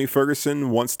Tony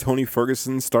Ferguson once Tony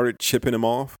Ferguson started chipping him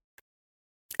off.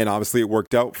 And obviously it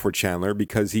worked out for Chandler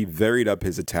because he varied up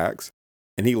his attacks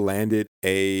and he landed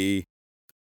a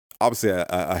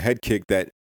head kick that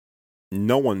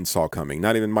no one saw coming,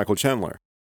 not even Michael Chandler,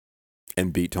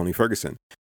 and beat Tony Ferguson.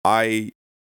 I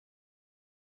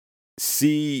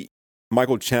see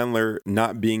Michael Chandler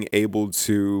not being able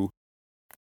to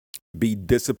be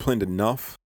disciplined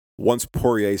enough once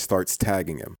Poirier starts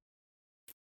tagging him.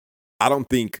 I don't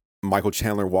think Michael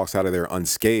Chandler walks out of there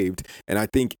unscathed. And I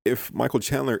think if Michael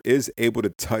Chandler is able to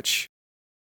touch,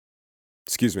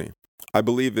 I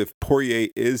believe if Poirier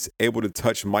is able to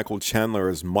touch Michael Chandler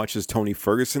as much as Tony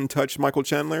Ferguson touched Michael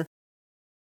Chandler,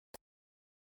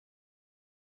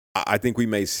 I think we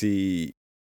may see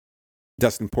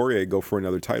Dustin Poirier go for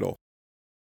another title.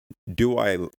 Do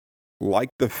I like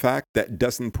the fact that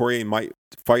Dustin Poirier might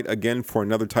fight again for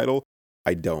another title?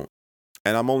 I don't.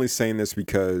 And I'm only saying this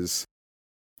because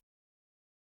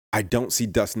I don't see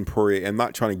Dustin Poirier. I'm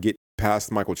not trying to get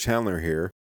past Michael Chandler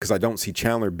here because I don't see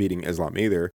Chandler beating Islam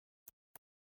either,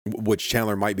 which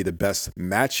Chandler might be the best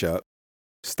matchup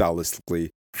stylistically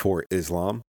for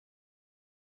Islam.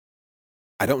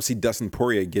 I don't see Dustin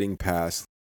Poirier getting past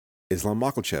Islam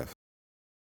Makhachev.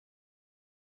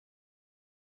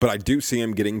 But I do see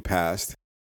him getting past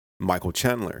Michael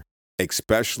Chandler,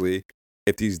 especially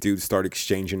if these dudes start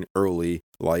exchanging early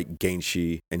like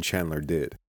Gaethje and Chandler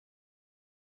did.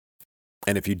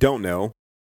 And if you don't know,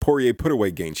 Poirier put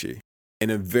away Gaethje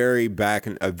in a very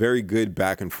good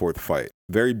back and forth fight.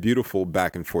 Very beautiful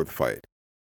back and forth fight.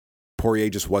 Poirier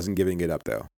just wasn't giving it up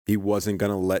though. He wasn't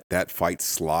going to let that fight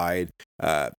slide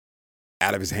out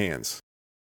of his hands.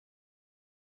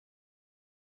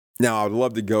 Now, I'd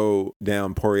love to go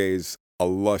down Poirier's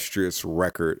illustrious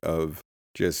record of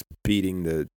just beating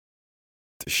the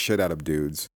shit out of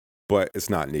dudes, but it's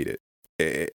not needed.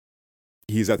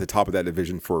 He's at the top of that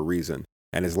division for a reason.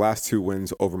 And his last 2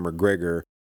 wins over McGregor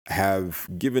have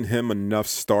given him enough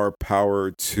star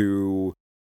power to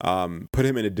put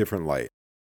him in a different light.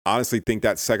 Honestly, think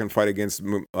that second fight against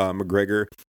McGregor,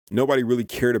 nobody really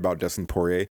cared about Dustin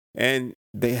Poirier. And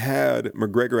they had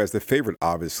McGregor as the favorite,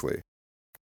 obviously.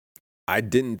 I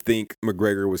didn't think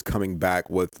McGregor was coming back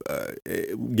with,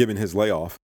 given his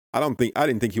layoff. I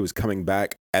didn't think he was coming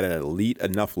back at an elite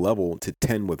enough level to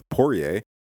 10 with Poirier.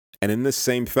 And in this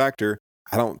same factor,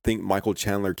 I don't think Michael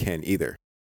Chandler can either,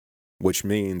 which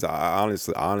means I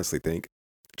honestly think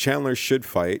Chandler should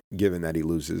fight, given that he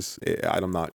loses.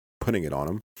 I'm not putting it on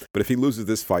him, but if he loses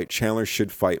this fight, Chandler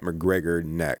should fight McGregor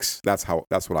next. That's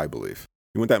what I believe.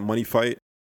 You want that money fight?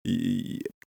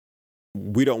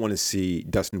 We don't want to see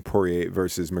Dustin Poirier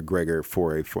versus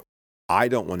McGregor I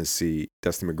don't want to see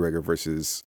Dustin McGregor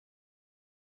versus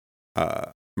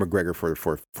McGregor for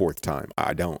the fourth time.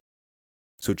 I don't.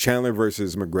 So Chandler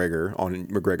versus McGregor on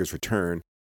McGregor's return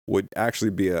would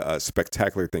actually be a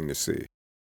spectacular thing to see.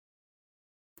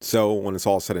 So when it's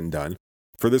all said and done,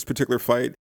 for this particular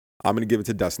fight, I'm going to give it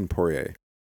to Dustin Poirier,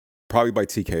 probably by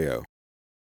TKO.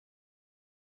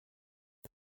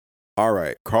 All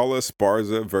right, Carla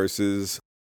Esparza versus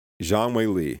Zhang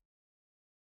Weili.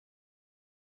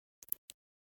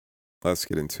 Let's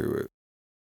get into it.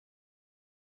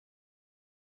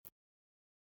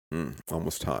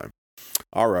 Almost time.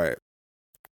 All right.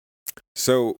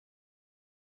 So,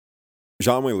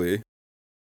 Zhang Weili,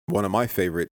 one of my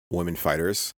favorite women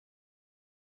fighters,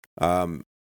 coming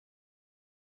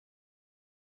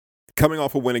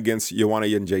off a win against Joanna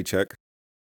Jędrzejczyk,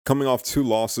 coming off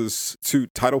two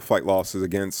title fight losses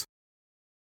against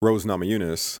Rose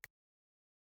Namajunas,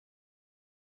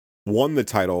 won the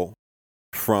title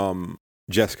from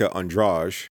Jessica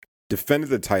Andrade, defended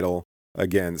the title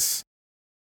against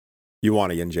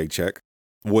Joanna Jędrzejczyk,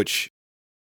 which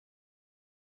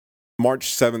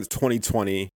March 7th,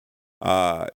 2020,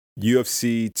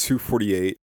 UFC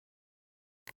 248.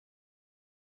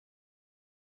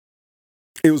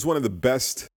 It was one of the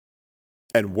best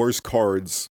and worst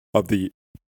cards of the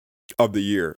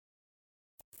year.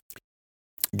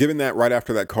 Given that right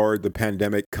after that card, the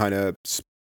pandemic kind of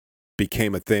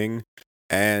became a thing,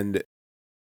 and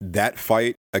that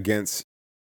fight against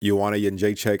Joanna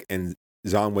Jędrzejczyk and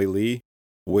Zhang Weili,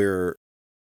 where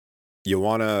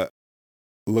Joanna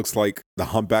looks like the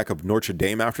humpback of Notre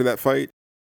Dame after that fight.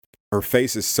 Her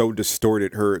face is so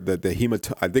distorted. I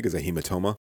think it's a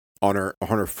hematoma on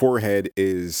her forehead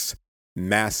is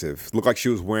massive. Looked like she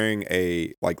was wearing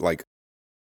a like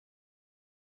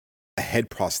a head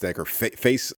prosthetic or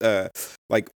face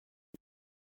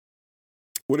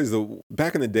what is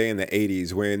back in the day in the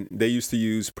 80s when they used to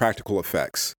use practical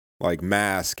effects like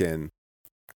mask and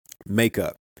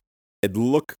makeup. It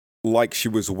looked like she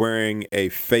was wearing a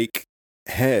fake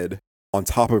head on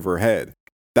top of her head.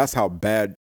 That's how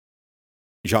bad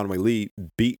Zhang Weili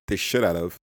beat the shit out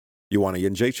of Joanna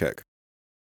Jędrzejczyk.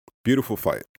 Beautiful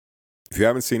fight. If you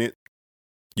haven't seen it,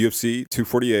 UFC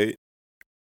 248,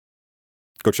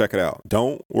 go check it out.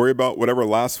 Don't worry about whatever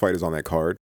last fight is on that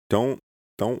card. Don't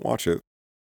watch it.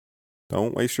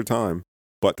 Don't waste your time.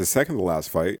 But the second to last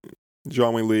fight,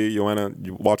 Zhang Weili, Joanna,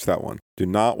 you watch that one. Do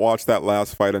not watch that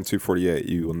last fight on 248.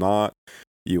 You will not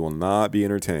be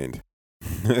entertained.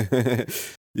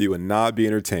 You will not be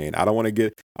entertained. I don't want to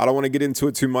get into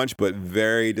it too much, but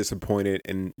very disappointed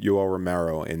in Yoel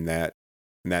Romero in that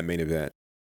main event.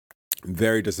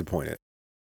 Very disappointed.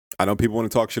 I know people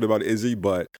want to talk shit about Izzy,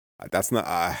 but that's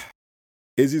not.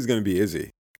 Izzy's gonna be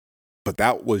Izzy, but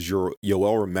that was your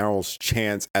Yoel Romero's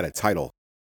chance at a title.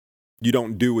 You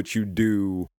don't do what you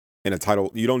do in a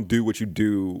title. You don't do what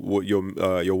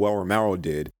Yoel Romero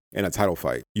did in a title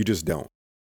fight. You just don't.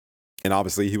 And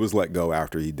obviously, he was let go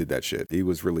after he did that shit. He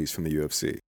was released from the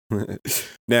UFC.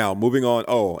 Now, moving on.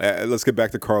 Let's get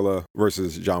back to Carla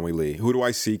versus Zhang Weili. Who do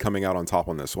I see coming out on top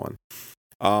on this one?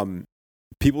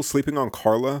 People sleeping on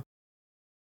Carla,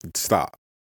 stop.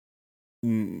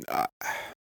 I'm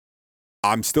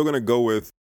still going to go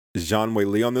with Zhang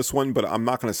Weili on this one, but I'm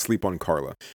not going to sleep on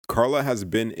Carla. Carla has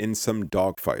been in some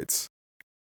dogfights,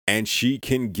 and she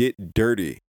can get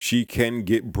dirty. She can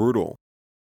get brutal.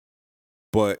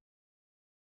 But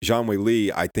Zhang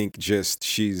Weili, I think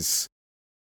there's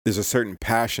a certain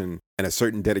passion and a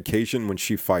certain dedication when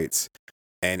she fights,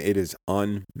 and it is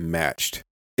unmatched.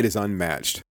 It is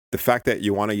unmatched. The fact that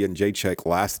Joanna Jędrzejczyk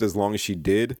lasted as long as she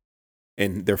did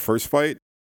in their first fight,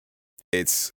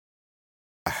 it's,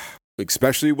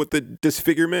 especially with the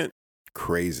disfigurement,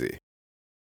 crazy.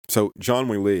 So Zhang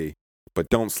Weili, but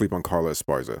don't sleep on Carla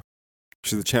Esparza.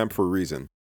 She's the champ for a reason.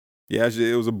 Yeah,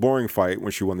 it was a boring fight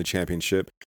when she won the championship,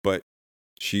 but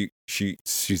she's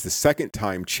the second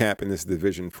time champ in this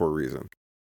division for a reason.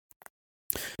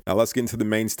 Now let's get into the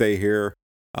mainstay here.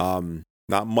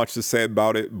 Not much to say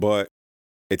about it, but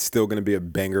it's still going to be a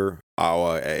banger.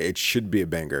 It should be a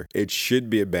banger. It should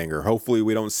be a banger. Hopefully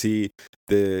we don't see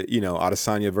the,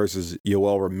 Adesanya versus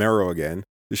Yoel Romero again.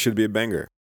 This should be a banger.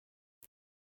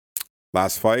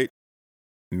 Last fight,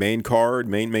 main card,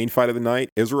 main fight of the night,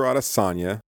 Israel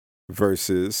Adesanya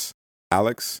versus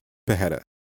Alex Pereira.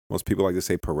 Most people like to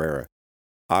say Pereira.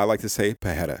 I like to say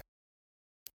Pereira.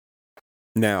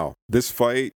 Now, this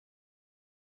fight,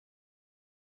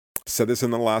 said this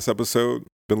in the last episode,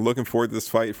 been looking forward to this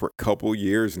fight for a couple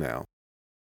years now.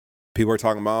 People are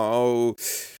talking about, oh,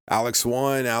 Alex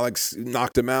won, Alex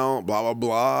knocked him out, blah, blah,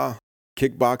 blah,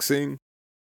 kickboxing.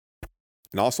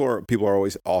 And also, people are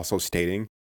always also stating,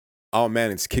 oh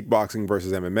man, it's kickboxing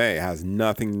versus MMA. It has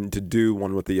nothing to do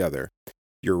one with the other.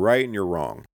 You're right and you're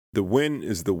wrong. The win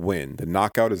is the win. The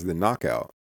knockout is the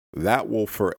knockout. That will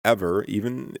forever,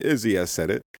 even Izzy has said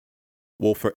it,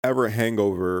 will forever hang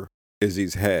over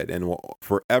Izzy's head and will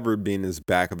forever be in his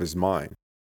back of his mind.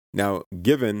 Now,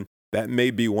 given that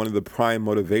may be one of the prime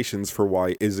motivations for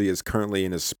why Izzy is currently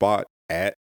in his spot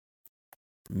at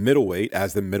middleweight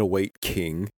as the middleweight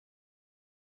king,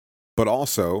 but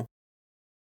also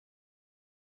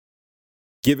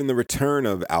given the return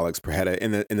of Alex Pereira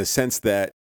in the sense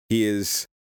that he is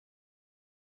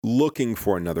looking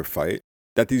for another fight,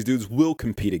 that these dudes will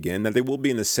compete again, that they will be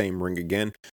in the same ring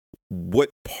again. What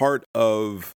part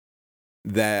of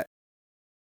that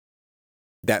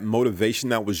motivation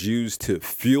that was used to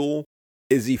fuel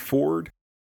Izzy forward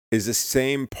is the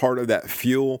same part of that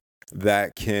fuel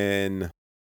that can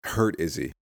hurt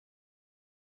Izzy?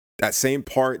 That same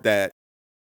part that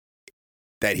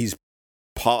he's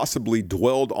possibly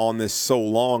dwelled on this so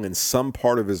long in some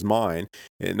part of his mind,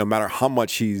 and no matter how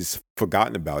much he's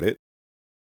forgotten about it,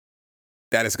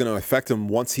 that is going to affect him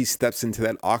once he steps into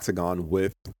that octagon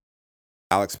with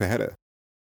Alex Pereira.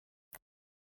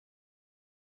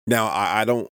 Now,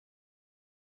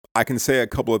 I can say a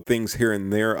couple of things here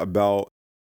and there about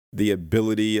the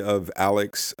ability of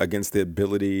Alex against the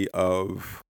ability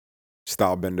of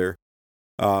Stylebender.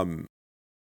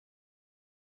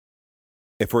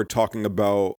 If we're talking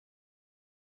about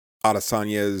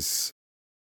Adesanya's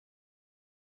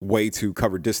way to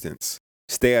cover distance,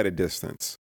 stay at a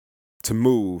distance, to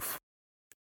move,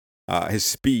 his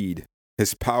speed,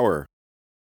 his power.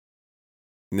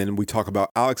 And then we talk about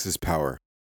Alex's power.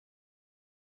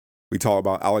 We talk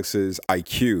about Alex's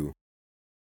IQ,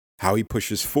 how he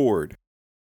pushes forward.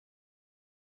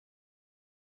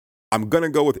 I'm going to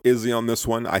go with Izzy on this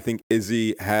one. I think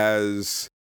Izzy has...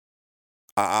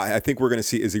 I think we're going to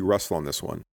see Izzy wrestle on this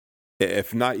one.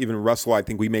 If not even wrestle, I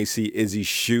think we may see Izzy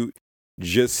shoot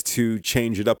just to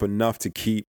change it up enough to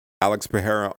keep Alex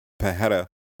Pereira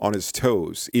on his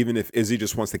toes. Even if Izzy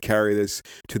just wants to carry this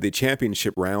to the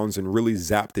championship rounds and really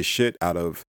zap the shit out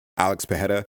of Alex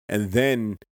Pereira, and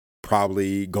then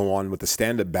probably go on with the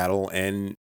stand-up battle,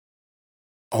 and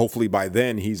hopefully by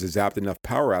then he's zapped enough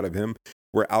power out of him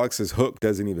where Alex's hook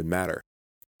doesn't even matter.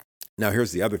 Now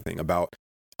here's the other thing about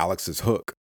Alex's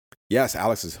hook. Yes,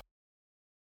 Alex's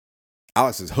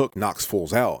hook knocks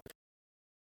fools out.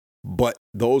 But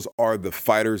those are the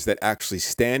fighters that actually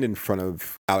stand in front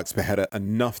of Alex Pereira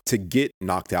enough to get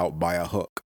knocked out by a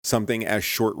hook. Something as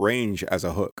short range as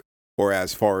a hook. Or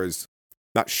as far as,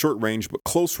 not short range, but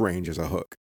close range as a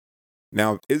hook.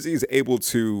 Now, if Izzy's able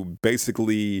to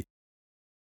basically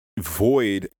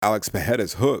void Alex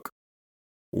Pereira's hook,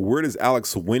 where does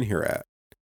Alex win here at?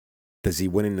 Does he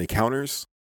win in the counters?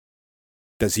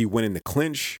 Does he win in the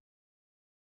clinch?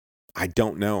 I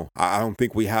don't know. I don't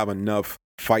think we have enough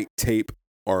fight tape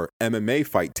or MMA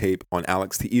fight tape on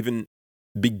Alex to even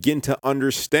begin to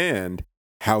understand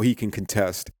how he can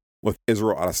contest with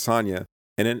Israel Adesanya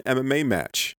in an MMA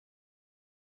match.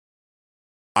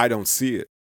 I don't see it.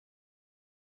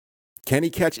 Can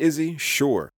he catch Izzy?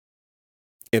 Sure.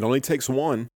 It only takes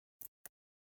one.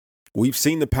 We've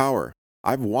seen the power.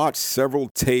 I've watched several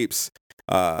tapes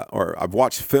or I've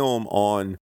watched film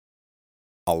on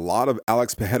a lot of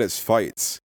Alex Pereira's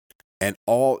fights, and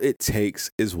all it takes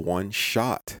is one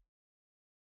shot.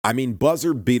 I mean,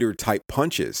 buzzer beater type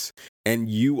punches, and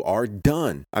you are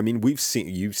done. I mean, you've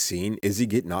seen Izzy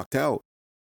get knocked out.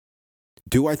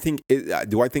 Do I think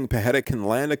Pereira can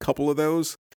land a couple of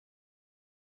those?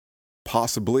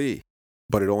 Possibly,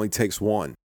 but it only takes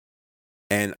one.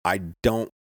 And I don't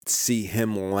see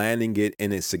him landing it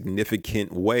in a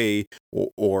significant way,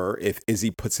 or if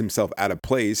Izzy puts himself out of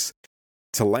place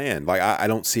to land. Like, I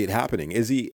don't see it happening.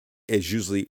 Izzy is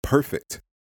usually perfect.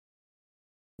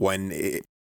 When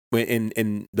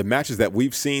in the matches that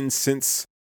we've seen since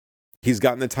he's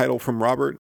gotten the title from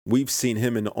Robert, we've seen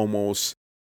him in almost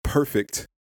perfect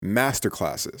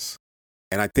masterclasses.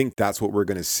 And I think that's what we're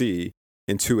going to see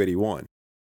in 281.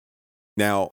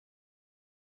 Now,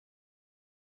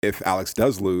 if Alex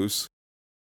does lose,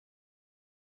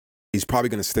 he's probably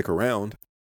going to stick around,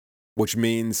 which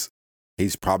means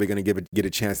he's probably going to get a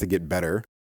chance to get better,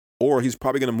 or he's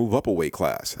probably going to move up a weight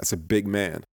class. That's a big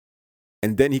man.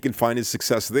 And then he can find his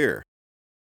success there.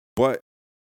 But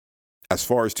as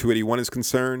far as 281 is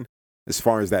concerned, as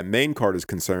far as that main card is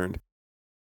concerned,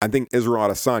 I think Israel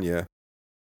Adesanya,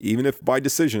 even if by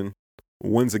decision,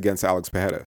 wins against Alex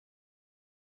Pereira.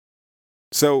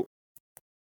 So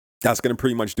that's going to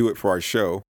pretty much do it for our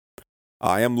show.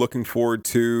 I am looking forward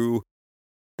to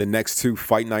the next 2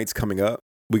 fight nights coming up.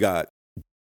 We got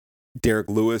Derek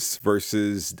Lewis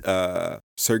versus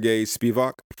Sergey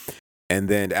Spivak. And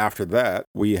then after that,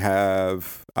 we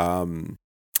have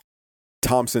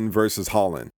Thompson versus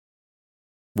Holland,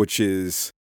 which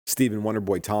is Stephen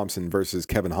Wonderboy Thompson versus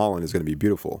Kevin Holland is going to be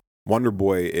beautiful.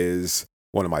 Wonderboy is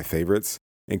one of my favorites,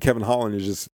 and Kevin Holland is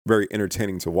just very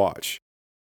entertaining to watch.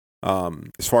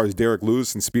 As far as Derek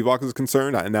Lewis and Spivak is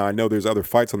concerned, now I know there's other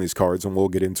fights on these cards, and we'll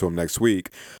get into them next week,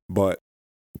 but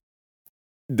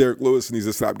Derek Lewis needs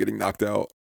to stop getting knocked out.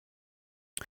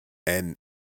 And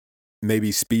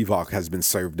maybe Spivak has been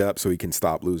served up so he can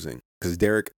stop losing. Because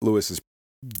Derek Lewis is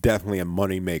definitely a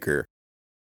moneymaker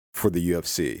for the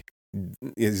UFC.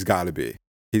 He's got to be.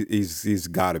 He's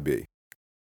got to be.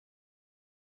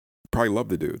 Probably love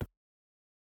the dude.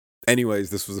 Anyways,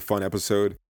 this was a fun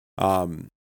episode.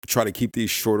 Try to keep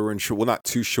these shorter and short. Well, not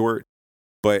too short,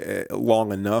 but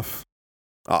long enough.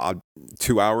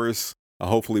 2 hours.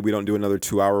 Hopefully we don't do another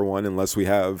 2-hour one unless we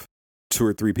have 2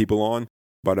 or 3 people on.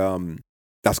 But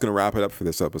that's going to wrap it up for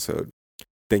this episode.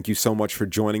 Thank you so much for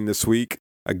joining this week.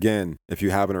 Again, if you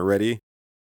haven't already,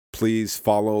 please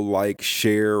follow, like,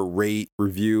 share, rate,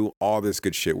 review, all this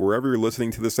good shit. Wherever you're listening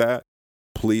to this at,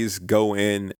 please go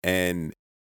in and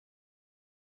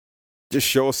just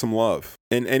show us some love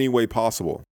in any way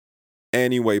possible.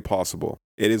 Any way possible.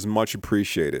 It is much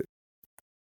appreciated.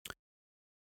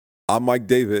 I'm Mike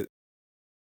David,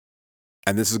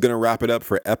 and this is going to wrap it up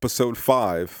for episode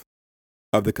 5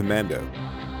 of The Commando.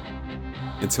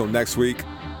 Until next week,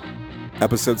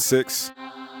 episode 6,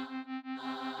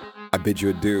 I bid you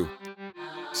adieu.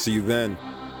 See you then.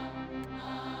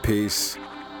 Peace.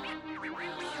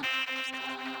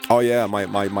 Oh yeah, my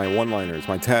one-liners,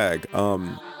 my tag.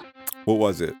 What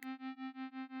was it?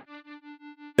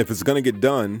 If it's gonna get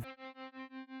done,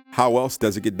 how else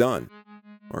does it get done?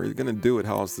 Or you're gonna do it,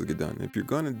 how else does it get done? If you're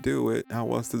gonna do it, how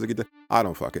else does it get done? I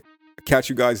don't fuck it. Catch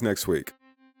you guys next week.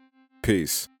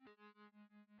 Peace.